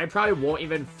now, I probably won't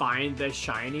even find the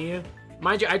shiny.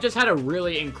 Mind you, I just had a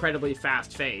really incredibly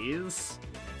fast phase.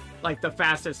 Like, the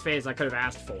fastest phase I could have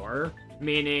asked for.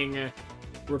 Meaning,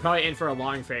 we're probably in for a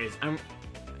long phase.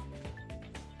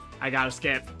 I gotta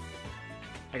skip.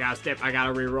 I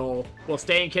gotta reroll. We'll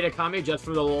stay in Kitakami just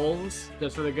for the lulz,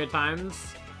 just for the good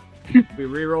times. We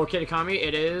reroll Kitakami.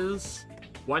 It is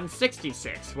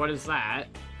 166. What is that?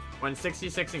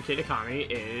 166 in Kitakami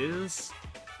is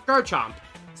Garchomp.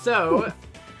 So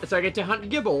I get to hunt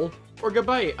Gibble or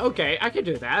Gabite. Okay, I can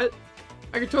do that.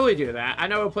 I can totally do that. I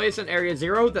know a place in Area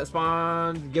 0 that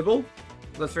spawns Gibble.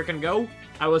 Let's freaking go.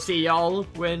 I will see y'all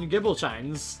when Gibble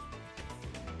shines.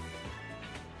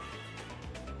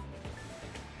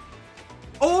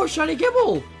 Oh, shiny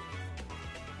Gibble!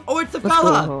 Oh, it's the Let's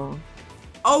fella! go.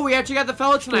 Oh, we actually got the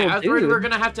fella tonight. I was worried we were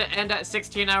dude. gonna have to end at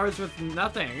 16 hours with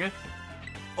nothing.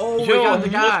 Oh, we Yo, got the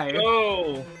guy. let's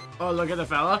go. Oh, look at the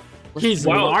fella. Let's He's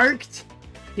go. marked.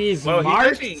 He's Well,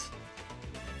 marked.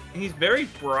 He's very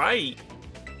bright.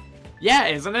 Yeah,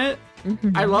 isn't it?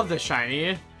 Mhm. I love this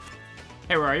shiny.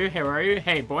 Hey, where are you? Hey, where are you?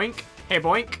 Hey, boink. Hey,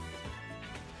 boink.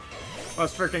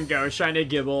 Let's freaking go. Shiny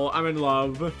Gibble. I'm in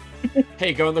love.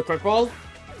 Hey, go in the quick ball.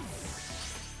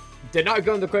 Did not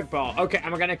go in the quick ball. Okay,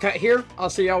 I'm gonna cut here. I'll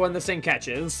see y'all when this thing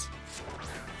catches.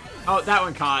 Oh, that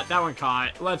one caught. That one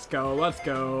caught. Let's go. Let's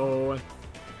go.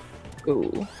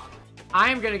 Ooh.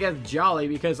 I'm gonna get Jolly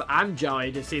because I'm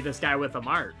jolly to see this guy with a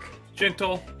mark.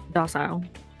 Gentle. Docile.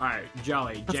 Alright,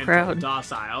 Jolly, That's gentle, proud.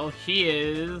 docile. He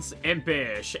is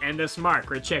impish. And this mark,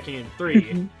 we're checking in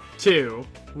 3, 2,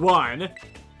 1.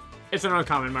 It's an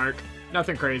uncommon mark.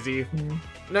 Nothing crazy.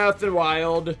 Nothing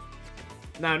wild.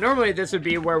 Now, normally this would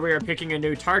be where we are picking a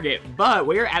new target, but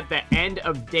we are at the end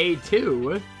of day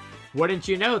 2. Wouldn't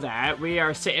you know that? We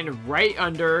are sitting right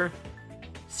under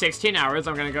 16 hours.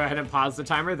 I'm going to go ahead and pause the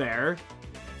timer there.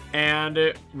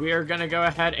 And we are going to go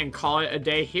ahead and call it a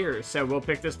day here. So we'll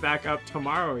pick this back up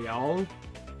tomorrow, y'all.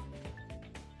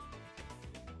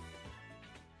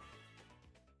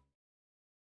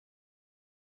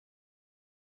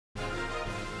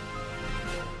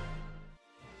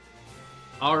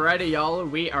 Alrighty, y'all,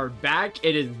 we are back.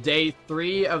 It is day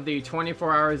 3 of the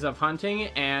 24 hours of hunting,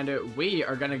 and we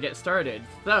are gonna get started.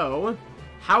 So,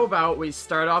 how about we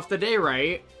start off the day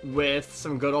right with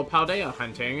some good old Paldea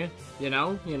hunting? You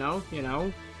know.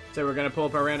 So we're gonna pull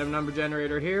up our random number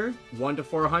generator here. 1 to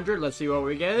 400, let's see what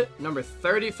we get. Number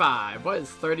 35. What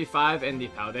is 35 in the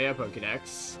Paldea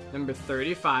Pokedex? Number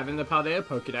 35 in the Paldea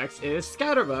Pokedex is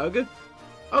Scatterbug.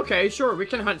 Okay, sure, we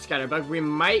can hunt Scatterbug. We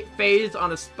might phase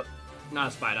on a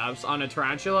not a Spidops, on a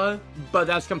Tarantula, but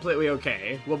that's completely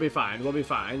okay. We'll be fine, we'll be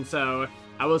fine. So,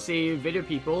 I will see video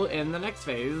people in the next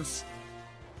phase.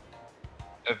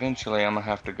 Eventually, I'm gonna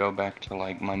have to go back to,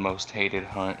 like, my most hated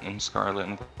hunt in Scarlet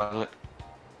and Violet.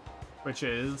 Which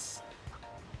is?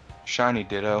 Shiny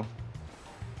Ditto.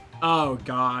 Oh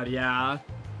god, yeah.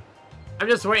 I'm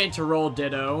just waiting to roll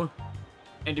Ditto,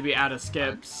 and to be out of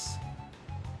skips.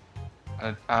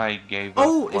 I gave up,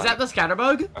 Oh, is that the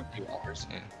Scatterbug? a few hours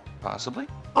in. Possibly.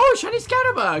 Oh, shiny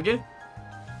Scatterbug!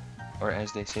 Or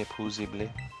as they say,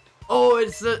 possibly. Oh,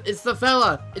 it's the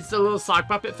fella. It's the little sock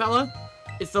puppet fella.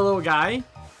 It's the little guy.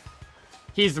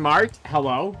 He's marked.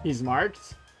 Hello, he's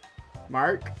marked.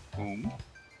 Mark. Ooh.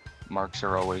 Marks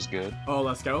are always good. Oh,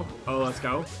 let's go. Oh, let's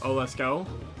go. Oh, let's go.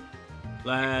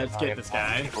 Let's get this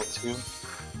guy.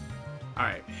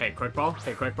 Alright, hey, quick ball.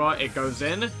 Hey, quick ball. It goes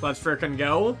in. Let's frickin'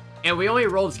 go. And we only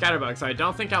rolled Scatterbug, so I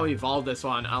don't think I'll evolve this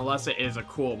one unless it is a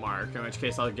cool mark, in which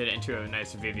case I'll get it into a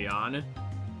nice Vivian.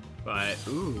 But,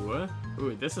 ooh,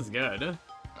 this is good.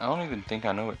 I don't even think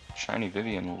I know what Shiny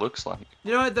Vivian looks like.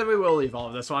 You know what, then we will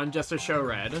evolve this one, just to show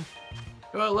red.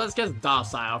 Well, let's get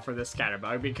Docile for this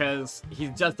Scatterbug, because he's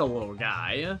just a little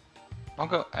guy. I'll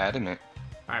go Adamant.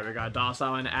 Alright, we got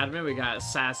Docile and Adamant. We got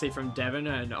Sassy from Devin,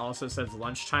 and also says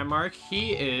lunchtime mark.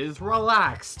 He is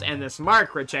relaxed. And this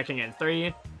mark we're checking in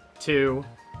 3, 2,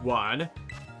 1.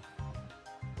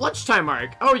 Lunchtime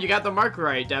mark. Oh, you got the mark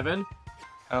right, Devin.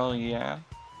 Hell yeah.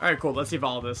 Alright, cool. Let's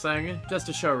evolve this thing, just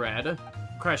to show red.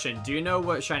 Question, do you know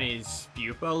what shiny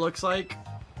Spupa looks like?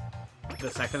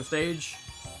 The second stage?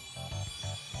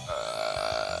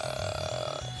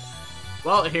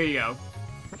 Well, here you go.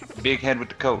 Big head with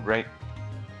the coat, right?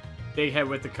 Big head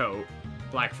with the coat.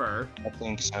 Black fur. I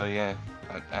think so, yeah.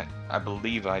 I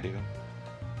believe I do.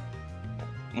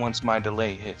 Once my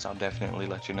delay hits, I'll definitely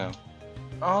let you know.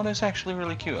 Oh, that's actually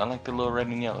really cute. I like the little red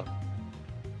and yellow.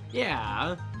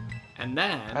 Yeah. And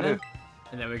I do.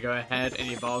 then we go ahead and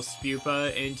evolve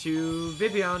Spupa into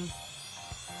Vivian.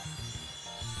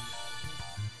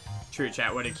 True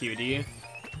chat, what a cutie.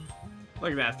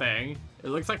 Look at that thing. It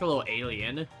looks like a little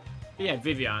alien. Yeah,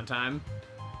 Vivian time.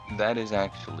 That is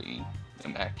actually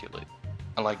immaculate.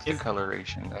 I like the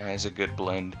coloration. It has a good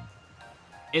blend.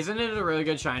 Isn't it a really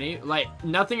good shiny? Like,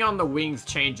 nothing on the wings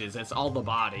changes. It's all the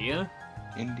body.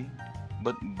 Indeed.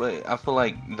 But I feel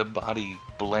like the body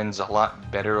blends a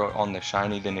lot better on the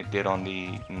shiny than it did on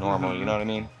the normal, you know what I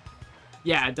mean?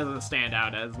 Yeah, it doesn't stand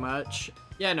out as much.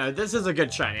 Yeah, no, this is a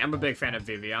good shiny. I'm a big fan of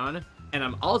Vivian. And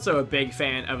I'm also a big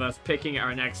fan of us picking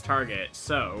our next target.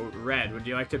 So, Red, would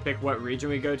you like to pick what region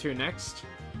we go to next?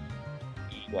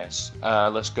 Yes.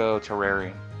 Let's go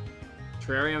Terrarium.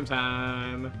 Terrarium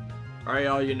time. Alright,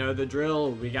 y'all, you know the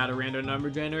drill. We got a random number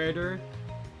generator.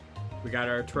 We got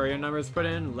our terrarium numbers put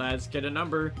in. Let's get a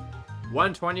number.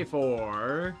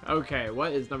 124. Okay,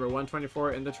 what is number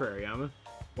 124 in the terrarium?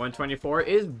 124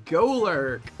 is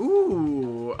Golurk.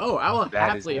 Ooh. Oh, I will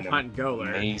happily hunt Golurk.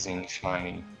 Amazing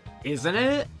shiny. Isn't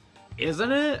it?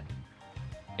 Isn't it?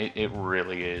 It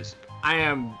really is. I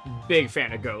am big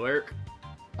fan of Golurk.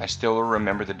 I still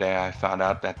remember the day I found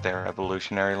out that their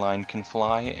evolutionary line can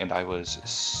fly, and I was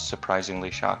surprisingly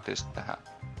shocked as to how.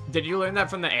 Did you learn that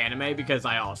from the anime? Because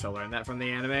I also learned that from the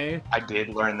anime. I did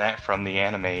learn that from the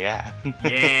anime, yeah.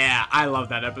 Yeah, I love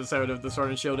that episode of the Sword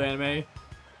and Shield anime.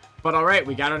 But alright,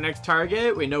 we got our next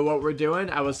target. We know what we're doing.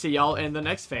 I will see y'all in the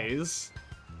next phase.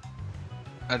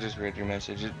 I just read your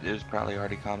message. It was probably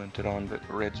already commented on, but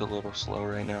Red's a little slow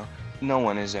right now. No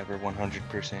one is ever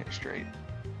 100% straight.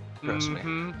 Trust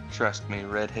me. Trust me,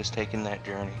 Red has taken that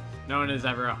journey. No one is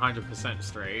ever 100%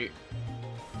 straight.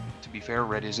 To be fair,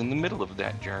 Red is in the middle of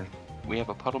that journey. We have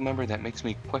a puddle member that makes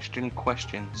me question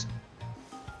questions.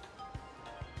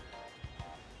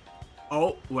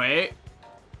 Oh, wait.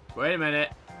 Wait a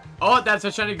minute. Oh, that's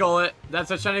a shiny gullet. That's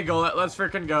a shiny gullet. Let's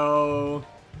freaking go.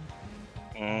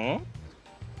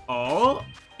 Oh,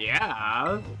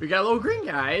 yeah. We got a little green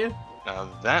guy. Now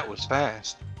that was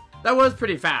fast. That was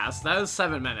pretty fast. That was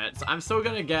 7 minutes. I'm still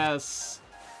gonna guess...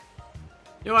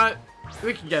 You know what?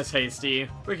 We can guess hasty.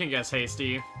 We can guess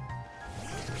hasty.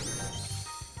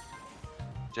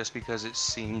 Just because it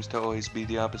seems to always be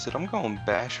the opposite, I'm going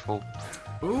bashful.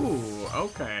 Ooh,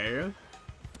 okay.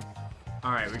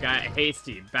 Alright, we got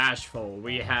hasty, bashful.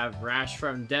 We have rash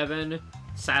from Devon,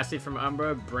 sassy from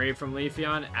Umbra, brave from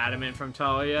Leafeon, adamant from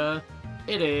Talia.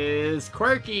 It is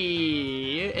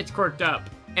quirky. It's quirked up.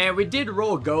 And we did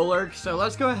roll Golurk, so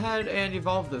let's go ahead and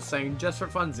evolve this thing just for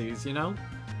funsies, you know?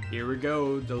 Here we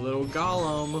go, the little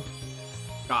golem.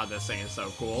 God, this thing is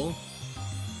so cool.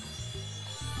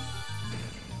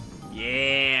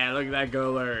 Yeah, look at that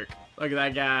Golurk. Look at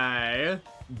that guy.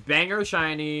 Banger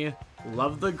shiny.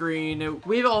 Love the green.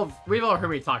 We've all heard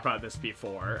me talk about this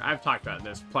before. I've talked about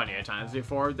this plenty of times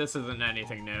before. This isn't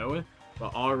anything new.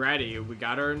 But alrighty, we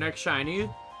got our next shiny.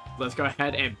 Let's go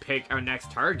ahead and pick our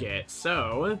next target.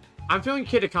 So, I'm feeling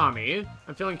Kitakami.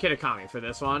 I'm feeling Kitakami for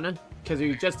this one. Because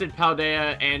we just did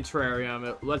Paldea and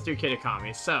Terrarium. Let's do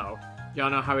Kitakami. So, y'all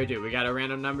know how we do. We got a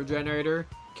random number generator.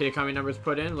 Kitakami numbers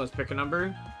put in. Let's pick a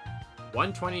number.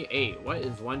 128. What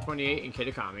is 128 in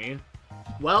Kitakami?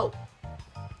 Well,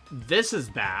 this is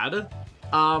bad.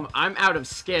 I'm out of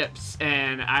skips,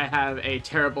 and I have a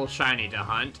terrible shiny to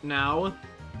hunt now.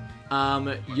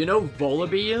 You know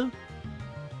Volibee?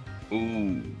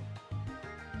 Ooh.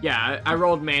 Yeah, I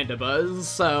rolled Mandibuzz,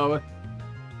 so...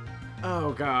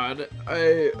 Oh god.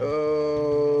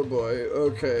 Oh boy.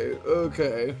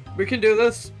 Okay. We can do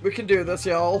this. We can do this,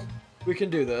 y'all. We can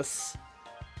do this.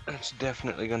 That's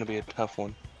definitely going to be a tough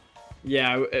one.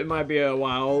 Yeah, it might be a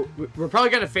while. We're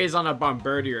probably going to phase on a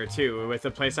Bombardier, too, with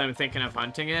the place I'm thinking of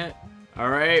hunting it.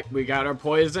 Alright, we got our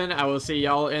poison. I will see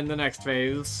y'all in the next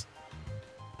phase.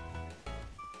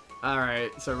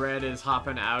 Alright, so Red is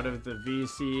hopping out of the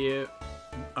VC,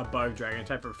 a bug dragon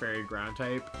type or fairy ground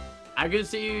type. I can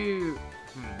see...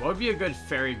 what would be a good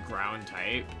fairy ground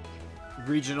type?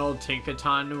 Regional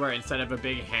Tinkaton, where instead of a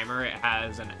big hammer, it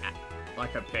has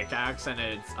like a pickaxe and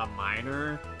it's a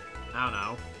miner. I don't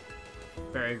know.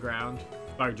 Fairy ground.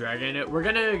 Bug dragon. We're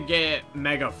gonna get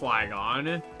Mega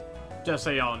Flygon. Just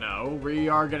so y'all know, we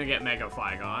are gonna get Mega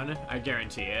Flygon. I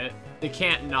guarantee it. They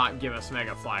can't not give us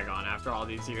Mega Flygon after all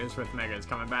these years with Megas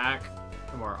coming back.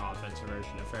 A more offensive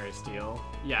version of Fairy Steel.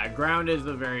 Yeah, ground is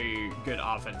a very good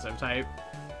offensive type.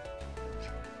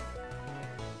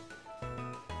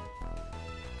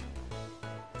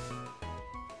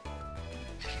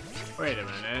 Wait a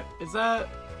minute. Is that...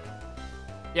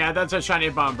 Yeah, that's a shiny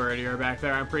Bombardier back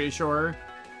there, I'm pretty sure.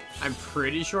 I'm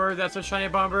pretty sure that's a shiny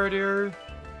Bombardier.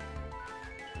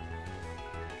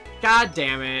 God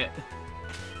damn it.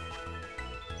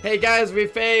 Hey guys, we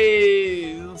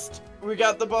phased! We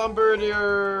got the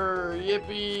Bombardier!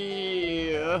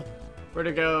 Yippee! Where'd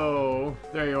it go?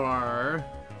 There you are.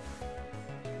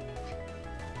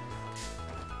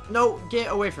 No,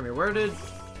 get away from me. Where did...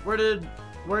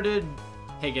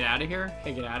 Hey, get out of here.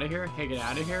 Hey, get out of here. Hey, get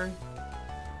out of here.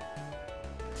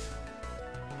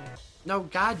 No,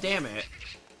 god damn it.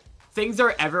 Things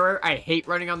are everywhere. I hate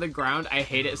running on the ground. I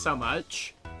hate it so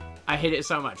much. I hate it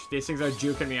so much. These things are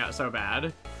juking me out so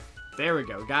bad. There we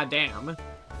go. God damn.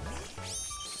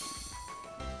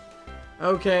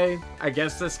 Okay, I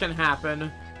guess this can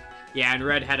happen. Yeah, and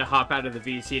Red had to hop out of the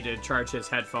VC to charge his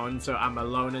headphones, so I'm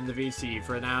alone in the VC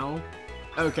for now.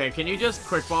 Okay, can you just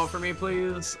quick ball for me,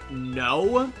 please?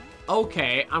 No?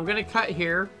 Okay, I'm gonna cut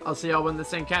here. I'll see y'all when this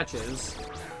thing catches.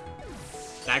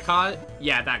 That caught?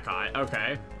 Yeah, that caught.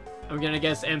 Okay. I'm gonna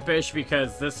guess Impish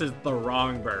because this is the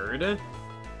wrong bird.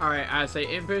 Alright, I say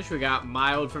Impish. We got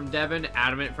Mild from Devon,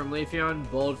 Adamant from Leafeon,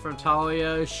 Bold from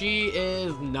Talia. She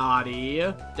is naughty.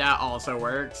 That also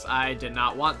works. I did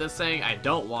not want this thing. I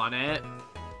don't want it.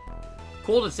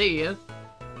 Cool to see.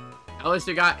 At least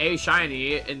we got a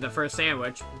shiny in the first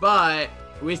sandwich, but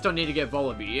we still need to get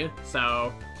Volibee,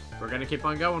 so we're gonna keep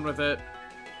on going with it.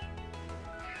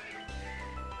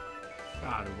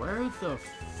 God, where the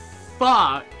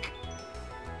fuck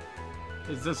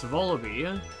is this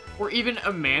Volibee? Or even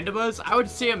a Mandibuzz? I would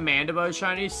see a Mandibuzz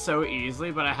shiny so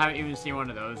easily, but I haven't even seen one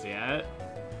of those yet.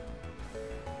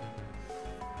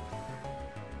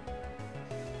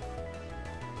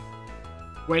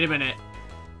 Wait a minute.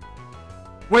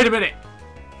 Wait a minute.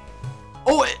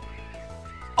 Oh,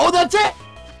 oh, that's it.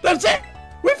 That's it.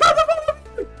 We found the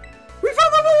Volibee. We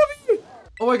found the Volibee.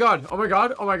 Oh my god. Oh my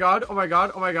god. Oh my god. Oh my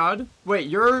god. Oh my god. Wait,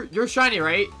 you're shiny,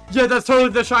 right? Yeah, that's totally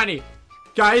the shiny.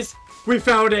 Guys, we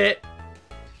found it.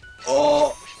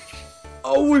 Oh.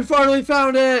 Oh, we finally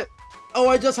found it. Oh,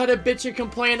 I just had to bitch and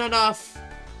complain enough.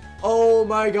 Oh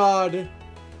my god.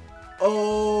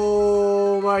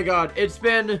 Oh my god. It's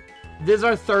been... This is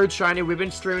our third shiny. We've been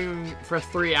streaming for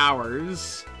 3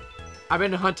 hours. I've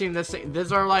been hunting this thing. This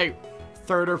is our, like,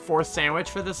 third or fourth sandwich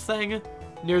for this thing.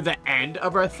 Near the end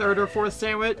of our third or fourth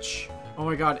sandwich. Oh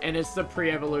my god, and it's the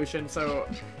pre-evolution, so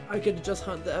I could just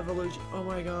hunt the evolution. Oh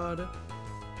my god.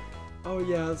 Oh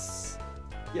yes.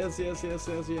 Yes, yes, yes,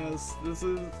 yes, yes. This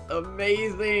is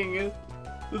amazing.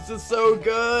 This is so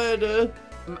good.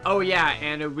 Oh yeah,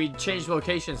 and we changed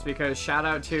locations because shout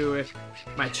out to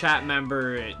my chat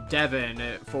member Devin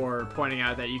for pointing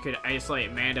out that you could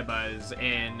isolate Mandibuzz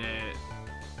in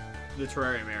the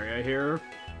terrarium area here.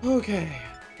 Okay,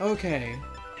 okay.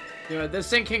 You know, this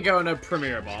thing can go in a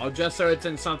Premier Ball, just so it's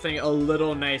in something a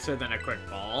little nicer than a Quick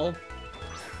Ball.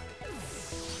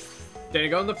 Did it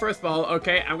go in the first ball?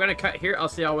 Okay, I'm gonna cut here. I'll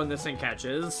see how when this thing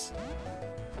catches.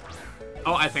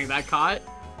 Oh, I think that caught.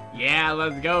 Yeah,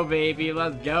 let's go, baby.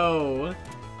 Let's go.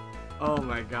 Oh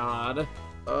my god.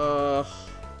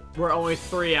 We're only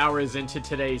 3 hours into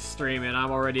today's stream and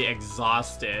I'm already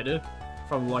exhausted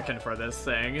from looking for this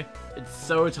thing. It's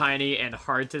so tiny and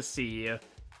hard to see.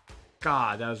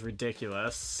 God, that was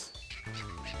ridiculous.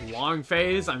 Long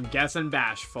phase, I'm guessing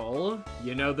Bashful.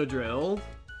 You know the drill.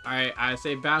 Alright, I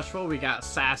say Bashful. We got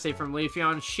Sassy from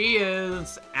Leafeon. She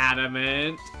is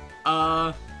adamant.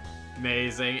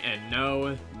 Amazing, and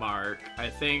no mark.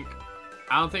 I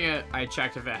don't think I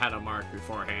checked if it had a mark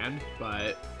beforehand,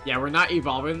 but yeah, we're not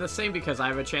evolving this thing because I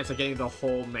have a chance of getting the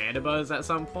whole Mandibuzz at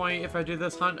some point if I do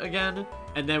this hunt again,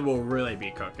 and then we'll really be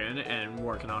cooking and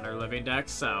working on our living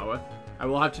dex, so I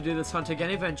will have to do this hunt again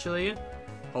eventually.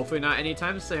 Hopefully not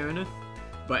anytime soon,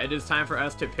 but it is time for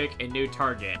us to pick a new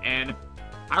target, and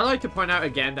I'd like to point out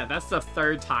again that that's the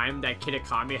third time that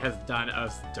Kitakami has done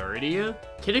us dirty.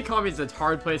 Kitakami is a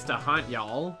hard place to hunt,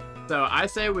 y'all. So I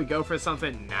say we go for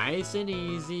something nice and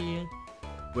easy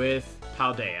with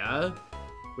Paldea.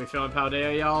 We feeling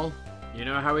Paldea, y'all? You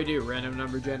know how we do. Random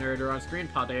number generator on screen.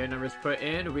 Paldea numbers put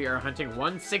in. We are hunting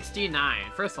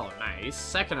 169. First of all, nice.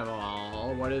 Second of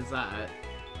all, what is that?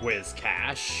 Whiz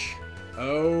Cash.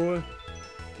 Oh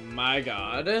my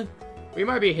god. We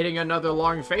might be hitting another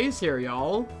long phase here,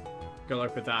 y'all. Good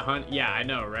luck with that hunt. Yeah, I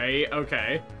know, right?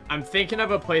 Okay. I'm thinking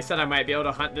of a place that I might be able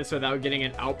to hunt this without getting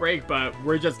an outbreak, but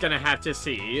we're just gonna have to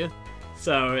see.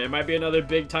 So it might be another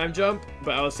big time jump,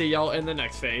 but I'll see y'all in the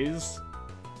next phase.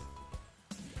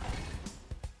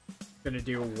 Gonna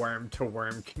do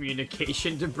worm-to-worm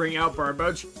communication to bring out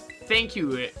Barboach. Thank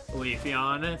you,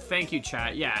 Leafeon. Thank you,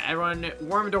 chat. Yeah, everyone,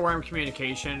 worm-to-worm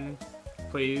communication,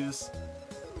 please.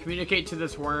 Communicate to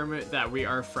this worm that we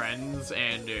are friends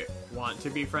and want to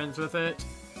be friends with it.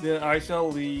 Then I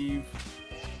shall leave.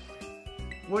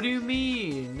 What do you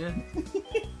mean?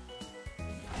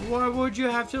 Why would you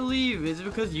have to leave? Is it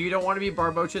because you don't want to be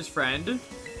Barboach's friend?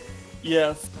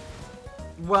 Yes.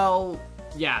 Well,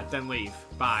 yeah, then leave.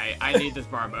 Bye. I need this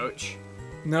Barboach.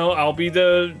 No, I'll be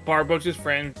the Barboach's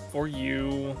friend for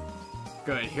you.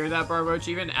 Good. Hear that, Barboach?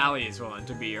 Even Allie is willing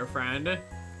to be your friend.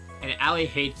 And Allie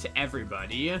hates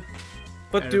everybody.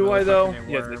 But do I, though?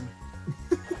 Yes.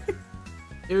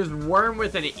 It was Worm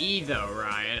with an E, though,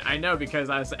 Ryan. I know, because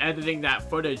I was editing that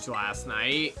footage last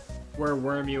night where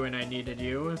Worm you and I needed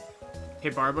you.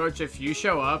 Hey, Barboach, if you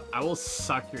show up, I will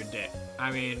suck your dick. I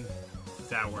mean, if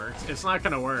that works. It's not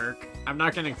gonna work. I'm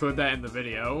not gonna include that in the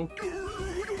video.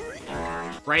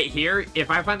 Right here,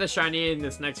 if I find the shiny in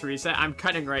this next reset, I'm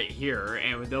cutting right here,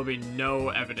 and there'll be no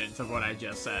evidence of what I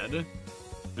just said.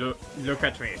 Look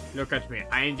at me. Look at me.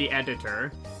 I am the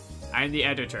editor. I am the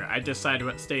editor. I decide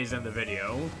what stays in the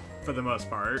video, for the most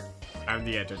part. I'm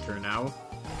the editor now.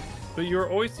 But you were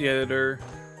always the editor.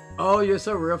 Oh, you're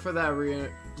so real for that,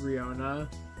 Riona.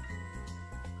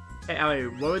 Hey, Allie,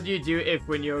 what would you do if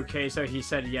when you're okay, so he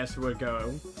said yes would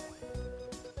go?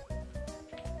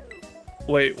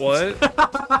 Wait, what?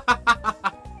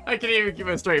 I can't even keep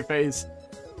a straight face.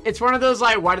 It's one of those,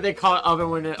 like, why do they call it oven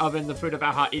when it oven the food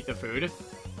about how to eat the food?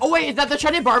 Oh, wait, is that the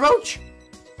shiny barboach?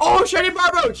 Oh, shiny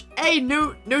barboach! Hey,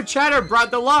 new chatter brought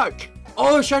the luck.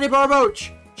 Oh, shiny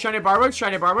barboach. Shiny barboach,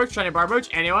 shiny barboach, shiny barboach.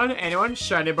 Anyone?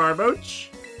 Shiny barboach.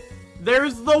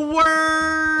 There's the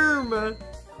worm!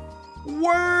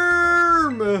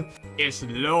 Worm! It's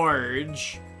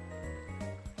large.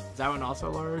 Is that one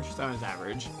also large? That one's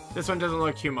average. This one doesn't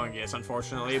look humongous,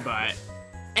 unfortunately, but...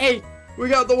 Hey! We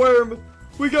got the worm!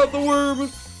 We got the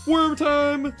worm! Worm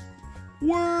time!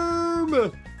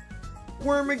 Worm!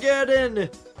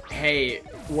 Wormageddon! Hey,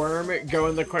 worm, go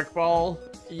in the quick ball.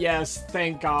 Yes,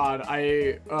 thank God.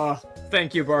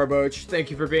 Thank you, Barboach. Thank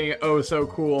you for being oh so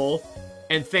cool.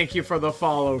 And thank you for the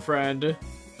follow, friend.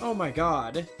 Oh my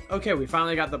God. Okay, we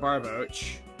finally got the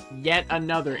Barboach. Yet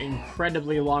another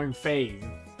incredibly long phase.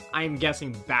 I'm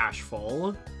guessing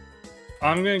bashful.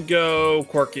 I'm gonna go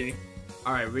quirky.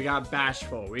 Alright, we got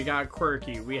bashful, we got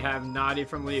quirky, we have naughty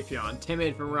from Leafeon,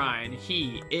 timid from Ryan.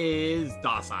 He is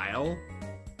docile.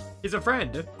 He's a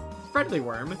friend. Friendly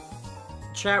worm.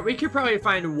 Chat, we could probably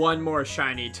find one more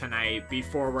shiny tonight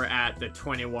before we're at the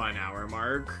 21-hour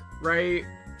mark, right?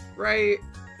 Right?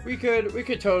 We could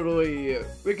totally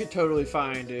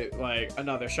find it, like,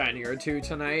 another shiny or two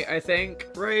tonight, I think.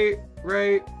 Right?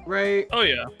 Oh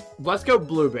yeah. Let's go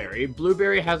Blueberry.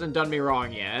 Blueberry hasn't done me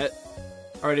wrong yet.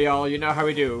 Alrighty, y'all, you know how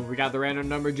we do. We got the random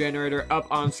number generator up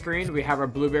on screen. We have our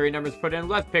Blueberry numbers put in.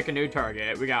 Let's pick a new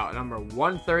target. We got number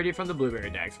 130 from the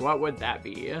Blueberry Dex. What would that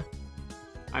be?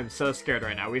 I'm so scared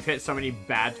right now. We've hit so many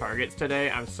bad targets today.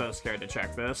 I'm so scared to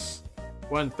check this.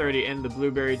 130 in the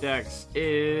Blueberry Dex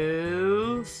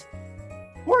is...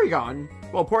 Porygon.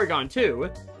 Well, Porygon too.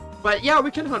 But yeah,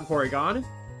 we can hunt Porygon.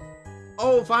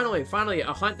 Oh, finally,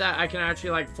 a hunt that I can actually,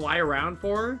 like, fly around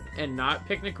for and not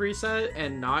picnic reset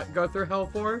and not go through hell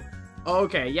for.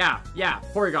 Okay, yeah,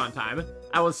 Porygon time.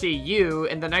 I will see you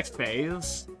in the next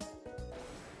phase.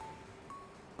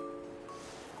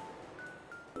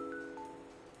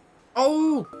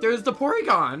 Oh, there's the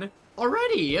Porygon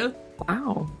already.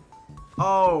 Wow.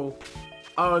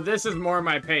 Oh, this is more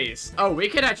my pace. Oh, we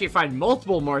could actually find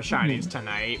multiple more shinies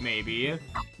tonight, maybe.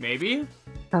 Maybe?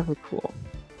 That would be cool.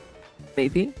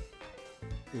 Maybe.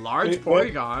 Large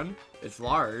Porygon. It's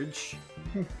large.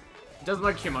 It doesn't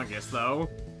look humongous, though,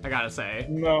 I gotta say.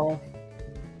 No.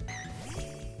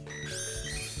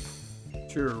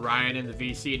 True, Ryan in the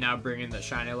VC now bringing the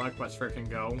shiny luck. Let's frickin'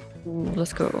 go. Ooh,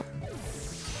 let's go.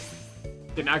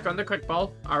 Did not go on the quick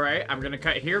ball. Alright, I'm gonna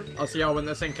cut here. I'll see y'all when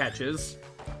this thing catches.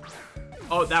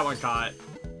 Oh, that one caught.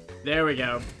 There we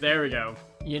go.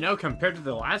 You know, compared to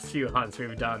the last few hunts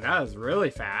we've done, that was really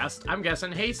fast. I'm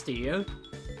guessing Hasty.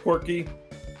 Quirky.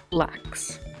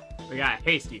 Lax. We got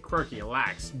Hasty, Quirky,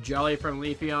 Lax, Jelly from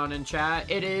Leafeon in chat.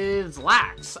 It is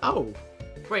Lax. Oh,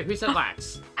 wait, who said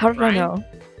Lax? How did Ryan? I know?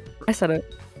 I said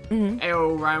it.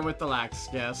 Ayo, Ryan with the Lax,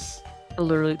 yes. I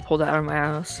literally pulled that out of my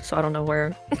ass, so I don't know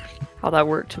how that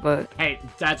worked, but... Hey,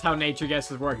 that's how nature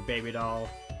guesses work, baby doll.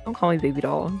 Don't call me baby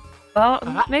doll. Well,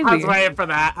 maybe. I was waiting for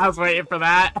that.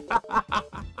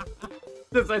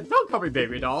 Just like, don't call me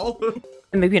baby doll.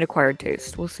 And maybe an acquired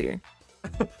taste. We'll see.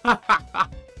 Oh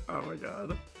my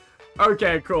god.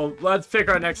 Okay, cool. Let's pick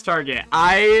our next target.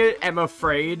 I am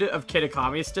afraid of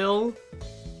Kitakami still.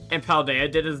 And Paldea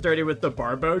did his dirty with the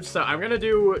Barboach, so I'm gonna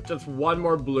do just one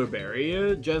more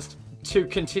Blueberry, just to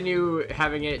continue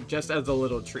having it just as a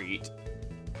little treat.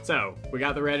 So, we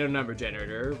got the random number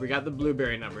generator, we got the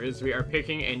Blueberry numbers, we are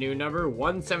picking a new number,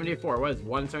 174. What is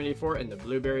 174 in the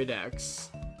Blueberry Dex?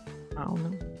 I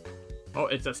don't know. Oh,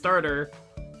 it's a starter.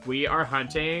 We are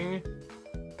hunting...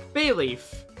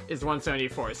 Bayleaf is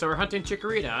 174, so we're hunting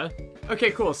Chikorita.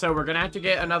 Okay, cool, so we're gonna have to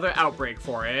get another outbreak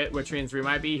for it, which means we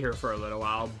might be here for a little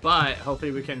while, but hopefully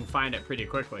we can find it pretty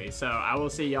quickly. So I will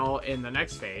see y'all in the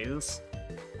next phase.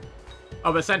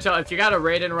 Oh, but Essential, if you got a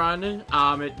raid and run,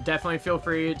 definitely feel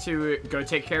free to go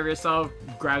take care of yourself,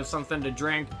 grab something to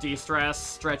drink, de-stress,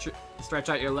 stretch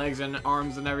out your legs and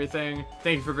arms and everything.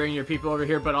 Thank you for bringing your people over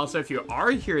here, but also if you are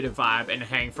here to vibe and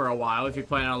hang for a while, if you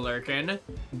plan on lurking,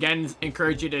 again,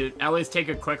 encourage you to at least take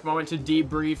a quick moment to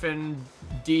debrief and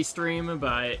de-stream,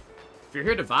 but if you're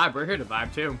here to vibe, we're here to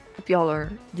vibe too. Hope y'all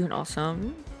are doing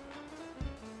awesome.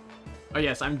 Oh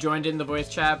yes, I'm joined in the voice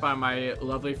chat by my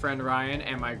lovely friend Ryan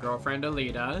and my girlfriend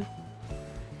Alita.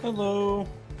 Hello.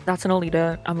 That's an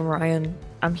Alita. I'm a Ryan.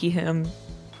 I'm he, him.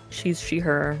 She's she,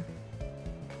 her.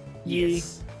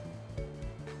 Yes.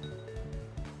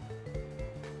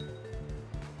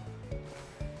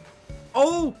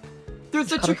 Oh! There's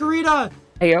the Chikorita!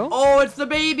 Heyo. Oh, it's the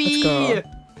baby! Let's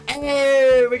go.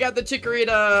 Hey, we got the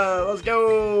Chikorita! Let's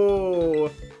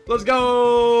go! Let's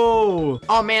go!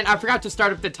 Oh man, I forgot to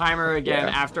start up the timer again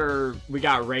Yeah. after we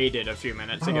got raided a few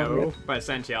minutes ago by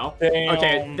Sentiel. Damn.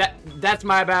 Okay, that's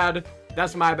my bad.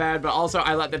 That's my bad, but also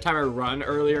I let the timer run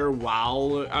earlier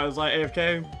while I was like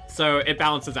AFK. So it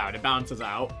balances out, it balances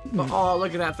out. But, oh,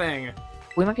 look at that thing.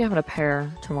 We might be having a pear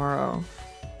tomorrow.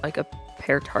 Like a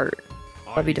pear tart.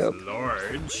 Oh, That'd be he's dope.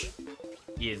 large.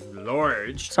 He is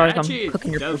large. Sorry if I'm Actually,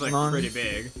 cooking your does look Pokemon. pretty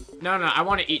big. No, I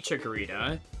want to eat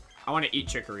Chikorita. I want to eat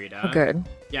Chikorita. Oh, good.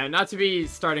 Yeah, not to be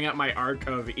starting up my arc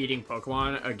of eating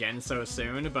Pokemon again so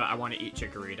soon, but I want to eat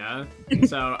Chikorita.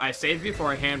 So I saved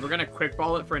beforehand. We're going to quick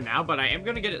ball it for now, but I am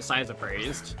going to get it size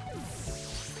appraised.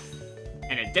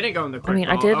 And it didn't go in the quick mean,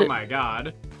 ball. I did- Oh my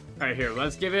god. Alright, here,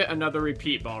 let's give it another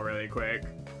repeat ball really quick.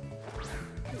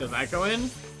 Does that go in?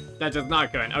 That does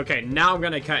not go in. Okay, now I'm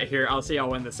going to cut here. I'll see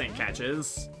y'all when this thing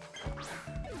catches.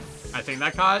 I think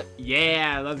that caught.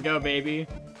 Yeah, let's go, baby.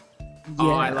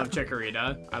 Oh, I love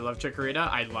Chikorita. I love Chikorita.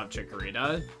 I love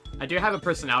Chikorita. I do have a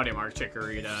personality mark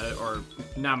Chikorita, or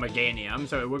Namaganium,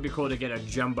 so it would be cool to get a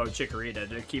jumbo Chikorita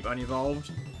to keep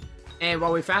unevolved. And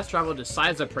while we fast travel to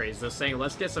size appraise this thing,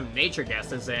 let's get some nature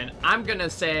guesses in. I'm gonna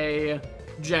say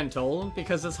gentle,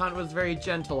 because this hunt was very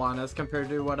gentle on us compared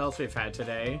to what else we've had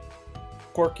today.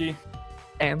 Quirky.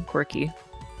 Damn, quirky.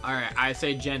 Alright, I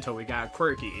say gentle. We got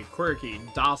quirky,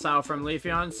 docile from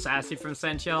Leafeon, sassy from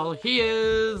Sentiel. He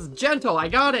is gentle. I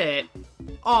got it.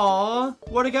 Aw,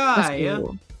 what a guy. That's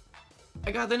cool.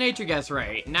 I got the nature guess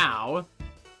right. Now,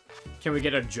 can we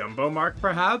get a jumbo mark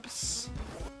perhaps?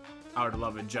 I would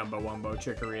love a jumbo wumbo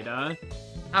Chikorita.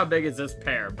 How big is this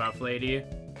pear, buff lady?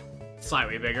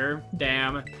 Slightly bigger.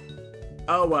 Damn.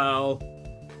 Oh well.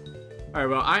 Alright,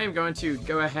 well, I am going to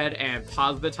go ahead and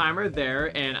pause the timer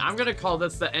there, and I'm going to call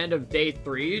this the end of day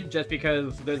 3, just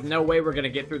because there's no way we're going to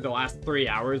get through the last 3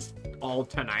 hours all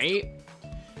tonight,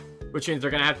 which means we're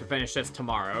going to have to finish this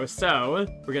tomorrow. So,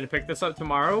 we're going to pick this up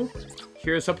tomorrow.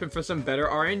 Here's hoping for some better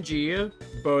RNG,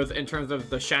 both in terms of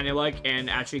the shiny luck and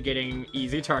actually getting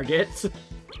easy targets.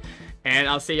 And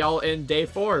I'll see y'all in day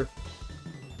 4.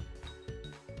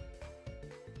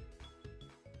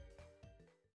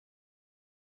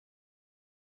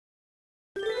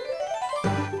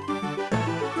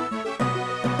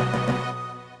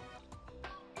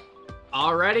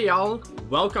 Alrighty, y'all.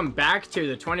 Welcome back to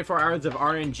the 24 hours of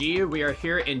RNG. We are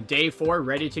here in day 4,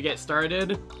 ready to get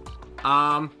started.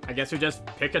 I guess we just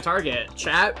pick a target.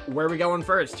 Chat, where are we going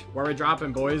first? Where are we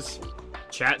dropping, boys?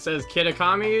 Chat says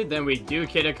Kitakami, then we do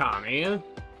Kitakami.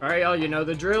 Alright, y'all, you know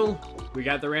the drill. We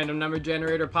got the random number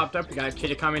generator popped up. We got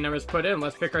Kitakami numbers put in.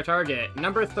 Let's pick our target.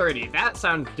 Number 30. That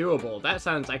sounds doable. That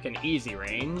sounds like an easy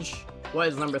range. What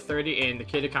is number 30 in the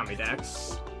Kitakami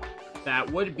decks? That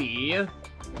would be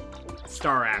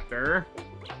Staraptor.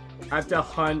 I have to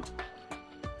hunt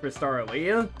for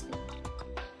Starly.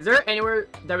 Is there anywhere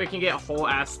that we can get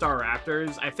whole-ass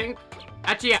Staraptors? I think...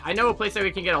 Actually, yeah, I know a place that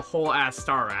we can get a whole-ass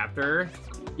Staraptor.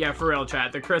 Yeah, for real,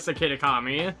 chat. The Krista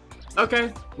Kitakami.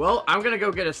 Okay, well, I'm gonna go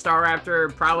get a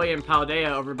Staraptor, probably in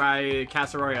Paldea over by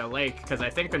Casaroya Lake, because I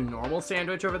think a normal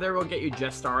sandwich over there will get you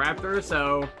just Staraptor,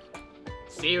 so...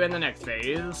 See you in the next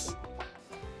phase.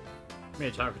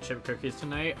 Made chocolate chip cookies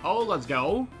tonight. Oh, let's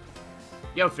go.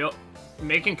 Yo, Phil,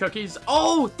 making cookies.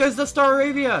 Oh, there's the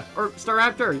Staravia, or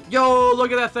Staraptor. Yo, look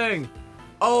at that thing.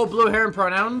 Oh, blue hair and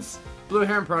pronouns. Blue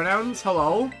hair and pronouns,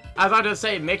 hello. I was about to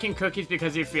say, making cookies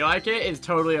because you feel like it is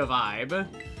totally a vibe.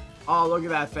 Oh, look at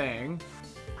that thing.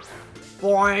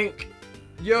 Boink.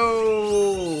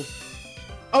 Yo.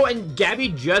 Oh, and Gabby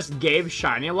just gave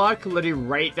Shiny Luck literally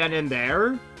right then and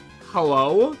there.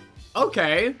 Hello?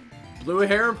 Okay. Blue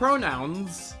hair and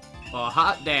pronouns. Well,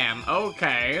 hot damn.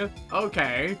 Okay.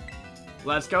 Okay.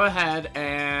 Let's go ahead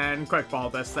and quick ball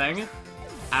this thing.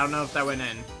 I don't know if that went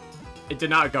in. It did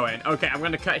not go in. Okay, I'm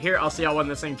going to cut here. I'll see y'all when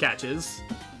this thing catches.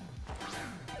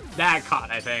 That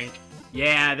caught, I think.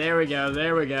 Yeah, there we go.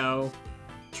 There we go.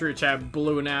 True chat,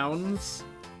 blue nouns.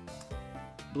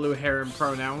 Blue hair and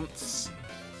pronouns.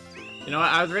 You know what?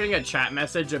 I was reading a chat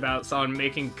message about someone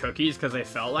making cookies because they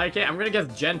felt like it. I'm going to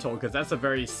guess gentle because that's a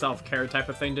very self-care type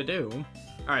of thing to do.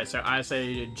 Alright, so I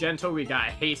say gentle. We got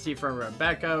hasty from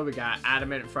Rebecca. We got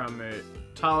adamant from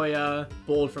Talia.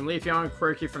 Bold from Leafeon.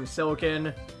 Quirky from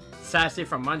Silken. Sassy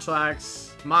from Munchlax.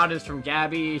 Modest from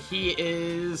Gabby. He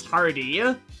is hardy.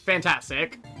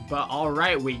 Fantastic. But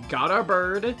alright, we got our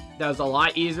bird. That was a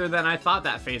lot easier than I thought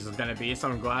that phase was going to be, so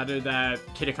I'm glad that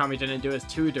Kitakami didn't do us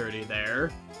too dirty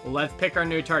there. Let's pick our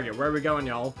new target. Where are we going,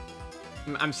 y'all?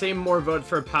 I'm seeing more votes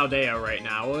for Paldea right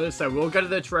now, so we'll go to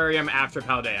the terrarium after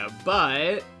Paldea.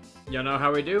 But, you know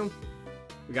how we do?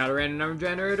 We got a random number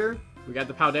generator. We got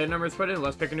the Paldea numbers put in.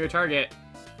 Let's pick a new target.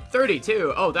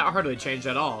 32. Oh, that hardly changed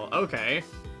at all. Okay.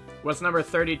 What's number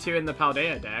 32 in the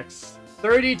Paldea Dex?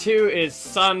 32 is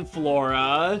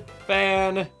Sunflora.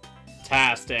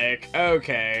 Fantastic.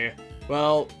 Okay.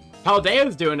 Well,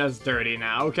 Paldea's doing us dirty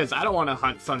now, because I don't want to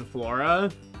hunt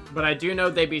Sunflora. But I do know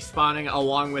they'd be spawning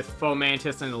along with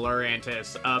Fomantis and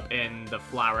Lurantis up in the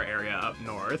flower area up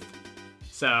north.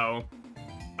 So,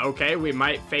 okay, we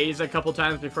might phase a couple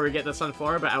times before we get the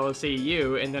Sunflora, but I will see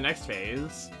you in the next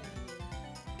phase.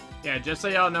 Yeah, just so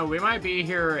y'all know, we might be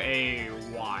here a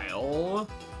while.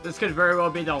 This could very well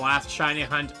be the last shiny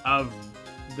hunt of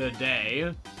the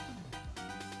day.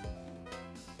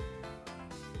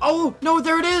 Oh, no,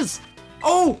 there it is!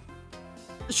 Oh!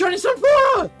 Shiny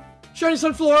Sunflora! Shiny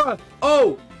Sunflora!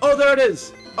 Oh! Oh, there it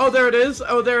is! Oh, there it is!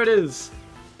 Oh, there it is!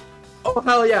 Oh,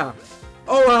 hell yeah!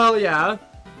 Oh, hell yeah!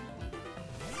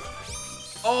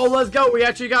 Oh, let's go! We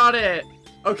actually got it!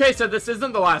 Okay, so this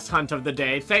isn't the last hunt of the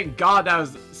day. Thank God that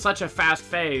was such a fast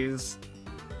phase.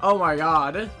 Oh my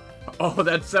god. Oh,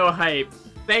 that's so hype.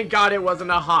 Thank God it wasn't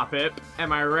a Hoppip.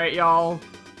 Am I right, y'all?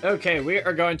 Okay, we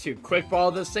are going to quick ball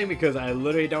this thing because I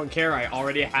literally don't care. I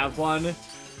already have one.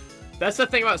 That's the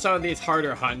thing about some of these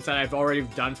harder hunts that I've already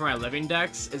done for my living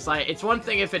decks. It's like, it's one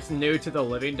thing if it's new to the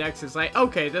living decks. It's like,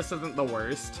 okay, this isn't the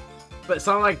worst. But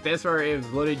something like this where it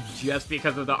was literally just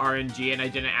because of the RNG and I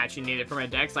didn't actually need it for my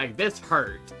decks, like, this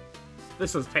hurt.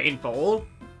 This was painful.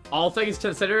 All things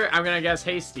considered, I'm gonna guess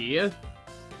Hasty.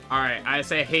 Alright, I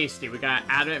say Hasty. We got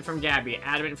Adamant from Gabby,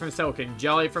 Adamant from Silken,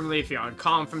 Jelly from Leafeon,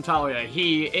 Calm from Talia.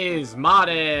 He is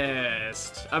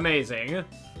modest. Amazing.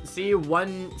 See,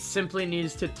 one simply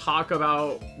needs to talk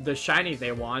about the shiny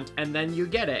they want, and then you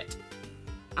get it.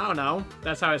 I don't know.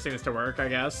 That's how it seems to work, I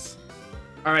guess.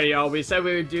 Alright, y'all. We said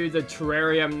we would do the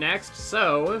terrarium next,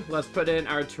 so let's put in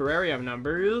our terrarium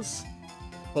numbers.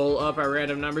 Pull up our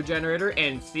random number generator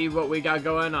and see what we got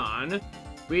going on.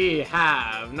 We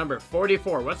have number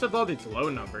 44. What's with all these low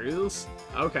numbers?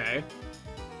 Okay.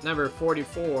 Number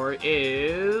 44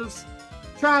 is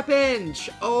Trapinch.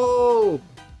 Oh!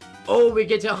 Oh, we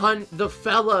get to hunt the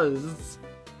fellas.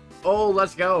 Oh,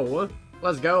 let's go.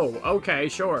 Let's go. Okay,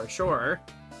 sure, sure.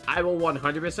 I will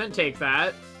 100% take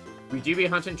that. We do be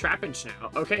hunting Trapinch now.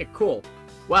 Okay, cool.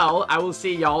 Well, I will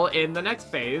see y'all in the next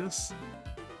phase.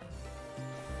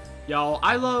 Y'all,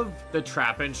 I love the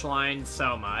Trapinch line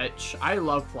so much. I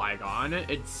love Flygon.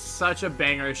 It's such a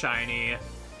banger shiny.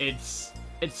 It's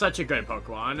such a good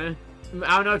Pokemon.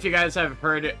 I don't know if you guys have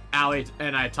heard Allie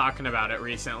and I talking about it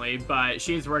recently, but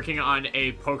she's working on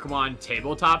a Pokemon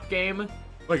tabletop game.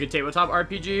 Like a tabletop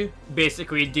RPG.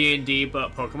 Basically D&D,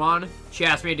 but Pokemon. She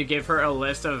asked me to give her a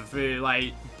list of,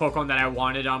 like, Pokemon that I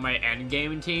wanted on my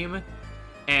endgame team.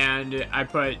 And I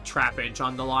put Trapinch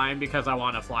on the line because I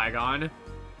want a Flygon.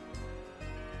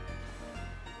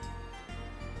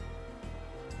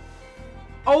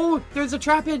 Oh, there's a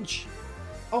Trapinch!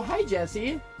 Oh, hi,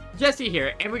 Jesse. Jesse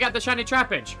here, and we got the shiny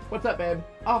Trapinch. What's up, babe?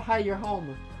 Oh, hi, you're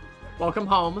home. Welcome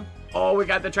home. Oh, we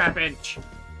got the Trapinch.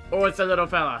 Oh, it's a little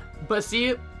fella. But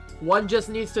see, one just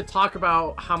needs to talk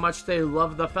about how much they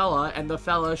love the fella, and the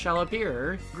fella shall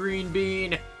appear. Green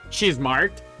bean. She's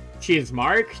marked. She is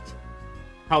marked.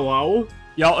 Hello?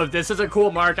 Y'all, if this is a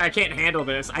cool mark, I can't handle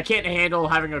this. I can't handle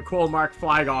having a cool mark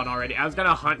Flygon already. I was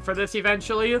gonna hunt for this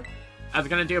eventually. I was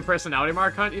gonna do a personality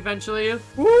mark hunt eventually.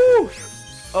 Woo!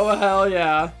 Oh, hell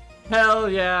yeah. Hell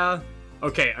yeah.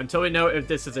 Okay, until we know if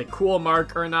this is a cool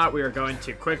mark or not, we are going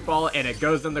to quick ball, and it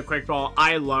goes in the quick ball.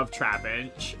 I love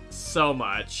Trapinch so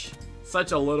much.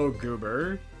 Such a little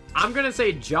goober. I'm gonna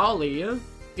say Jolly,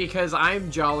 because I'm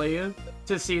jolly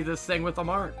to see this thing with a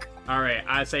mark. Alright,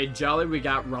 I say Jolly. We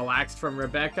got Relaxed from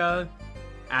Rebecca,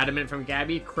 Adamant from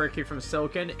Gabby, Quirky from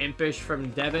Silken, Impish from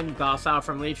Devin, Docile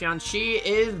from Leafeon. She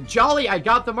is Jolly! I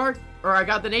got the mark, or I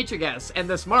got the nature guess. And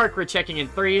this mark, we're checking in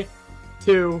 3,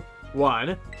 2,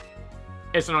 1.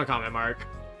 It's an uncommon mark.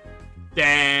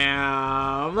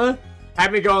 Damn.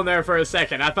 Had me going there for a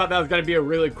second. I thought that was going to be a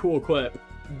really cool clip.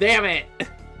 Damn it.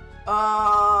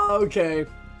 Okay.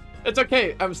 It's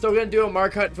okay. I'm still going to do a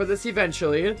mark hunt for this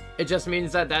eventually. It just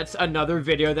means that that's another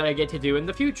video that I get to do in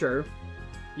the future.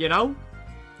 You know?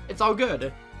 It's all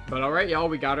good. But alright, y'all.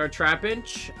 We got our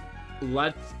Trapinch.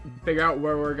 Let's figure out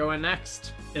where we're going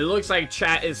next. It looks like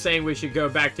chat is saying we should go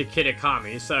back to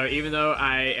Kitakami, so even though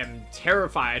I am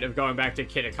terrified of going back to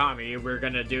Kitakami, we're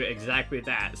gonna do exactly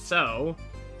that. So,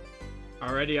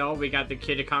 already, y'all, we got the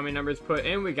Kitakami numbers put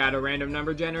in, we got a random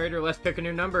number generator, let's pick a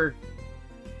new number.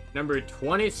 Number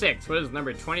 26. What is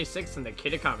number 26 in the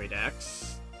Kitakami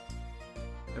decks?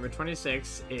 Number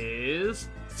 26 is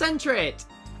Centret!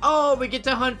 Oh, we get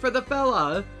to hunt for the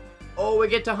fella! Oh, we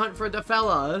get to hunt for the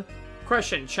fella!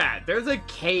 Question, chat. There's a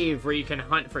cave where you can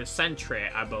hunt for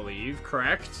Sentret, I believe,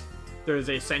 correct? There's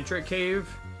a Sentret cave.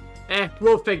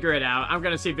 We'll figure it out. I'm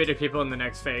gonna see video people in the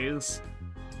next phase.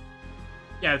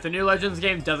 Yeah, if the new Legends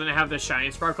game doesn't have the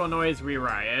shiny sparkle noise, we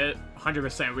riot.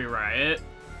 100% we riot.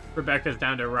 Rebecca's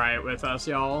down to riot with us,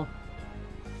 y'all.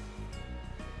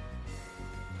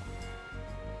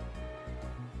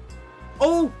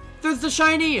 Oh, there's the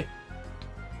shiny!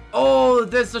 Oh,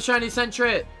 there's the shiny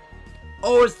Sentret!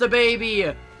 Oh, it's the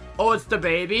baby! Oh, it's the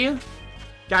baby?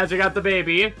 Guys, we got the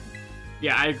baby.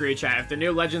 Yeah, I agree, chat. If the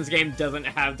new Legends game doesn't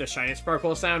have the shiny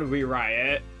sparkle sound, we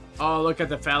riot. Oh, look at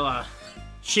the fella.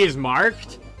 She's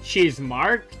marked? She's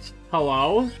marked?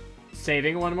 Hello?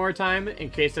 Saving one more time in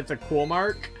case it's a cool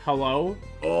mark. Hello?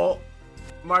 Oh,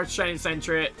 marked shiny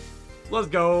Sentret. Let's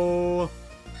go.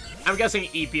 I'm guessing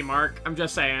EP mark. I'm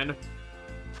just saying.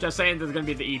 Just saying there's gonna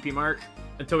be the EP mark.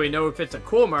 Until we know if it's a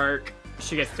cool mark,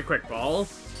 she gets the quick ball.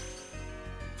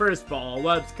 First ball,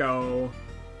 let's go.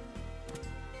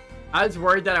 I was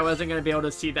worried that I wasn't going to be able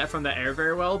to see that from the air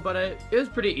very well, but it was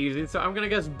pretty easy, so I'm going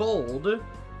to guess bold.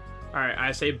 Alright,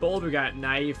 I say bold. We got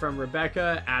Naive from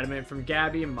Rebecca, Adamant from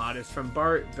Gabby, Modest from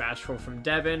Bart, Bashful from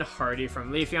Devin, Hardy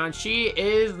from Leafeon. She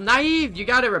is Naive! You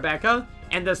got it, Rebecca!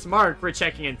 And this mark, we're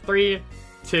checking in 3,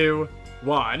 2,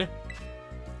 1.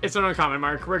 It's an uncommon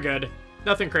mark. We're good.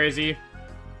 Nothing crazy.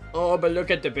 Oh, but look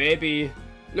at the baby.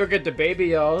 Look at the baby,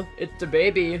 y'all. It's the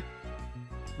baby.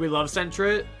 We love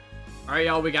Sentret. Alright,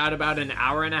 y'all, we got about an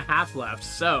hour and a half left,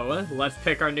 so let's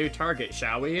pick our new target,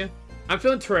 shall we? I'm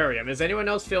feeling Terrarium. Is anyone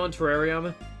else feeling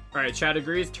Terrarium? Alright, chat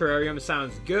agrees. Terrarium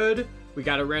sounds good. We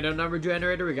got a random number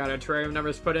generator. We got our Terrarium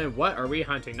numbers put in. What are we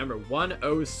hunting? Number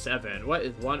 107. What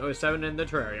is 107 in the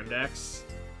Terrarium decks?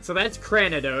 So that's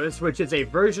Cranidos, which is a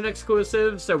version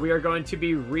exclusive, so we are going to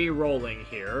be re-rolling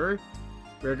here.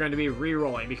 We're going to be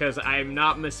re-rolling because I'm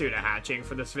not Masuda hatching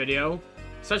for this video,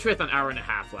 especially with an hour and a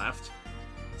half left.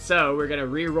 So we're going to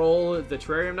re-roll the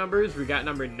Terrarium numbers. We got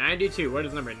number 92. What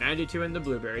is number 92 in the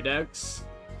Blueberry decks?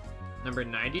 Number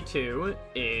 92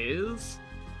 is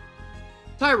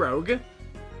Tyrogue.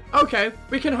 Okay,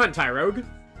 we can hunt Tyrogue.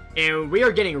 And we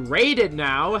are getting raided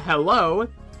now. Hello.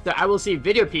 So I will see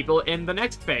video people in the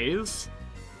next phase.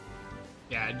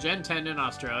 Yeah, Gen 10 in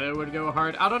Australia would go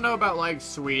hard. I don't know about, like,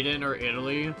 Sweden or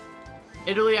Italy.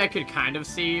 Italy I could kind of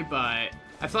see, but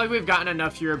I feel like we've gotten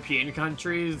enough European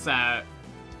countries that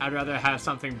I'd rather have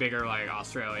something bigger like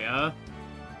Australia.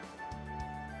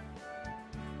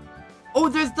 Oh,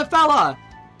 there's the fella!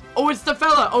 Oh, it's the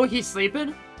fella! Oh, he's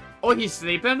sleeping? Oh, he's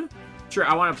sleeping? Sure,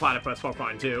 I want a platypus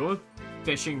Pokemon too.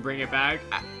 Fishing, bring it back.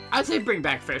 I'd say bring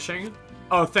back fishing.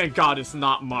 Oh, thank God it's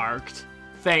not marked.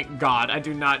 Thank God, I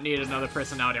do not need another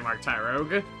personality marked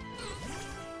Tyrogue.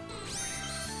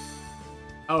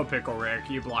 Oh, Pickle Rick,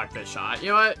 you blocked this shot. You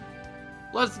know what?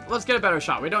 Let's get a better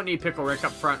shot. We don't need Pickle Rick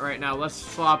up front right now. Let's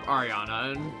swap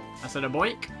Ariana. And I said a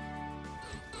boink.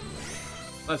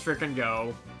 Let's freaking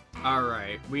go.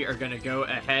 Alright, we are gonna go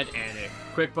ahead and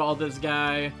quick ball this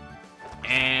guy.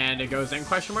 And it goes in,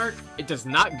 question mark. It does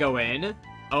not go in.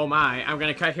 Oh my, I'm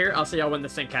gonna cut here. I'll see y'all when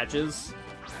this thing catches.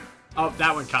 Oh,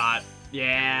 that one caught.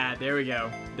 Yeah, there we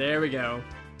go. There we go.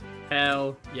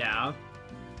 Hell yeah.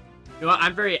 You know what?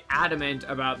 I'm very adamant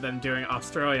about them doing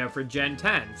Australia for Gen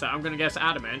 10, so I'm gonna guess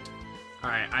adamant.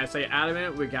 Alright, I say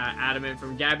adamant. We got adamant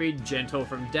from Gabby, gentle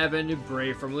from Devin,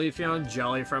 brave from Leafeon,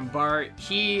 jolly from Bart.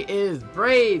 He is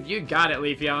brave! You got it,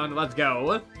 Leafeon. Let's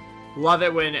go. Love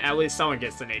it when at least someone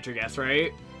gets the nature guess,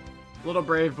 right? Little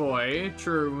brave boy.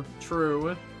 True,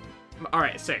 true.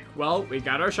 Alright, sick. Well, we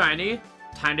got our shiny.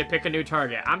 Time to pick a new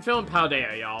target. I'm feeling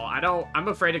Paldea, y'all. I'm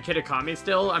afraid of Kitakami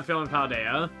still. I'm feeling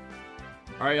Paldea.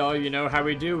 Alright, y'all, you know how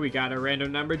we do. We got a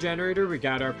random number generator. We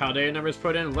got our Paldea numbers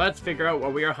put in. Let's figure out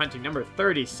what we are hunting. Number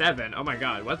 37. Oh my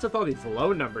god, what's with all these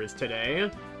low numbers today?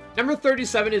 Number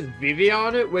 37 is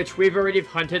Vivian, which we've already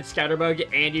hunted Scatterbug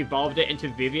and evolved it into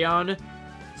Vivian.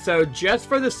 So just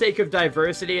for the sake of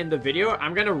diversity in the video,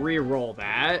 I'm going to re-roll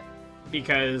that.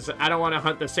 Because I don't want to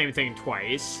hunt the same thing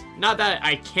twice. Not that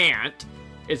I can't.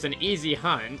 It's an easy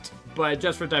hunt. But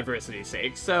just for diversity's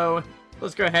sake. So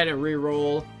let's go ahead and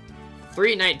re-roll.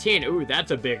 319. Ooh,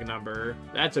 that's a big number.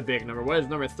 That's a big number. What is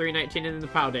number 319 in the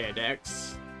Paldea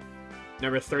decks?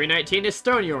 Number 319 is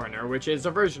Stone Yorner, which is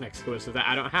a version exclusive that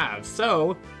I don't have.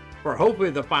 So, for hopefully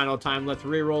the final time, let's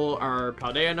re-roll our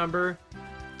Paldea number.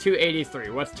 283.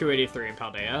 What's 283 in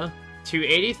Paldea?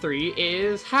 283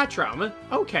 is Hatchrum.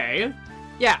 Okay.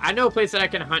 Yeah, I know a place that I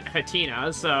can hunt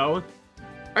Hatina, so...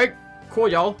 Alright, cool,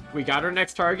 y'all. We got our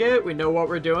next target. We know what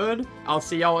we're doing. I'll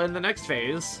see y'all in the next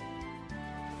phase.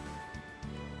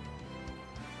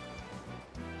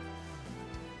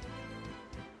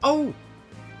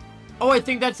 Oh, I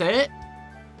think that's it.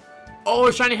 Oh,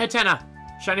 shiny Hatena.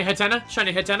 Shiny Hatena,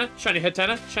 shiny Hatena, shiny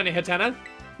Hatena, shiny Hatena.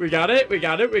 We got it, we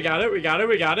got it, we got it, we got it,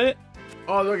 we got it.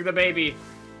 Oh, look at the baby.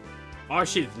 Oh,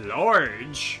 she's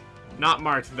large. Not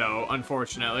marked, though,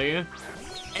 unfortunately.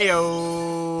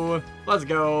 Ayo. Let's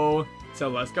go. So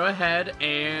let's go ahead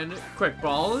and quick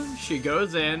ball. She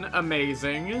goes in.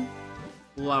 Amazing.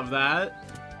 Love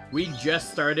that. We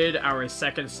just started our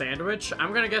second sandwich.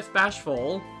 I'm gonna guess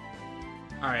Bashful.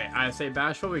 Alright, I say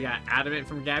Bashful. We got Adamant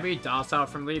from Gabby, Docile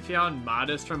from Leafeon,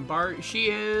 Modest from Bart. She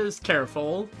is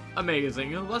careful.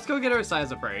 Amazing. Let's go get her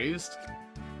size appraised,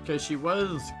 because she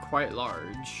was quite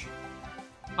large.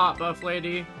 Hot Buff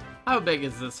Lady. How big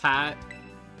is this hat?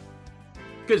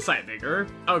 Good sight bigger.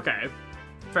 Okay.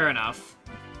 Fair enough.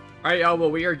 Alright, y'all.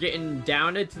 Well, we are getting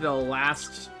down into the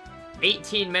last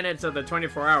 18 minutes of the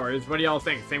 24 hours. What do y'all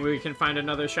think? Think we can find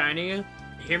another shiny?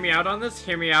 Hear me out on this.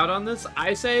 Hear me out on this.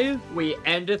 I say we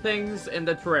end things in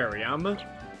the terrarium.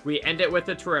 We end it with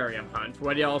the terrarium hunt.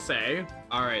 What do y'all say?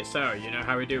 Alright, so you know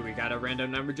how we do. We got a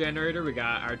random number generator. We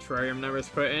got our terrarium numbers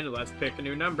put in. Let's pick a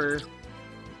new number.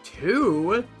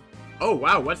 2? Oh,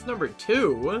 wow. What's number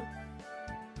 2?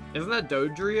 Isn't that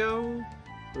Dodrio?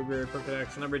 Blueberry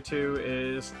Pokedex. Number 2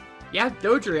 is... yeah,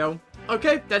 Dodrio.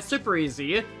 Okay, that's super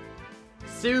easy.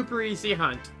 Super easy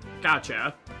hunt.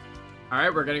 Gotcha.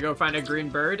 Alright, we're gonna go find a green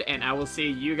bird, and I will see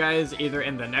you guys either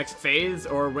in the next phase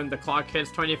or when the clock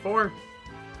hits 24.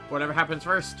 Whatever happens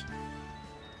first.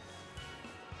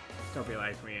 Don't be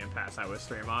like me and pass out with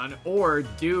Stream On. Or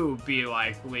do be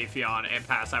like Leafeon and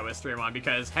pass out with Stream On,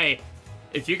 because, hey,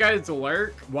 if you guys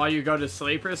lurk while you go to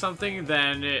sleep or something,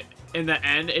 then in the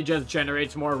end, it just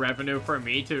generates more revenue for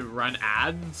me to run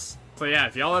ads. So yeah,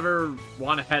 if y'all ever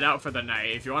want to head out for the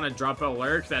night, if you want to drop a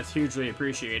lurk, that's hugely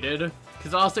appreciated.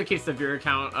 Because it also keeps the viewer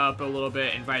count up a little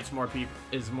bit, invites more people,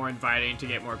 is more inviting to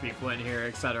get more people in here,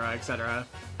 etc, etc.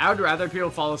 I would rather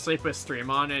people fall asleep with Stream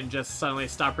On and just suddenly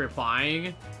stop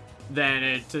replying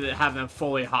than to have them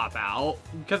fully hop out.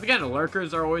 Because again,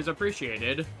 lurkers are always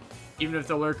appreciated, even if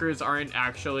the lurkers aren't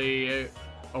actually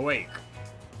awake.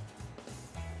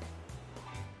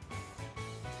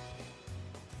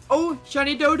 Oh,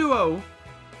 shiny Doduo.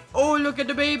 Oh, look at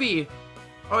the baby.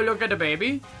 Oh, look at the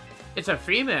baby. It's a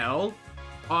female.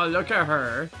 Oh, look at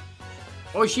her.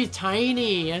 Oh, she's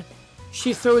tiny.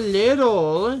 She's so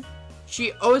little.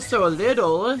 She oh so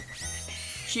little.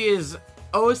 She is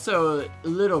oh so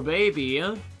little baby.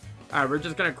 Alright, we're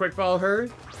just gonna quick ball her.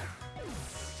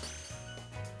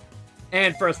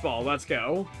 And first ball, let's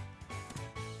go.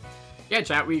 Yeah,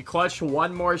 chat, we clutched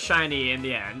one more shiny in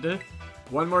the end.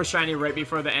 One more shiny right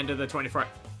before the end of the 24...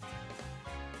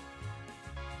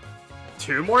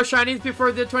 2 more shinies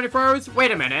before the 24 hours?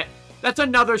 Wait a minute. That's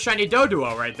another shiny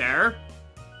Doduo right there.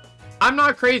 I'm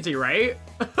not crazy, right?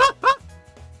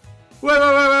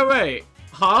 Wait.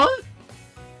 Huh?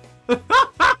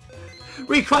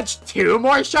 We clutched 2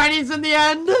 more shinies in the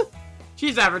end?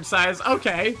 She's average size.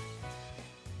 Okay.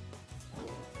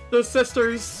 They're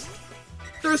sisters.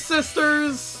 They're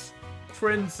sisters.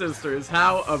 Twin sisters.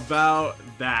 How about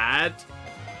that?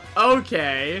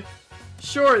 Okay.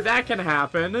 Sure, that can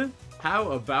happen.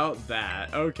 How about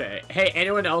that? Okay. Hey,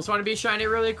 anyone else want to be shiny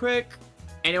really quick?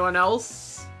 Anyone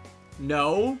else?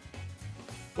 No?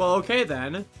 Well, okay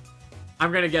then.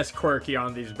 I'm gonna guess quirky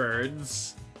on these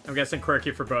birds. I'm guessing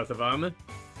quirky for both of them.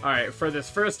 Alright, for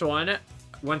this first one,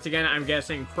 once again, I'm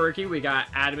guessing quirky. We got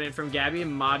Adamant from Gabby,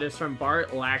 Modest from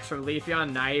Bart, Lax from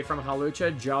Leafeon, Naive from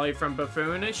Halucha, Jolly from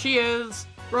Buffoon. She is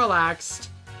relaxed.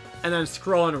 And then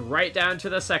scrolling right down to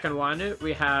the second one,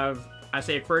 we have, I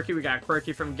say quirky, we got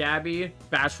quirky from Gabby,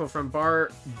 Bashful from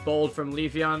Bart, Bold from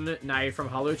Leafeon, Naive from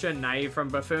Halucha, Naive from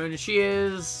Buffoon. She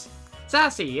is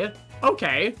sassy.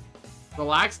 Okay.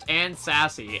 Relaxed and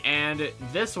sassy. And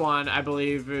this one, I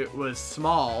believe, it was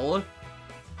small.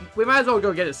 We might as well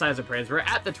go get it size appraised. We're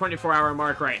at the 24-hour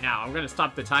mark right now. I'm gonna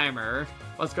stop the timer.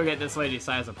 Let's go get this lady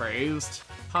size appraised.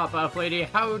 Hop Buff Lady,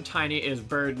 how tiny is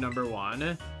bird number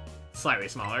 1? Slightly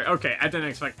smaller. Okay, I didn't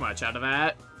expect much out of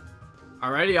that.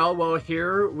 Alrighty, y'all. Well,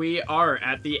 here we are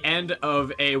at the end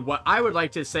of what I would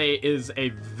like to say is a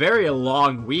very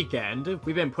long weekend.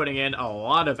 We've been putting in a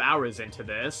lot of hours into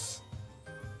this.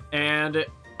 And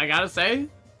I gotta say,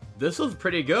 this was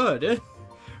pretty good.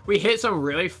 We hit some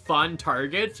really fun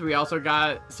targets. We also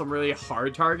got some really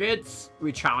hard targets.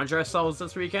 We challenged ourselves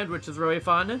this weekend, which is really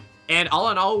fun. And all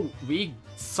in all, we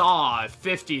saw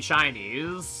 50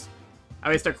 shinies.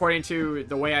 At least according to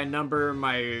the way I number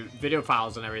my video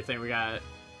files and everything, we got...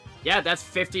 yeah, that's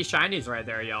 50 shinies right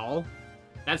there, y'all.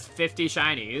 That's 50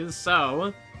 shinies.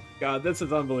 So, God, this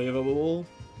is unbelievable.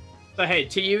 So hey,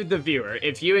 to you, the viewer,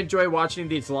 if you enjoy watching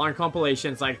these long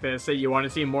compilations like this, and you want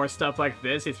to see more stuff like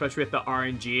this, especially with the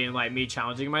RNG and like me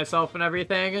challenging myself and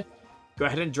everything, go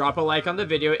ahead and drop a like on the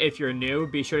video. If you're new,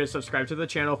 be sure to subscribe to the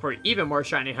channel for even more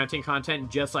shiny hunting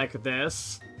content just like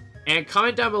this. And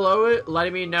comment down below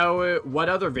letting me know what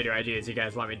other video ideas you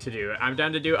guys want me to do. I'm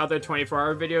down to do other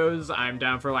 24-hour videos. I'm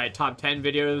down for like top 10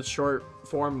 videos, short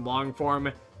form, long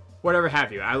form, whatever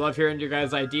have you. I love hearing your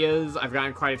guys' ideas. I've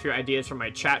gotten quite a few ideas from my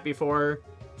chat before.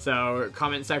 So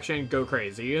comment section, go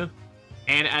crazy.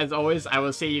 And as always, I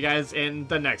will see you guys in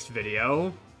the next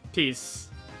video. Peace.